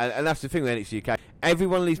 and that's the thing with NXT UK. Every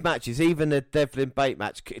one of these matches, even the Devlin Bate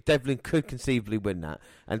match, Devlin could conceivably win that,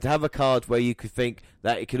 and to have a card where you could think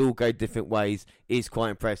that it could all go different ways is quite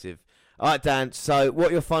impressive. All right, Dan. So, what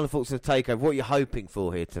are your final thoughts on the Takeover? What are you hoping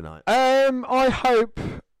for here tonight? I hope,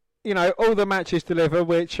 you know, all the matches deliver,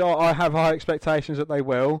 which I have high expectations that they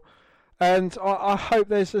will. And I hope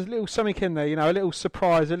there's a little something in there, you know, a little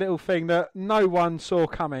surprise, a little thing that no one saw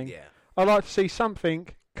coming. Yeah. I'd like to see something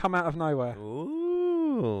come out of nowhere.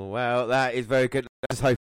 Ooh, well, that is very good. Let's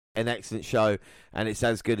hope an excellent show, and it's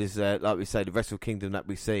as good as, like we say, the Wrestle Kingdom that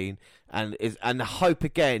we've seen, and I hope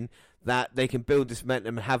again that they can build this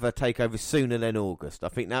momentum and have a takeover sooner than August. I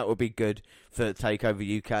think that would be good for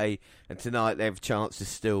Takeover UK, and tonight they have a chance to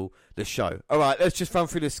steal the show. All right, let's just run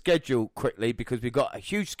through the schedule quickly, because we've got a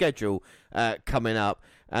huge schedule coming up,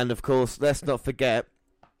 and of course, let's not forget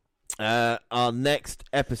our next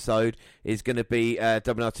episode is going to be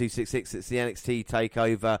WNR266. It's the NXT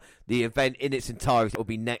Takeover. The event in its entirety will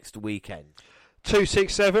be next weekend.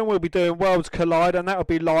 267, we'll be doing Worlds Collide, and that'll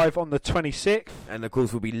be live on the 26th. And of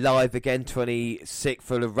course, we'll be live again 26th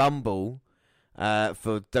for the Rumble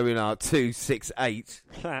for WNR268.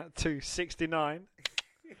 269.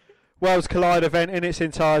 Worlds Collide event in its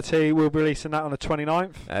entirety, we'll be releasing that on the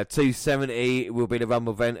 29th. 270 will be the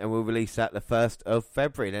Rumble event, and we'll release that the 1st of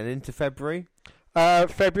February. Then into February?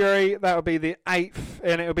 February, that'll be the 8th,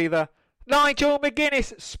 and it'll be the Nigel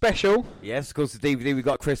McGuinness special. Yes, of course, the DVD we've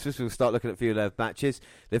got Christmas. We'll start looking at a few of those matches.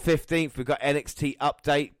 The 15th, we've got NXT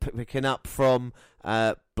Update picking up from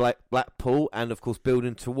Blackpool, and of course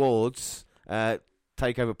building towards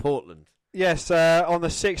Takeover Portland. Yes, on the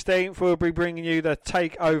 16th, we'll be bringing you the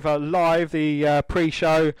Takeover Live, the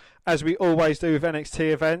pre-show, as we always do with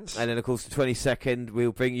NXT events. And then, of course, the 22nd,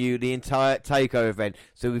 we'll bring you the entire Takeover event.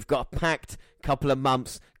 So we've got a packed couple of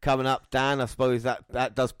months coming up. Dan, I suppose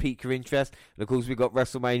that does pique your interest. And, of course, we've got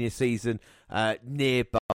WrestleMania season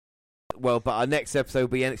nearby. Well, but our next episode will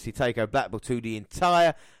be NXT Takeover Blackpool to the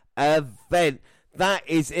entire event. That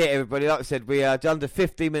is it, everybody. Like I said, we are under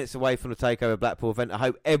 15 minutes away from the Takeover Blackpool event. I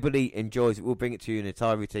hope everybody enjoys it. We'll bring it to you in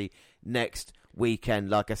entirety next weekend,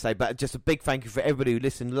 like I say. But just a big thank you for everybody who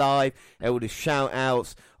listened live, all the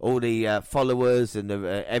shout-outs, all the followers, and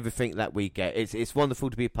everything that we get. It's wonderful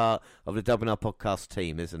to be part of the WNR podcast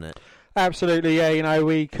team, isn't it? Absolutely, yeah. You know,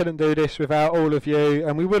 we couldn't do this without all of you,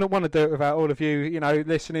 and we wouldn't want to do it without all of you, you know,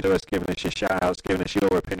 listening to us, giving us your shout-outs, giving us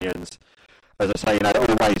your opinions. As I say, you know,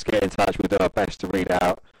 always get in touch. We'll do our best to read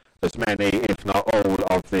out as many, if not all,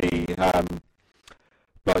 of the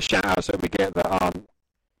shout-outs that we get that aren't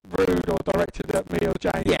rude or directed at me or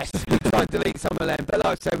James. Yes, we try and delete some of them. But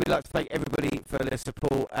like I said, we'd like to thank everybody for their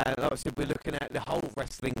support. And like I said, we're looking at the whole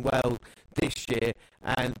wrestling world this year.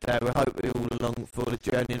 And we hope you're all along for the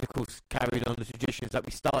journey. And, of course, carrying on the traditions that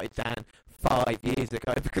we started, Dan, 5 years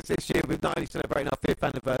ago. Because this year we've not only celebrating our 5th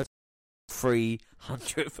anniversary,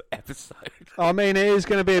 300th episode. I mean, it is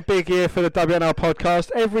going to be a big year for the WNR podcast.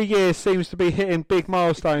 Every year seems to be hitting big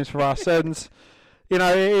milestones for us, and you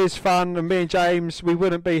know, it is fun. And me and James, we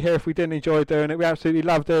wouldn't be here if we didn't enjoy doing it. We absolutely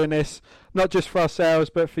love doing this, not just for ourselves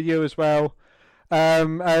but for you as well.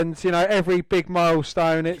 And you know, every big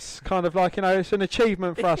milestone, it's kind of like, you know, it's an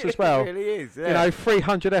achievement for us as well. It really is. Yeah. You know,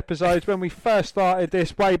 300 episodes. When we first started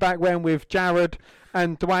this way back when with Jared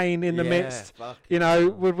and Dwayne in the midst, you know,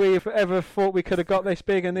 would we have ever thought we could have got this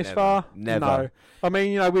big and this far? Never. No. I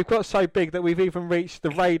mean, you know, we've got so big that we've even reached the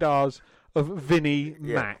radars of Vinnie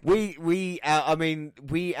Mac. We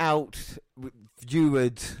out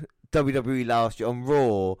viewed WWE last year on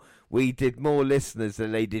Raw. We did more listeners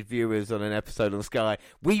than they did viewers on an episode on Sky.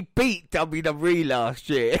 We beat WWE last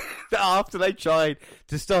year after they tried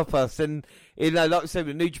to stop us. And, you know, like I said,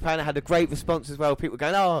 with New Japan, had a great response as well. People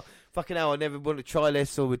going, oh, fucking hell, I never want to try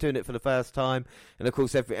this, or we're doing it for the first time. And, of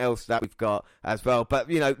course, everything else that we've got as well. But,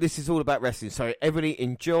 you know, this is all about wrestling. So everybody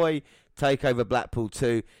enjoy Takeover Blackpool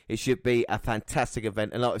 2. It should be a fantastic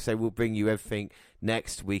event. And like I say, we'll bring you everything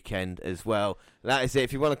next weekend as well. That is it.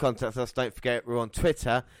 If you want to contact us, don't forget we're on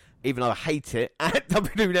Twitter, even though I hate it, at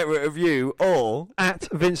WWE Network Review, or at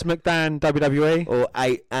Vince McDan WWE, or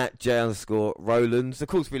at J_Rollins. Of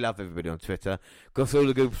course, we love everybody on Twitter. Of course, all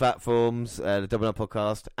the good platforms, the WNR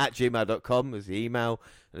Podcast at gmail.com is the email,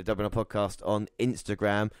 and the WNR Podcast on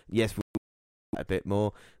Instagram. Yes, we'll a bit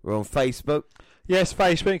more. We're on Facebook. Yes,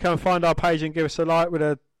 Facebook. You can find our page and give us a like with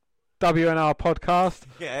a WNR podcast.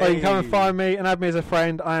 Where you can come and find me and add me as a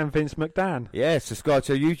friend. I am Vince McDan. Yeah, subscribe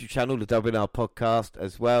to our YouTube channel, the WNR podcast,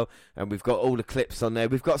 as well. And we've got all the clips on there.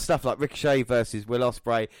 We've got stuff like Ricochet versus Will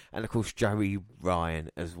Ospreay, and of course Joey Ryan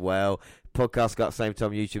as well. Podcast got at the same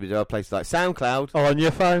time on YouTube. There are places like SoundCloud. Or on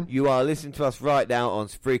your phone. You are listening to us right now on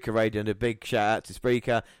Spreaker Radio, and a big shout out to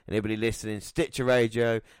Spreaker and everybody listening, Stitcher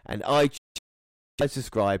Radio and iTunes.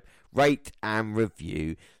 Subscribe, rate and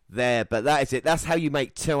review there. But that is it. That's how you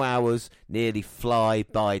make 2 hours nearly fly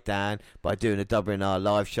by, Dan, by doing a WNR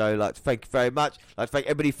live show. I'd like to thank you very much. I'd like to thank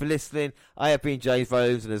everybody for listening. I have been James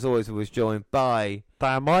Rose, and as always, I was joined by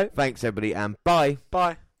Dan White. Thanks everybody, and bye.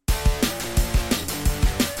 Bye.